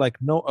hit me like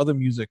no other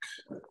music.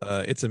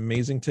 It's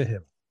amazing to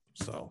him.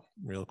 So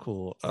real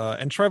cool.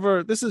 And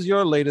Trevor, this is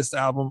your latest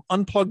album,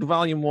 Unplugged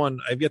Volume 1.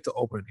 I've yet to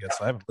open it yet,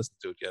 so I haven't listened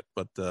to it yet,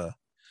 but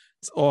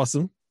it's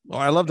awesome. Oh,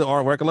 I love the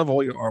artwork. I love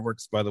all your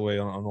artworks, by the way,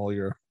 on all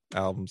your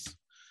albums.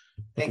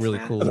 Thanks, really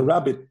man. cool. Is that a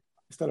rabbit?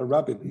 Is that a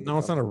rabbit? No,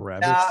 it's not a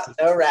rabbit.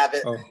 No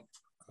rabbit. Oh.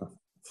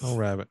 No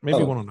rabbit.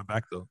 Maybe one on the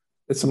back though.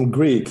 It's some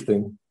Greek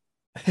thing.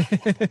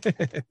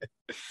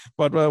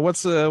 But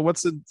what's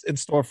in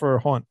store for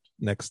Haunt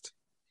next?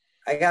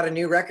 I got a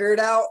new record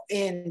out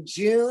in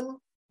June.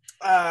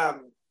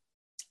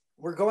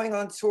 We're going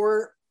on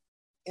tour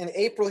in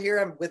April here.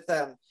 I'm with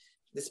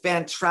this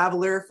band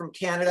Traveler from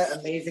Canada,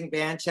 amazing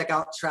band. Check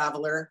out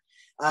Traveler.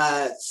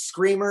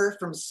 Screamer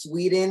from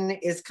Sweden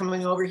is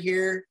coming over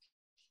here,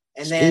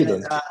 and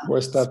then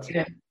where's that?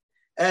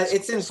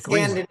 It's in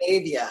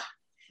Scandinavia.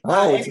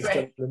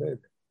 Anyway,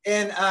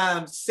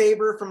 and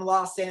Saber from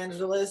Los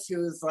Angeles,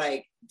 who's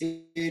like,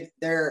 dude,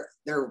 they're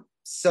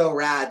so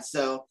rad.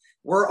 So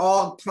we're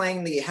all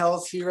playing the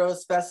Hell's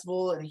Heroes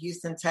Festival in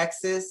Houston,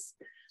 Texas.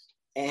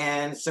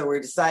 And so we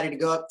decided to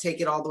go up,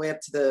 take it all the way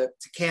up to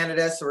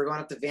Canada. So we're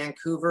going up to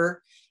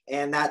Vancouver,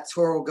 and that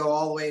tour will go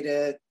all the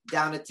way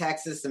down to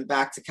Texas and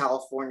back to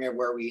California,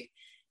 where we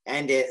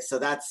end it. So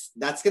that's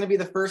going to be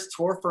the first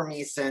tour for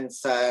me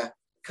since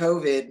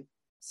COVID.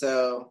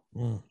 So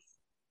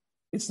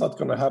it's not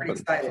going to happen.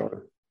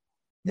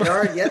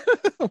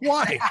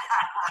 Why?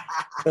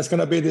 There's going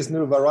to be this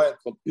new variant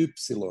called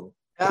Ypsilon.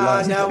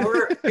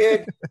 No,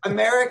 dude,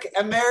 America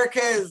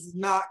is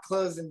not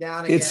closing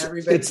down again.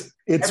 Everybody's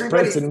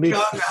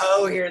gung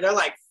ho here. They're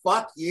like,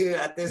 fuck you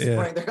at this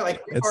point. They're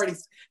like,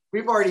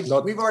 we've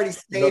already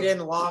stayed in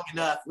long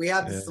enough. We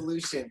have the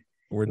solution.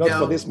 We're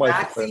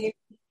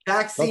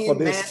vaccine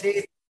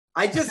mandate.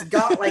 I just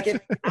got like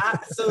an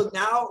app. So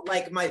now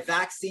like my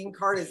vaccine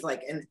card is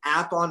like an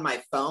app on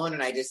my phone,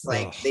 and I just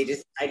like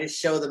I just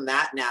show them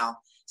that now.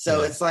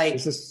 So it's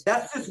like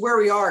that's just where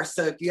we are.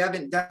 So if you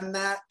haven't done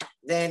that,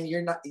 then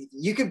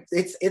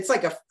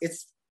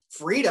it's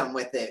freedom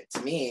with it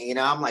to me.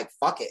 I'm like,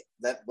 fuck it.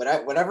 That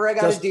whatever I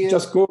gotta do.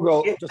 Just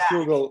Google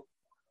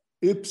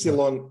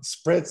Ypsilon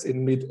spreads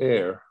in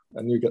midair,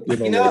 and you get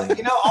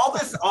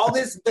all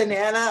this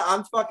banana.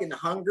 I'm fucking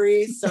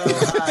hungry. So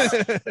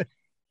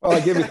I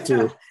give it to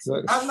you.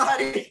 So.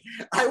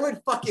 I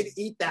would fucking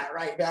eat that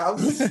right now.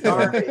 I'm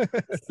starving.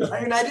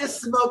 I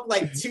just smoked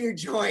like 2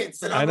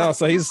 joints. And I know.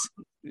 So he's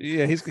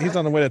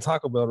on the way to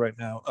Taco Bell right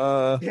now.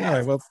 All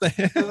right. Well,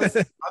 I'm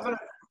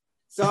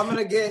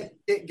gonna get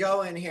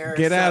going here.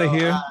 Get out of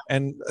here,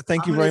 and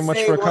thank you very much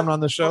for coming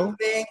on the show.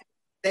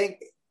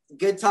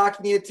 Good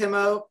talking to you,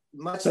 Timo.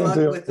 Much luck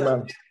with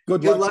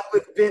good luck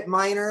with Bit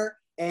Miner.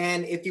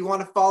 And if you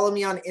want to follow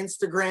me on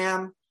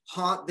Instagram,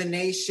 Haunt the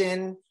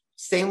Nation.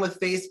 Same with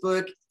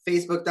Facebook,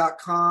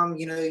 facebook.com.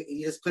 You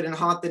just put in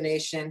Haunt the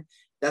Nation.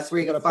 That's where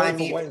you can find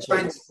me.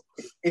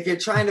 If you're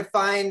trying to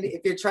find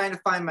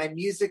my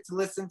music to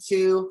listen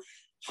to,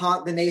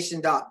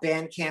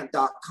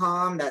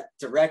 hauntthenation.bandcamp.com. That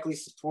directly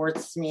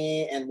supports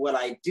me and what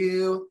I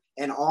do,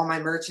 and all my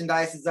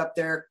merchandise is up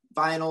there,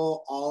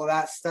 vinyl, all of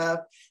that stuff.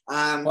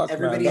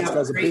 Everybody have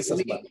a great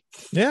week.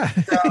 Yeah.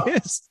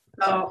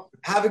 So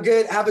have a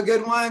good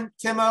one,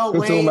 Timo.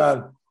 Wayne.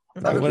 Man.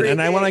 And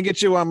I want to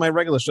get you on my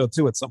regular show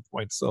too at some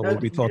point, so we'll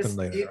be talking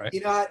later. Right? You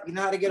know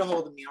how to get a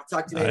hold of me. I'll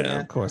talk to you later.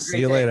 Of course. See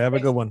you later. Have a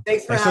good one.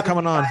 Thanks for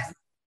coming on.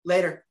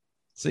 Later.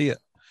 See ya.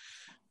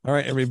 All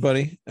right,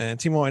 everybody. And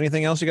Timo,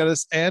 anything else you got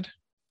to add?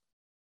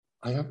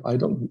 I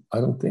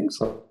don't think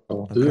so.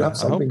 Do you have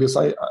something? Because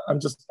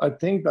I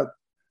think that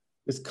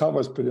this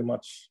covers pretty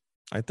much.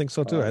 I think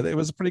so too. It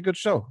was a pretty good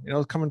show.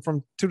 Coming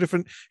from two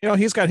different.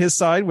 He's got his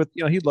side with.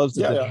 He loves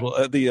the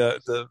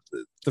digital,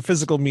 the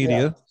physical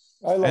media.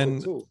 Yeah. I love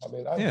it too. I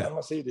mean, I'm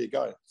a CD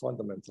guy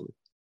fundamentally.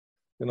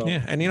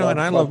 Yeah, and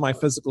I love my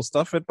physical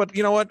stuff. But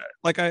you know what?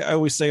 Like I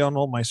always say on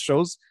all my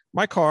shows,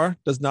 my car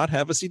does not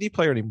have a CD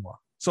player anymore,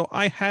 so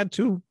I had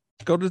to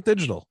go to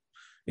digital.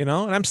 And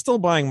I'm still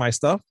buying my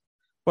stuff,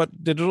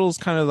 but digital is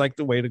kind of like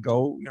the way to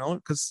go.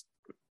 Because.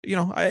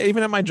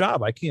 Even at my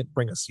job, I can't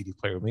bring a CD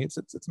player with me. It's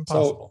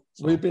impossible.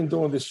 So we've been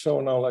doing this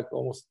show now like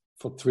almost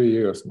for 3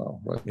 years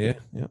now, right? Yeah.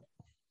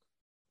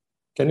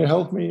 Can you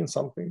help me in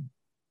something?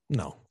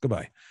 No.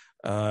 Goodbye.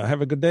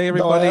 Have a good day,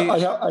 everybody. No,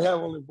 I have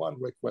only one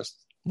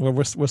request. Well,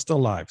 we're still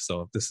live,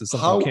 so if this is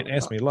something you can't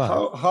ask me live.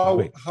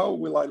 How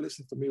will I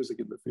listen to music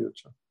in the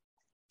future?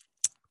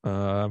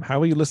 How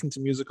will you listen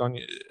to music on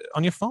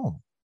your phone?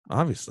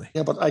 Obviously.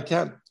 Yeah, but I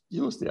can't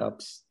use the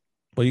apps.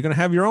 Well, you're gonna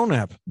have your own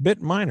app,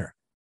 Bitminer.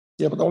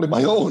 Yeah, but only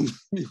my own.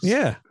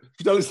 Yeah.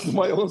 You don't listen to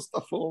my own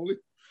stuff only.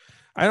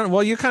 I don't.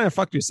 Well, you kind of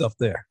fucked yourself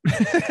there.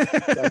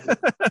 Exactly.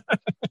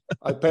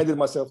 I painted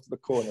myself to the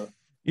corner.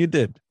 You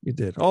did.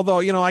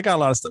 Although, I got a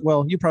lot of stuff.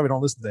 Well, you probably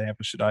don't listen to the amp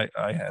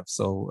I have.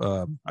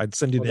 So I'd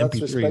send you the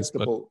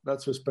MP3s.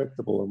 That's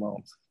respectable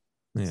amount.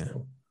 Yeah.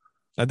 So.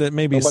 That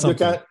maybe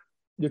something.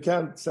 You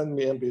can't send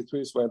me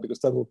MP3s, because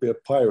that would be a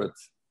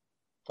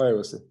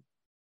piracy.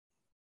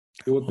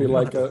 It would be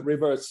like a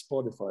reverse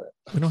Spotify.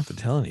 We don't have to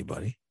tell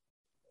anybody.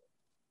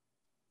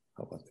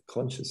 How about the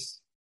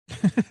conscious?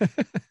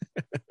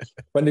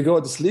 When you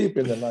go to sleep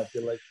in the night,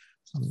 you're like,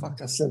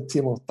 fuck, I sent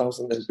Timo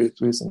 1,000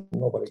 MP3s and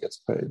nobody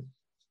gets paid.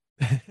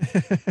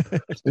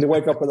 And you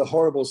wake up with a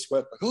horrible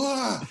sweat.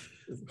 Like,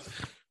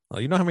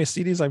 Well, you know how many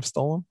CDs I've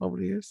stolen over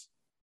the years?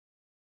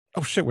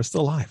 Oh, shit, we're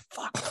still live.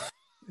 Fuck.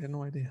 I had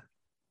no idea.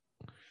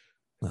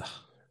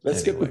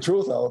 Let's get the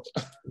truth out.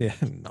 Yeah,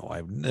 no,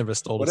 I've never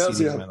stolen a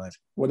CD in my life.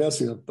 What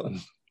else you have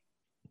done?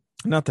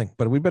 Nothing,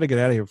 but we better get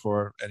out of here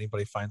before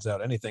anybody finds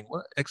out anything.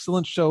 What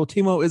excellent show.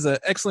 Timo is an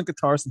excellent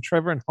guitarist, and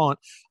Trevor and Haunt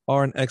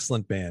are an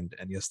excellent band.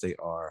 And yes, they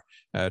are.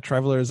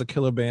 Traveler is a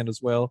killer band as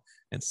well.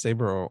 And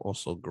Saber are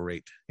also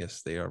great.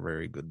 Yes, they are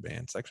very good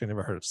bands. Actually, I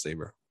never heard of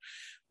Saber.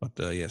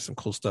 But yeah, some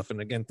cool stuff. And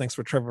again, thanks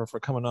for Trevor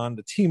for coming on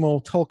the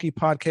Timo Tolkki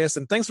podcast.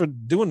 And thanks for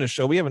doing this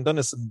show. We haven't done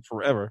this in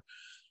forever.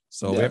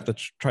 So we have to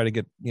try to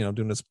get,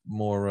 doing this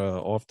more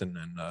often.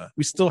 And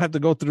we still have to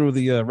go through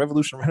the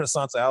Revolution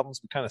Renaissance albums.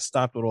 We kind of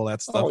stopped with all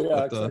that stuff. Oh,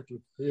 yeah,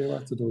 exactly. You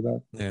have to do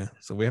that. Yeah.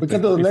 So we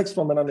can do the next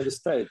one when I'm in the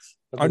States.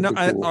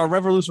 Our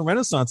Revolution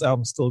Renaissance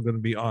album is still going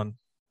to be on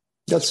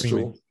That's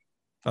streaming. True.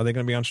 Are they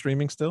going to be on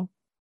streaming still?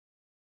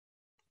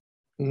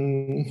 Or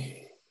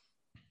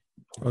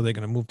are they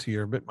going to move to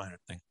your Bitminer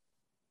thing?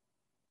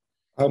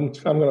 I'm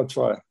going to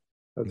try.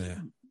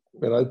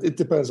 It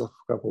depends on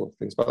a couple of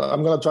things. But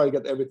I'm going to try to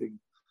get everything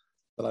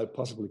that I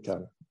possibly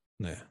can.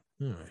 Yeah.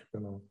 All right.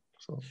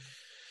 So.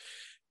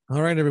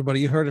 All right, everybody.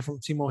 You heard it from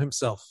Timo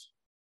himself.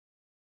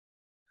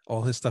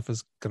 All his stuff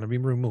is going to be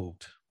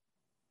removed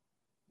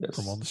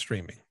from all the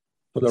streaming.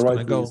 For the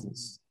right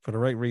reasons. For the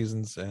right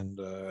reasons. And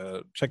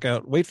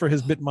wait for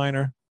his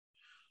Bitminer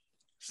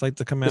site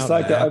to come out. It's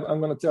like, I'm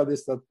going to tell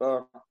this, that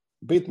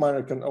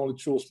Bitminer can only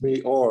choose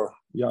me or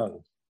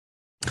Young.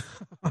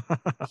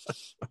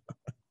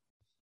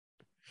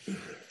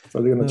 So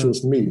they're going to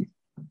choose me.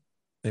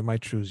 They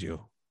might choose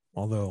you,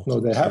 although no,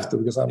 they have to,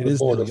 because I'm the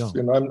board.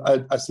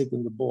 I sit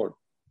in the board.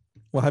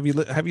 Well, have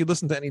you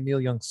listened to any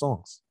Neil Young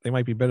songs? They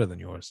might be better than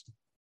yours.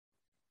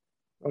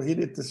 Well, he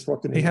did this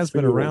rocking. He has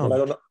been around. I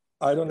don't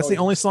know. That's the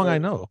only song I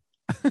know.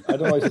 I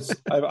don't know if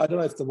I don't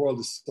know if the world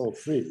is so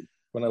free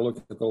when I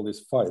look at all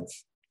these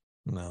fights.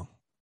 No.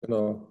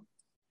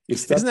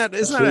 Isn't that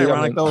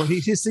ironic though?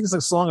 He sings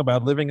a song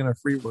about living in a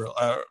free world,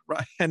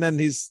 right? And then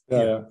he's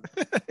I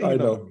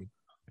know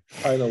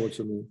what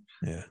you mean.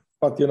 Yeah.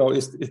 But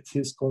it's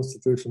his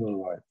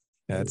constitutional right.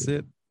 That's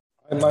it.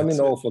 I'm in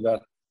all for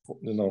that.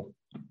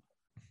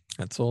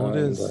 That's all it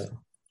is.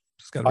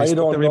 Just got to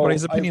respect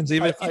everybody's opinions,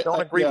 even if you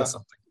don't agree with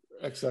something.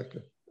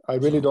 Exactly. I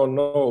really don't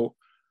know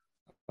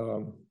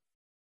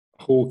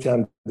who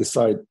can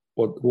decide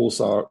what rules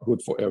are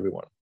good for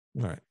everyone.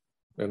 Right.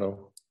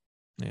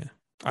 Yeah.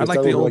 I It's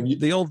like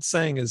the old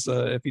saying is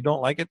if you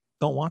don't like it,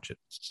 don't watch it.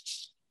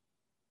 It's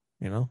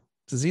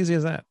as easy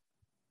as that.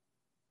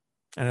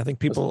 And I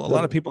think a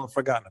lot of people have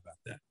forgotten about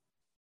that.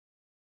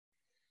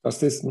 Does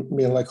this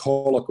mean like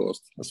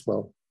Holocaust as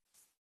well?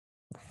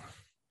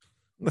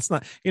 Let's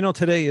not.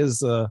 Today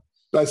is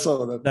I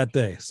saw that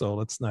day, so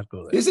let's not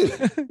go there. Is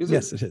it?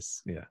 Yes, it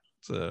is. Yeah,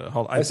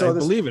 I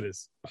believe it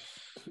is.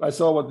 I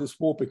saw what this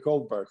Whoopi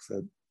Goldberg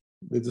said.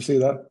 Did you see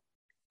that?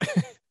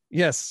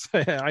 Yes,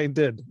 I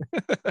did.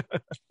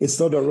 It's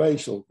not a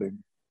racial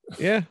thing.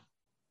 Yeah.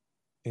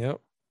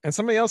 Yep. And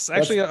somebody else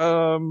actually.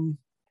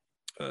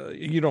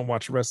 You don't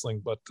watch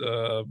wrestling, but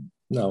a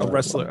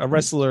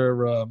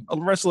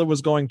wrestler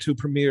was going to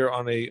premiere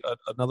on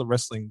another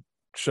wrestling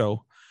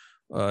show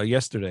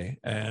yesterday,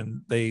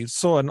 and they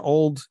saw an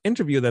old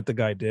interview that the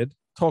guy did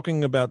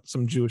talking about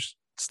some Jewish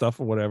stuff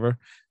or whatever,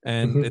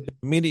 and it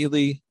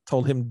immediately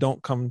told him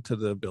don't come to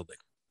the building.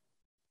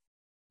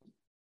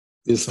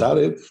 Is that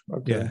it?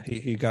 Okay. Yeah,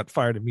 he got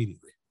fired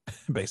immediately,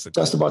 basically.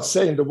 Just about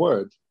saying the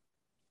word.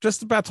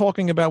 Just about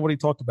talking about what he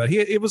talked about.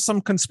 It was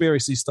some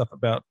conspiracy stuff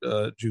about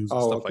Jews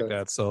and stuff like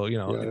that. So,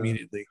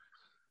 immediately.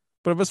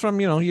 But it was from,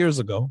 years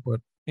ago.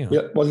 But,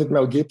 Yeah, was it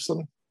Mel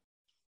Gibson?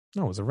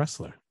 No, it was a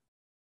wrestler.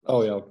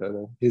 Oh, yeah, okay.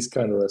 Well, he's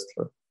kind of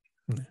wrestler.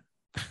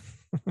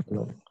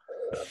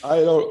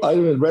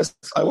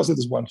 I was at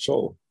this one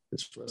show,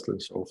 this wrestling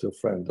show with your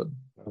friend. And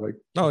I'm like,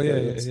 yeah.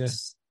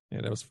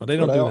 Yeah, that was fun. They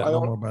don't do that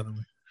no more, by the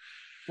way.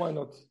 Why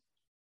not?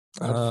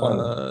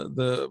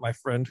 My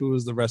friend who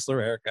is the wrestler,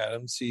 Eric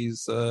Adams,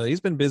 he's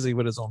been busy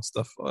with his own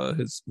stuff,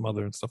 his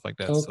mother and stuff like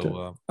that. Okay.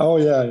 So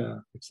yeah,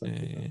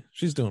 exactly. Yeah,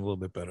 she's doing a little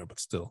bit better, but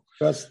still.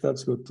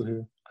 That's good to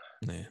hear.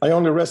 Yeah. I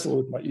only wrestle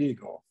with my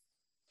ego.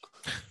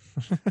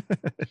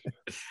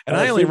 And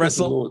I only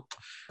wrestle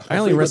and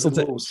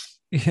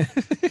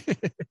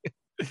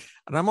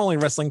I'm only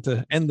wrestling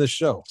to end the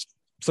show.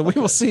 So we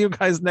will see you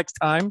guys next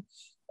time.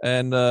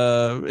 And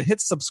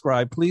hit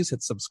subscribe. Please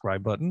hit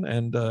subscribe button.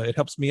 And it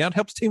helps me out.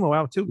 Helps Timo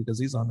out, too, because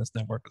he's on this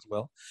network as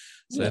well.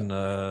 So then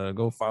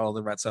go follow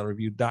the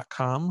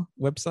ratsaladreview.com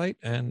website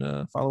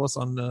and follow us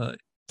on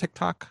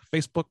TikTok,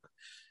 Facebook,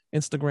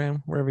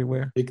 Instagram. We're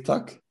everywhere.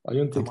 TikTok? Are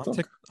you on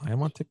TikTok? I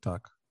am on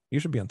TikTok. You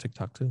should be on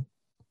TikTok, too.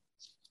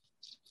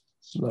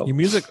 No. Your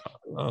music,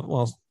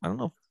 well, I don't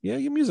know. Yeah,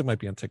 your music might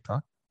be on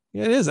TikTok.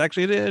 Yeah, it is.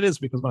 Actually, it is,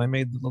 because when I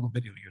made the little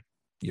video,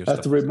 your I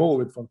have to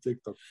remove it from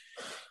TikTok.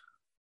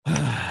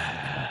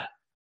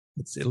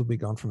 It'll be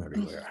gone from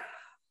everywhere.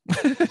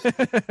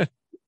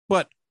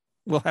 But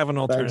we'll have an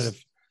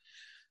alternative.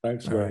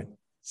 Thanks. All right.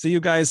 See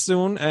you guys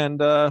soon, and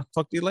talk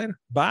to you later.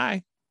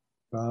 Bye.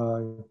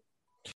 Bye.